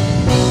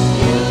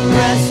 You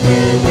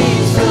rescued me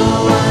so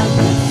I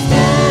could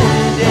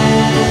stand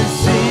and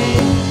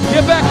sing.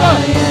 Get back I up.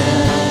 am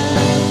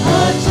a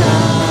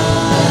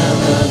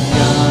child of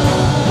God.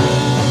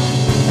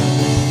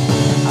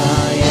 I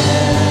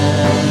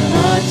am a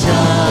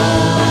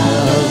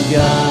child of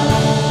God.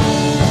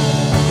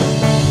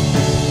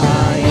 I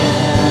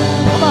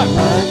am Come on. a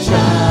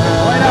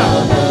child Right out.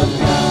 of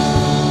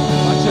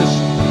God. Watch this.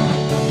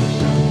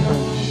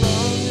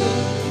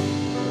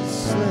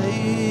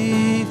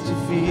 Slave to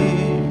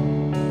fear.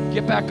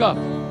 Get back up.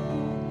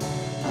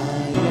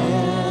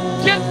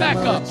 Get back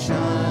up.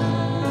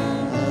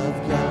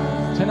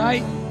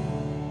 Tonight,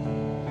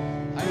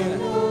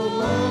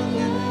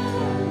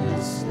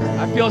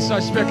 I feel it's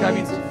our spirit. I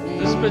mean,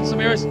 there's been some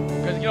areas,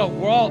 because, you know,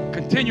 we're all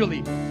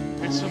continually,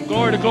 it's from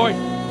glory to glory,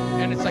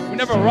 and it's like we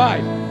never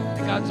arrive.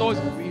 And God's always,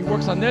 he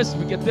works on this,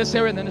 we get this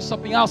area, and then there's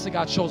something else that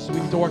God shows us we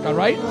need to work on,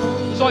 right?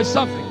 There's always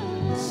something.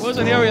 Well, there's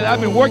an area that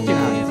I've been working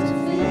on,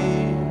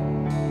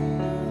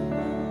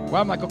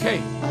 where I'm like, okay,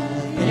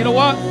 and you know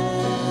what?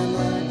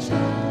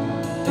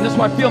 And this is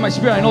what I feel in my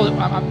spirit. I know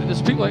that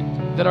there's people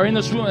that are in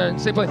this room that are in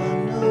the same place.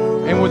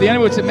 And where the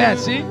enemy would say, man,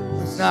 see?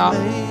 Now,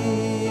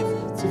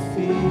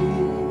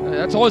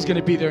 that's always going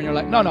to be there. And you're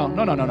like, no.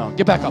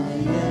 Get back up.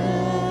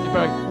 Get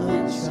back.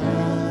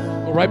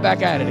 Go right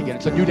back at it again.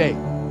 It's a new day.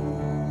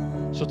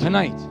 So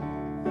tonight,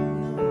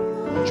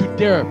 don't you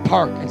dare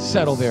park and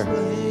settle there.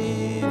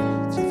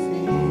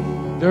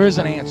 There is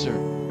an answer.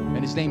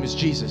 And his name is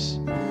Jesus.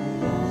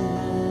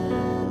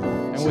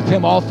 And with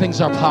him, all things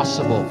are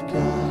possible.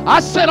 I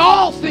said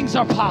all things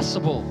are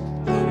possible.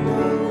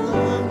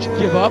 Don't you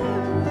give up.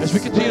 As we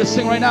continue to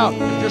sing right now,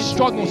 if you're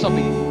struggling with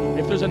something,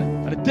 if there's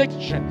an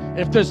addiction,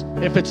 if it's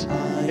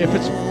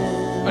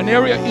an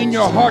area in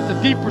your heart, the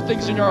deeper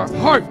things in your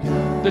heart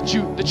that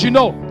you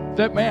know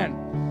that, man,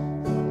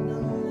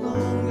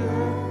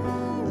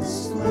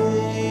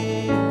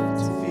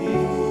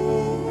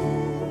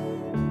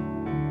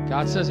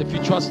 God says if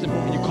you trust him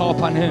and you call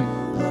upon him,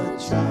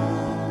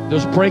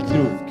 There's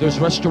breakthrough. There's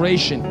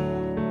restoration.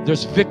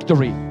 There's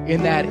victory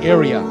in that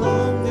area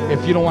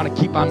if you don't want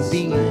to keep on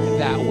being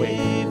that way,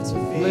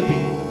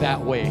 living that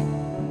way.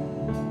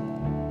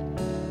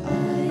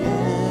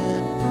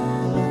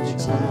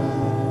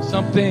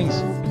 Some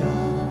things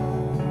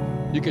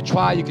you could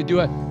try, you could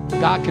do it.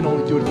 God can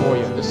only do it for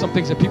you. There's some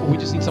things that we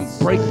just need some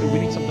breakthrough.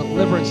 We need some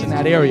deliverance in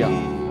that area.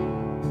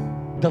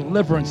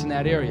 Deliverance in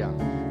that area.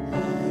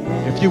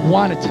 If you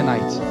want it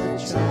tonight.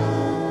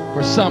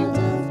 For some,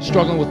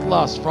 struggling with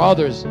lust. For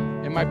others,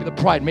 it might be the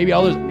pride. Maybe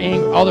others,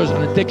 anger, others,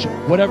 an addiction.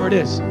 Whatever it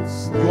is.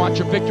 You want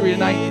your victory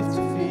tonight?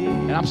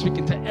 And I'm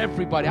speaking to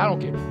everybody. I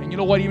don't care. And you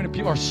know what? Even if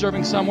people are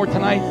serving somewhere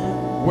tonight,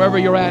 wherever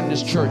you're at in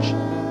this church,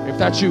 if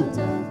that's you,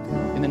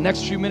 in the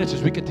next few minutes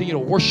as we continue to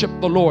worship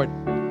the Lord,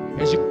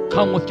 as you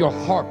come with your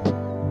harp,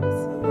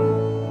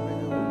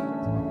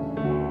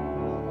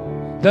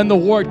 then the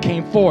word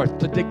came forth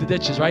to dig the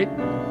ditches, right?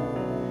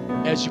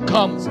 As you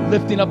come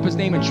lifting up his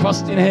name and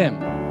trusting him,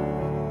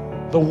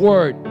 the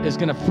word is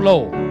going to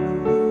flow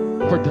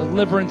for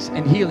deliverance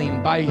and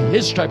healing. By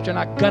his stripes, you're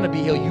not going to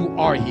be healed. You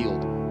are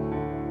healed.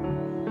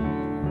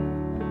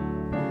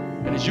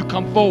 And as you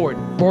come forward,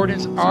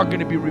 burdens are going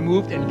to be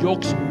removed and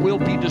yokes will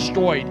be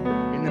destroyed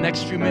in the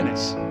next few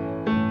minutes.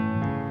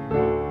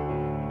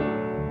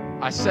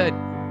 I said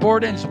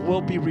burdens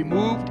will be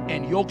removed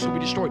and yokes will be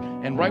destroyed.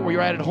 And right where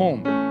you're at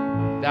home,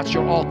 that's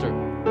your altar.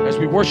 As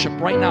we worship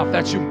right now, if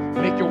that's you,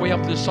 make your way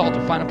up to this altar.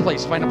 Find a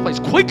place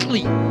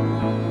quickly.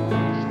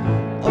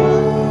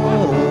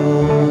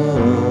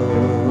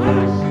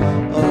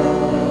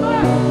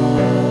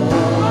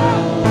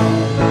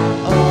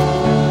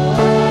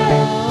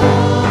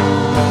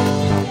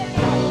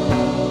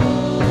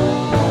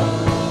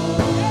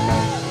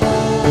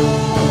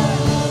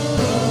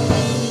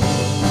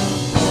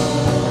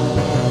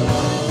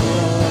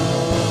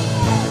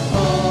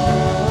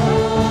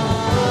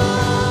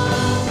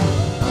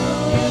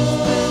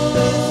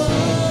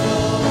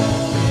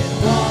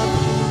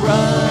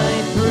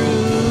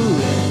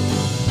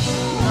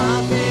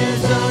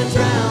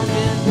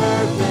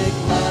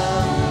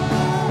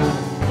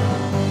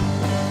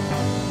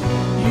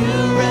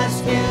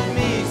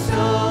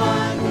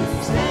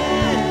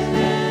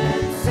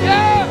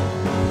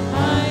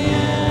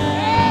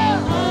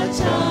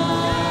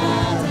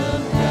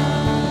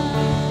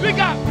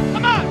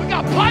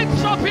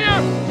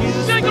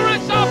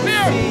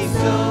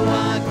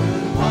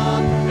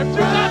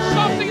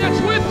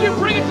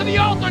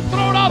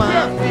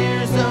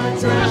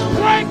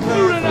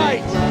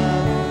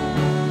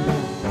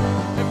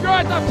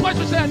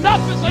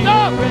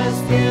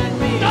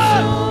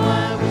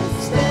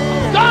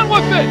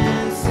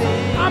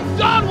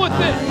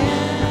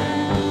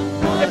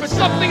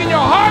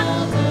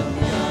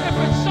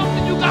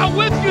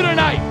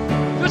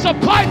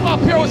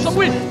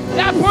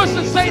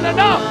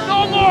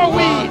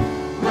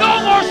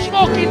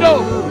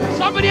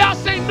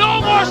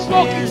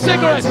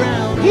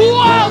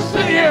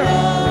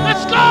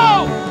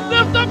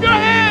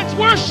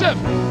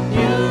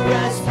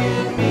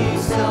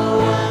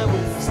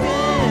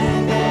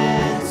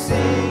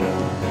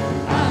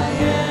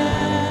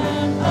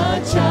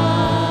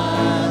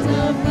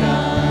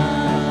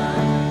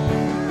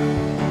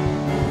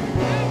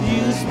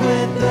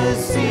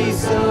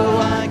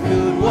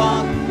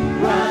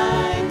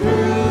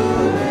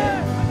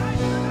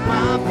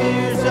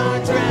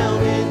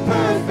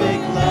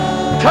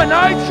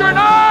 Tonight's your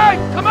night!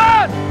 Come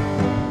on!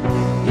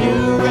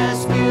 You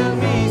rescued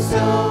me so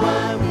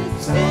I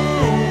would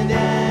stand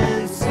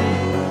and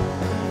sing.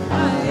 I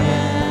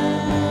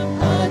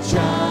am a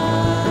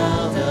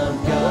child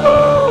of God.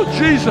 Oh,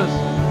 Jesus!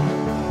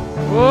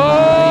 Oh!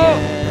 I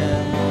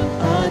am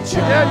a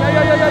child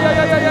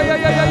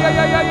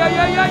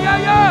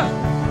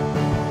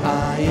yeah. I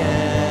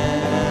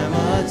am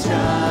a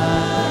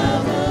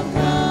child of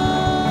God.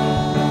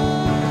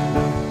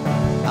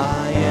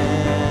 I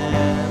am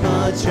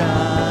a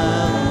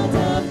child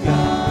of God.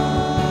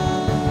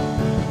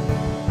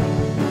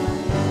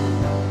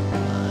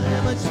 I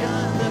am a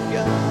child of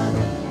God.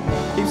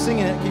 Keep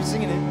singing it, keep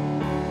singing it.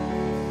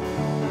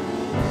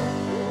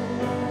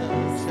 I'm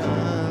a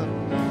child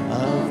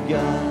of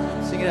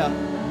God. Sing it out.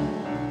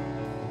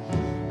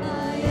 I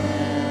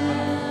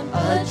am a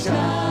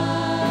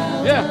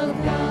child of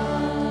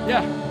God.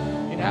 Yeah.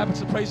 Inhabits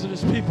the praise of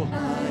his people.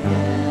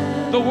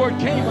 The word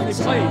came when they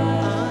played.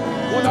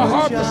 When the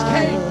harvest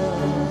came,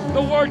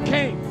 the word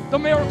came. The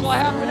miracle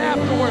happened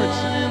afterwards.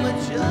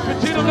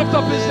 Continue to lift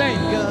up his name.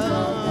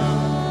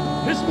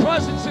 His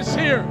presence is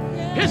here.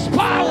 His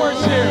power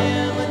is here.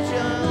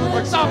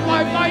 It's not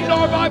by might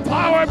nor by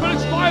power, but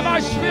it's by my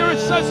spirit,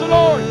 says the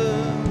Lord.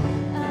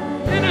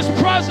 In his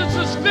presence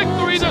there's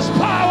victory, there's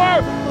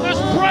power, there's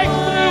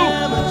breakthrough,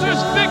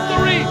 there's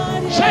victory.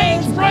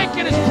 Chains break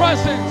in his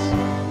presence.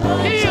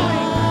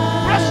 Healing,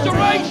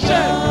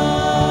 restoration,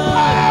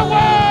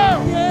 power,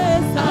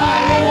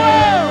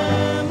 power.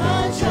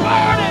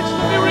 Burdens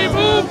to be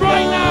removed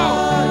right now.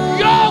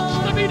 Yokes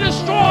to be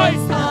destroyed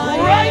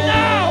right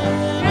now.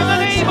 In the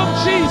name of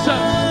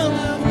Jesus.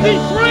 Be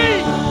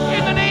free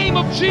in the name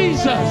of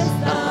Jesus.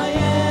 I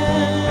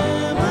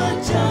am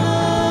a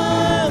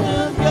child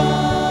of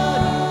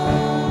God.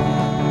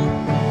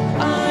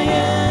 I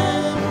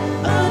am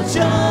a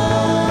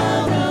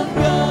child of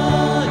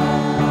God.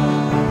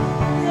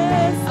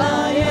 Yes, I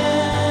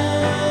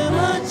am a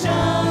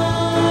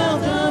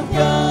child of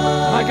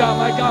God. My God,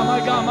 my God, my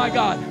God, my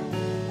God.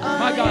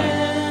 My God.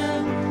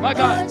 My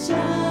God.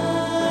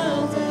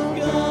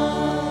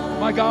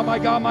 My God, my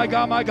God, my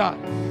God, my God.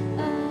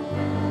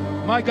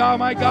 My God,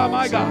 my God,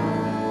 my God.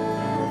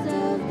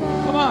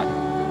 Come on.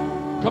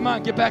 Come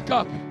on, get back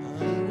up.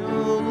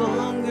 No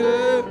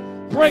longer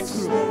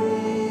Breakthrough.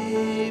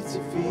 slave to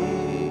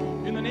fear.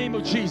 In the name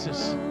of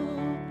Jesus.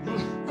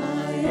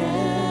 I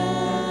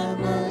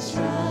am a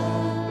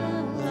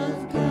child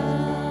of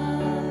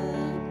God.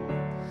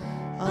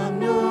 I'm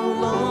no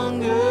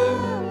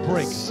longer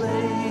Breaks.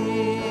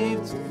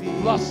 slave to fear.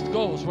 Lust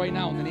goes right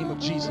now in the name of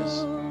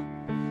Jesus.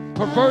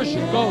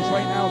 Perversion goes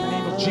right now in the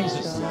name of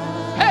Jesus.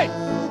 Hey,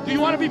 do you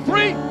want to be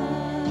free?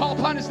 Call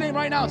upon His name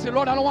right now and say,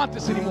 Lord, I don't want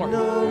this anymore.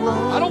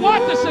 I don't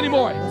want this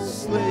anymore.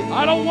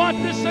 I don't want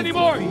this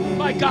anymore.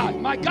 My God,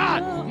 my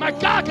God, my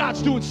God,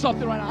 God's doing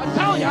something right now. I'm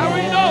telling you, I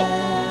already know.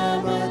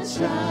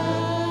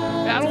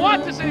 I don't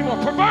want this anymore.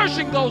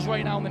 Perversion goes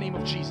right now in the name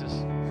of Jesus.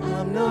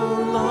 I'm no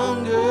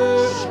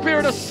longer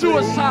Spirit of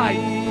suicide,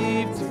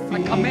 slave to I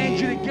fear. command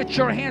you to get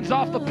your hands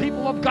off the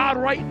people of God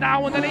right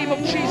now in the name of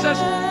Jesus.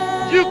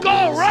 You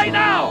go right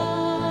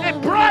now. It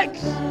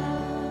breaks.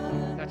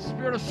 That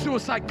spirit of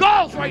suicide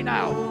goes right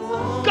now.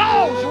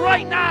 Goes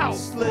right now.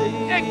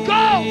 It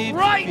goes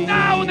right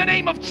now in the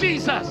name of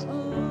Jesus.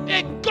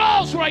 It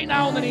goes right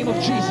now in the name of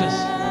Jesus.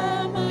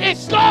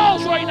 It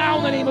goes right now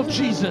in the name of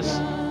Jesus.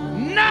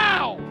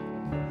 Now.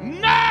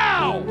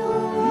 Now.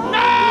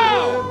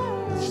 Now.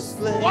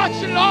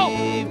 Watch it all.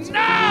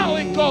 Now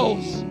it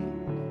goes.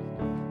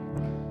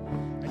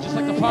 And just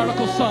like the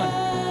prodigal son,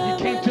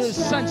 he came to his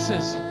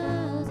senses.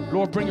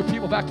 Lord, bring your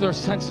people back to their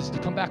senses, to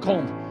come back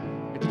home,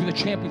 and to be the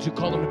champions you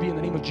call them to be in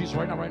the name of Jesus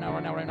right now, right now,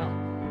 right now, right now.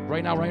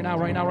 Right now, right now,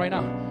 right now, right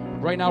now.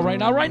 Right now, right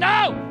now, right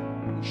now.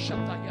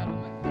 Shut that yada.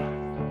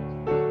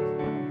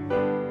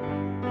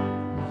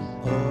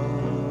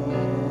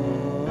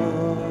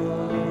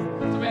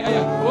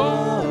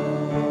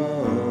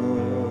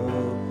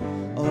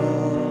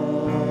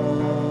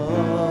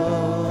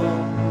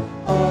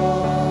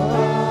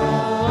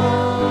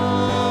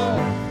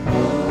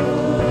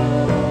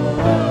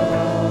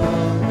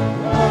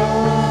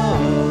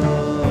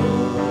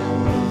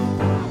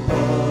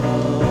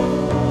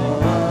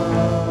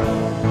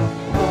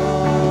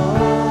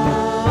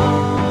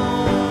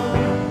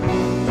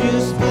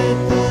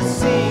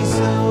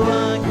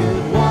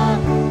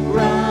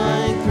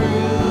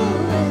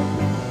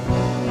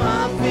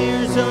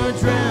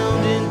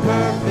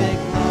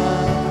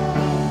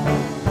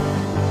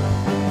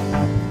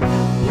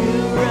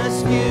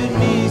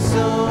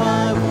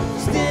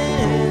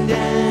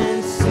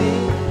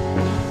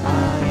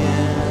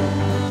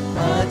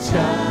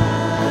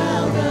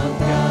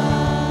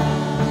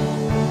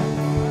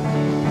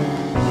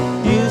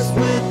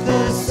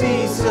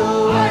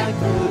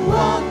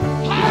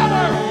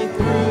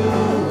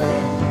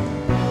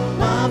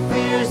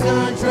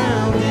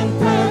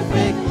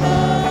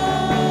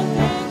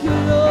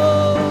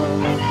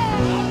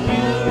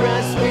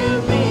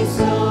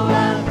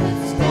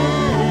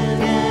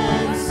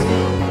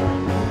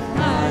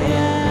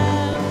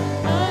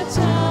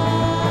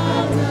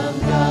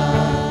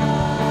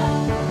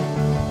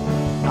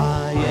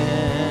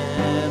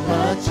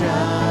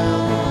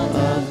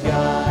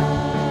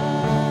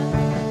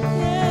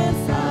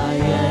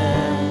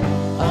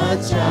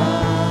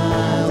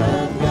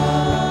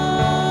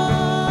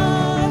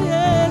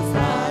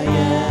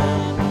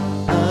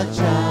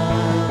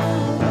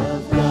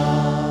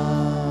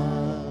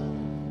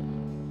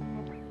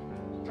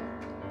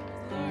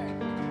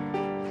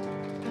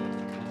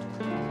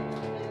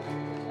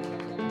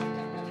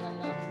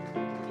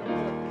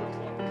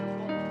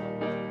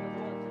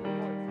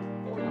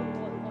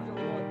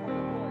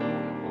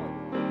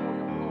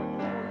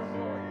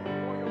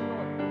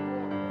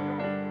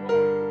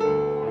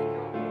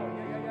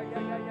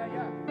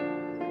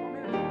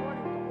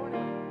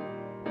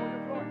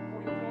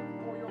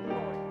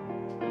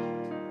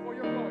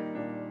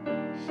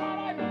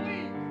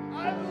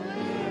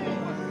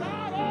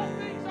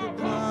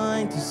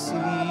 To see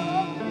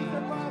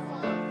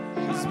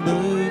He's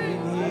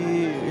moving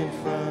here in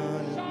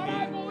front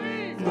of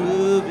me,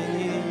 moving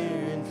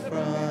here in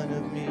front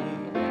of me.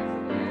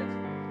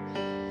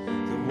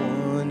 The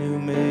one who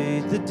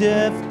made the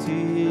deaf to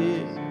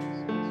hear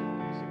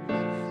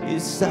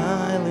is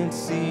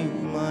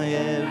silencing my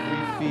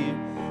every fear,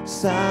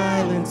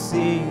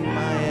 silencing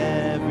my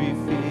every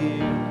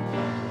fear.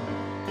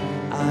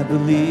 I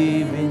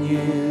believe in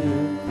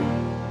you,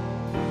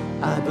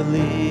 I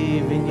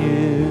believe in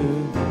you.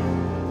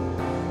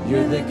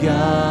 You're the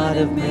God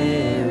of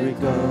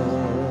miracles.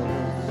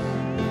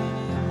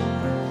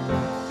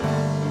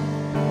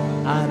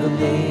 I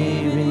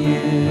believe in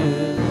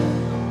you.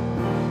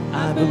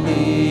 I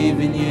believe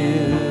in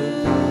you.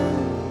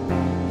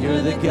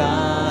 You're the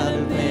God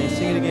of miracles.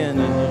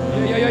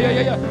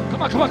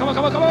 come on, come on,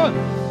 come on, come on.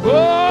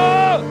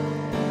 Oh!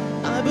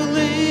 I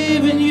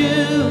believe in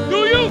you.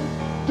 Do you?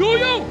 Do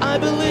you? I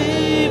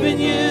believe in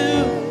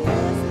you.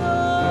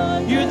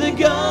 You're the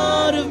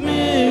God of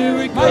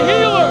miracles. My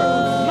healer,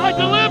 my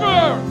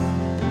deliverer,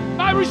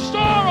 my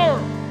restorer.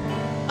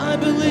 I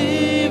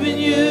believe in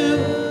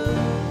you.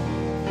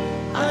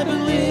 I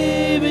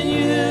believe in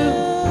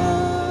you.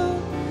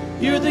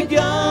 You're the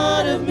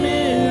God of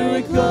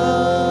miracles.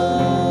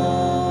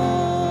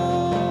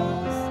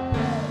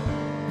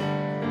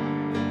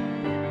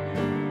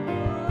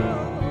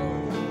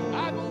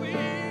 I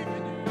believe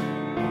in you.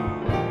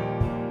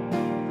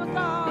 The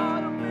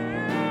God of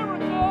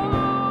miracles.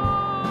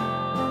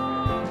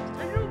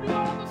 To you be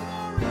all the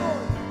glory,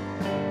 Lord.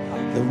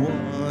 The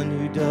one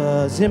who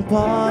does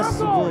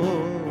impossible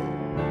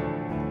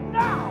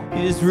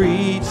is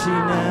reaching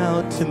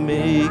out to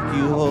make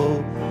you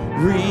whole.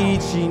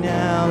 Reaching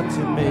out to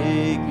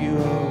make you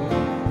whole.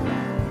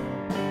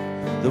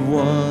 The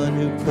one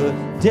who put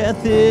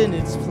death in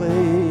its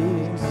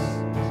place.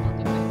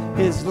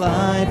 His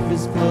life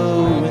is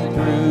flowing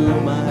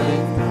through my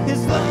veins.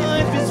 His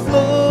life is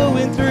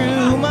flowing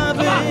through my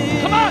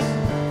veins. Come on.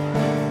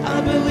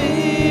 I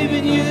believe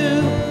in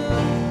you.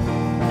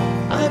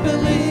 I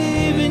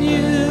believe in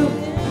you.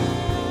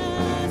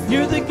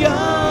 You're the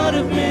God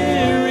of miracles.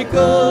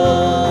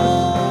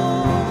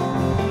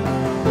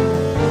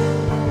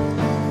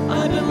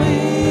 I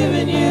believe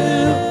in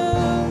you.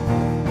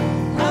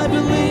 I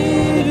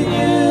believe in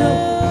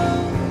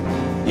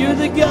you. You're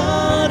the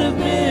God of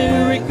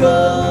miracles.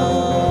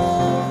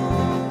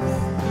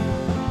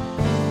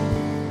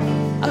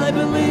 I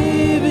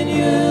believe in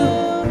you.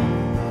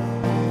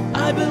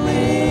 I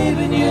believe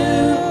in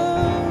you.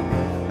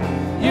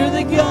 You're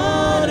the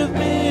God of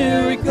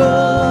miracles.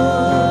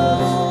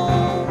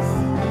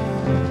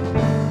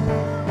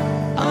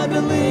 I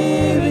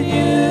believe in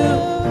you.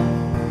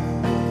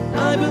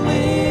 I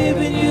believe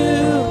in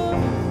you.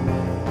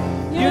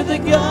 You're the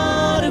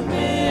God of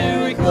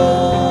miracles.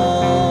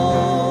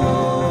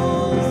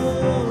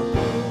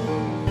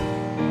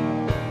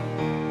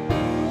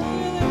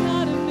 You're the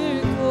God of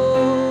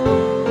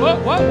miracles.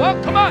 What?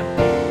 Come on.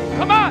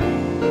 Come on.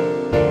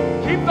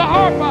 Keep the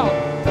harp out.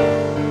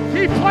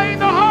 Keep playing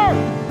the harp.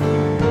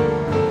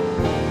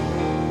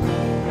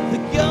 The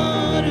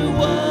God who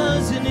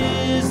was and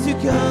is to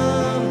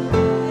come.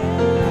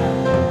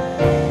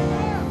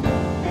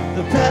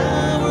 The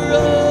power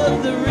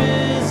of the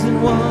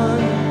risen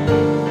one.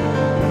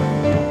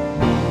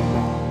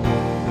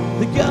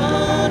 The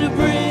God who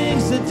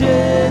brings the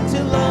dead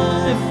to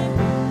life.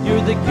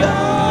 You're the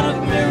God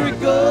of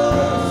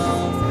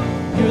miracles.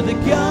 You're the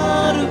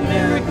God of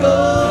miracles.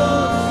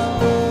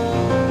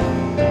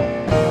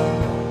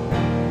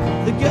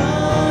 The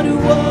God who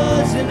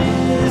was and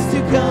is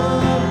to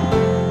come.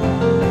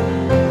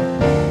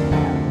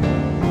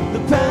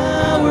 The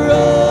power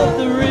of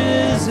the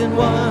risen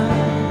one.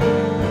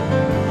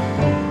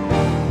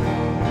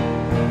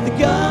 The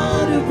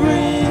God who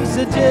brings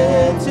the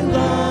dead to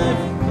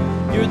life.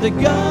 You're the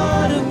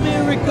God of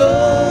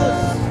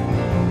miracles.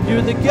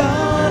 You're the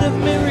God of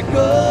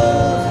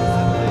miracles.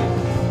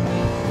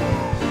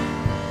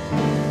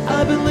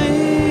 I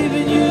believe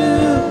in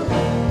you.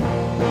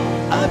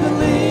 I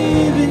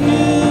believe in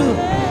you.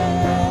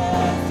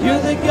 You're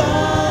the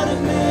God of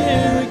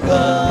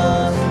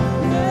miracles.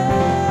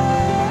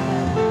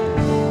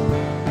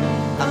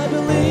 I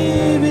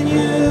believe in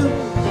you.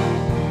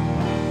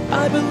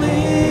 I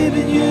believe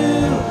in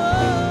you.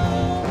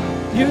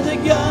 You're the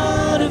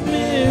God of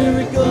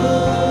miracles.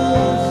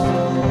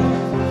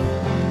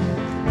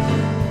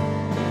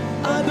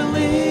 I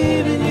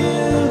believe in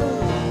you.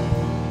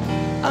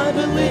 I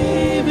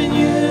believe in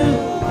you.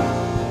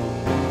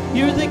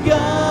 You're the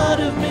God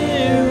of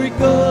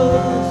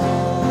miracles.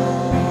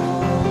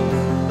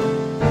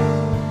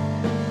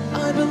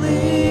 I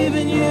believe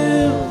in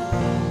you.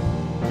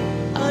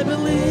 I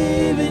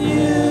believe in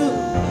you.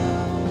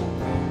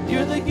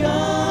 You're the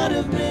God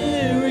of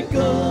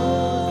miracles.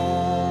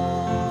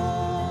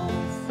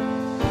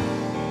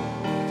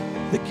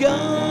 The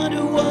God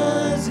who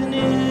was and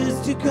is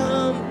to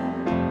come.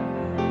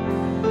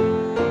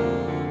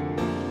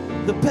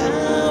 The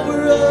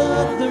power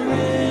of the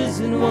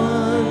risen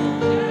one.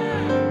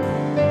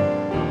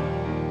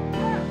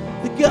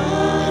 The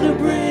God who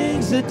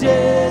brings the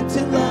dead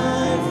to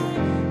life.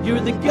 You're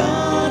the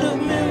God of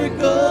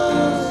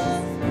miracles.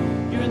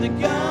 You're the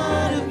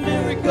God of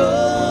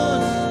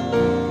miracles.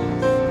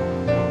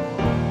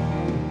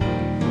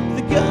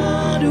 The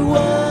God who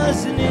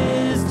was and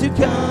is to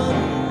come.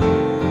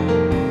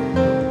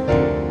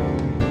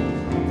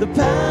 The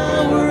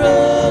power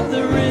of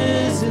the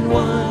risen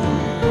one.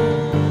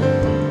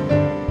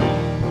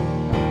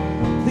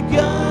 The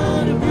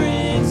God who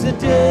brings the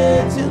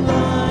dead to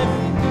life.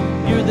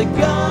 You're the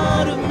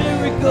God of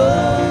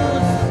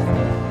miracles.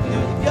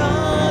 You're the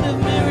God of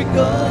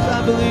miracles.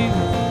 I believe.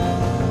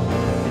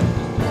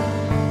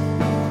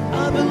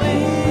 I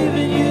believe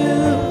in you.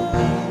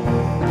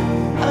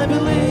 I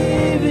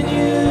believe in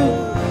you.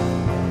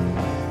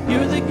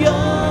 You're the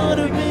God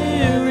of miracles.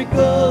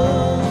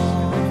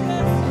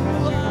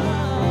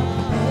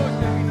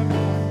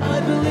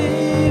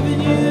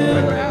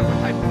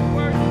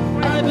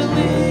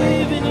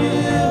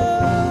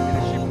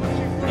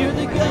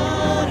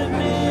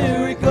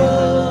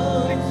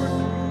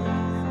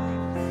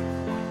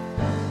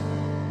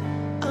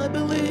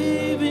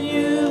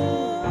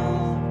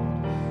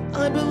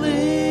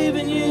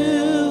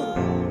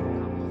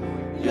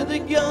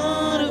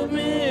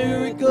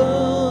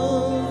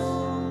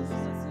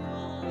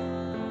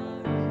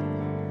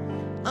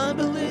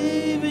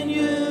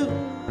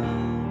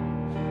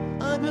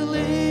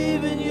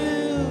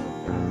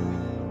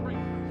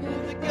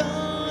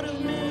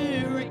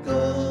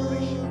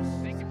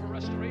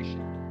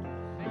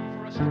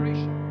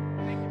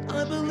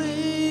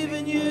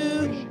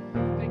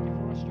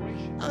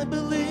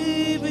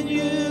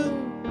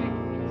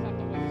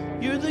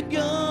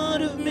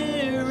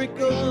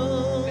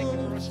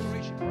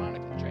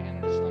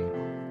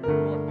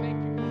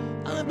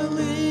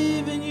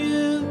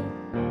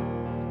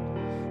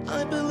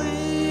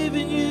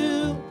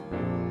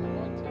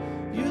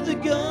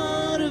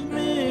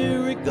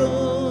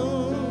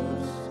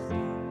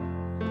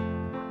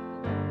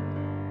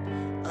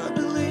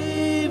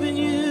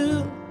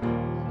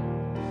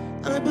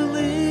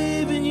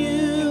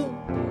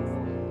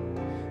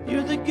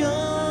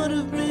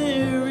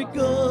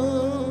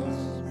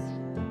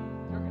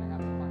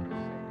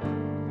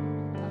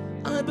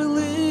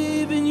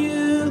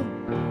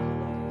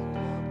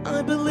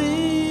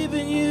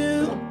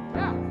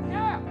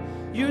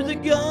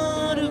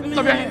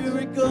 up your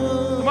hands.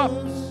 Come up.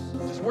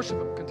 Just worship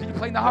Him. Continue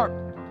playing the harp.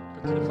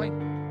 Continue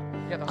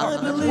playing. Yeah, the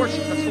harp. That's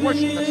worship. That's the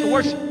worship. That's the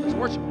worship. That's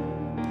worship.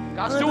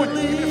 God's doing it.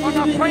 Even if I'm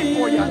not praying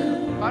for you,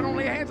 if I don't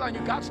lay hands on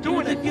you, God's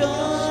doing it.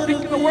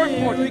 Speaking the word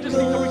for you. You just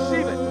need to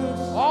receive it.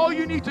 All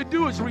you need to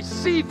do is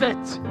receive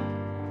it.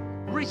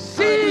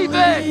 Receive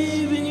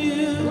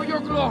it for your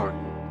glory.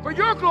 For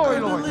your glory,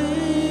 Lord.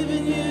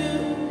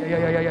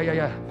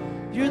 Yeah.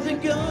 You're the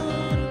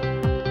God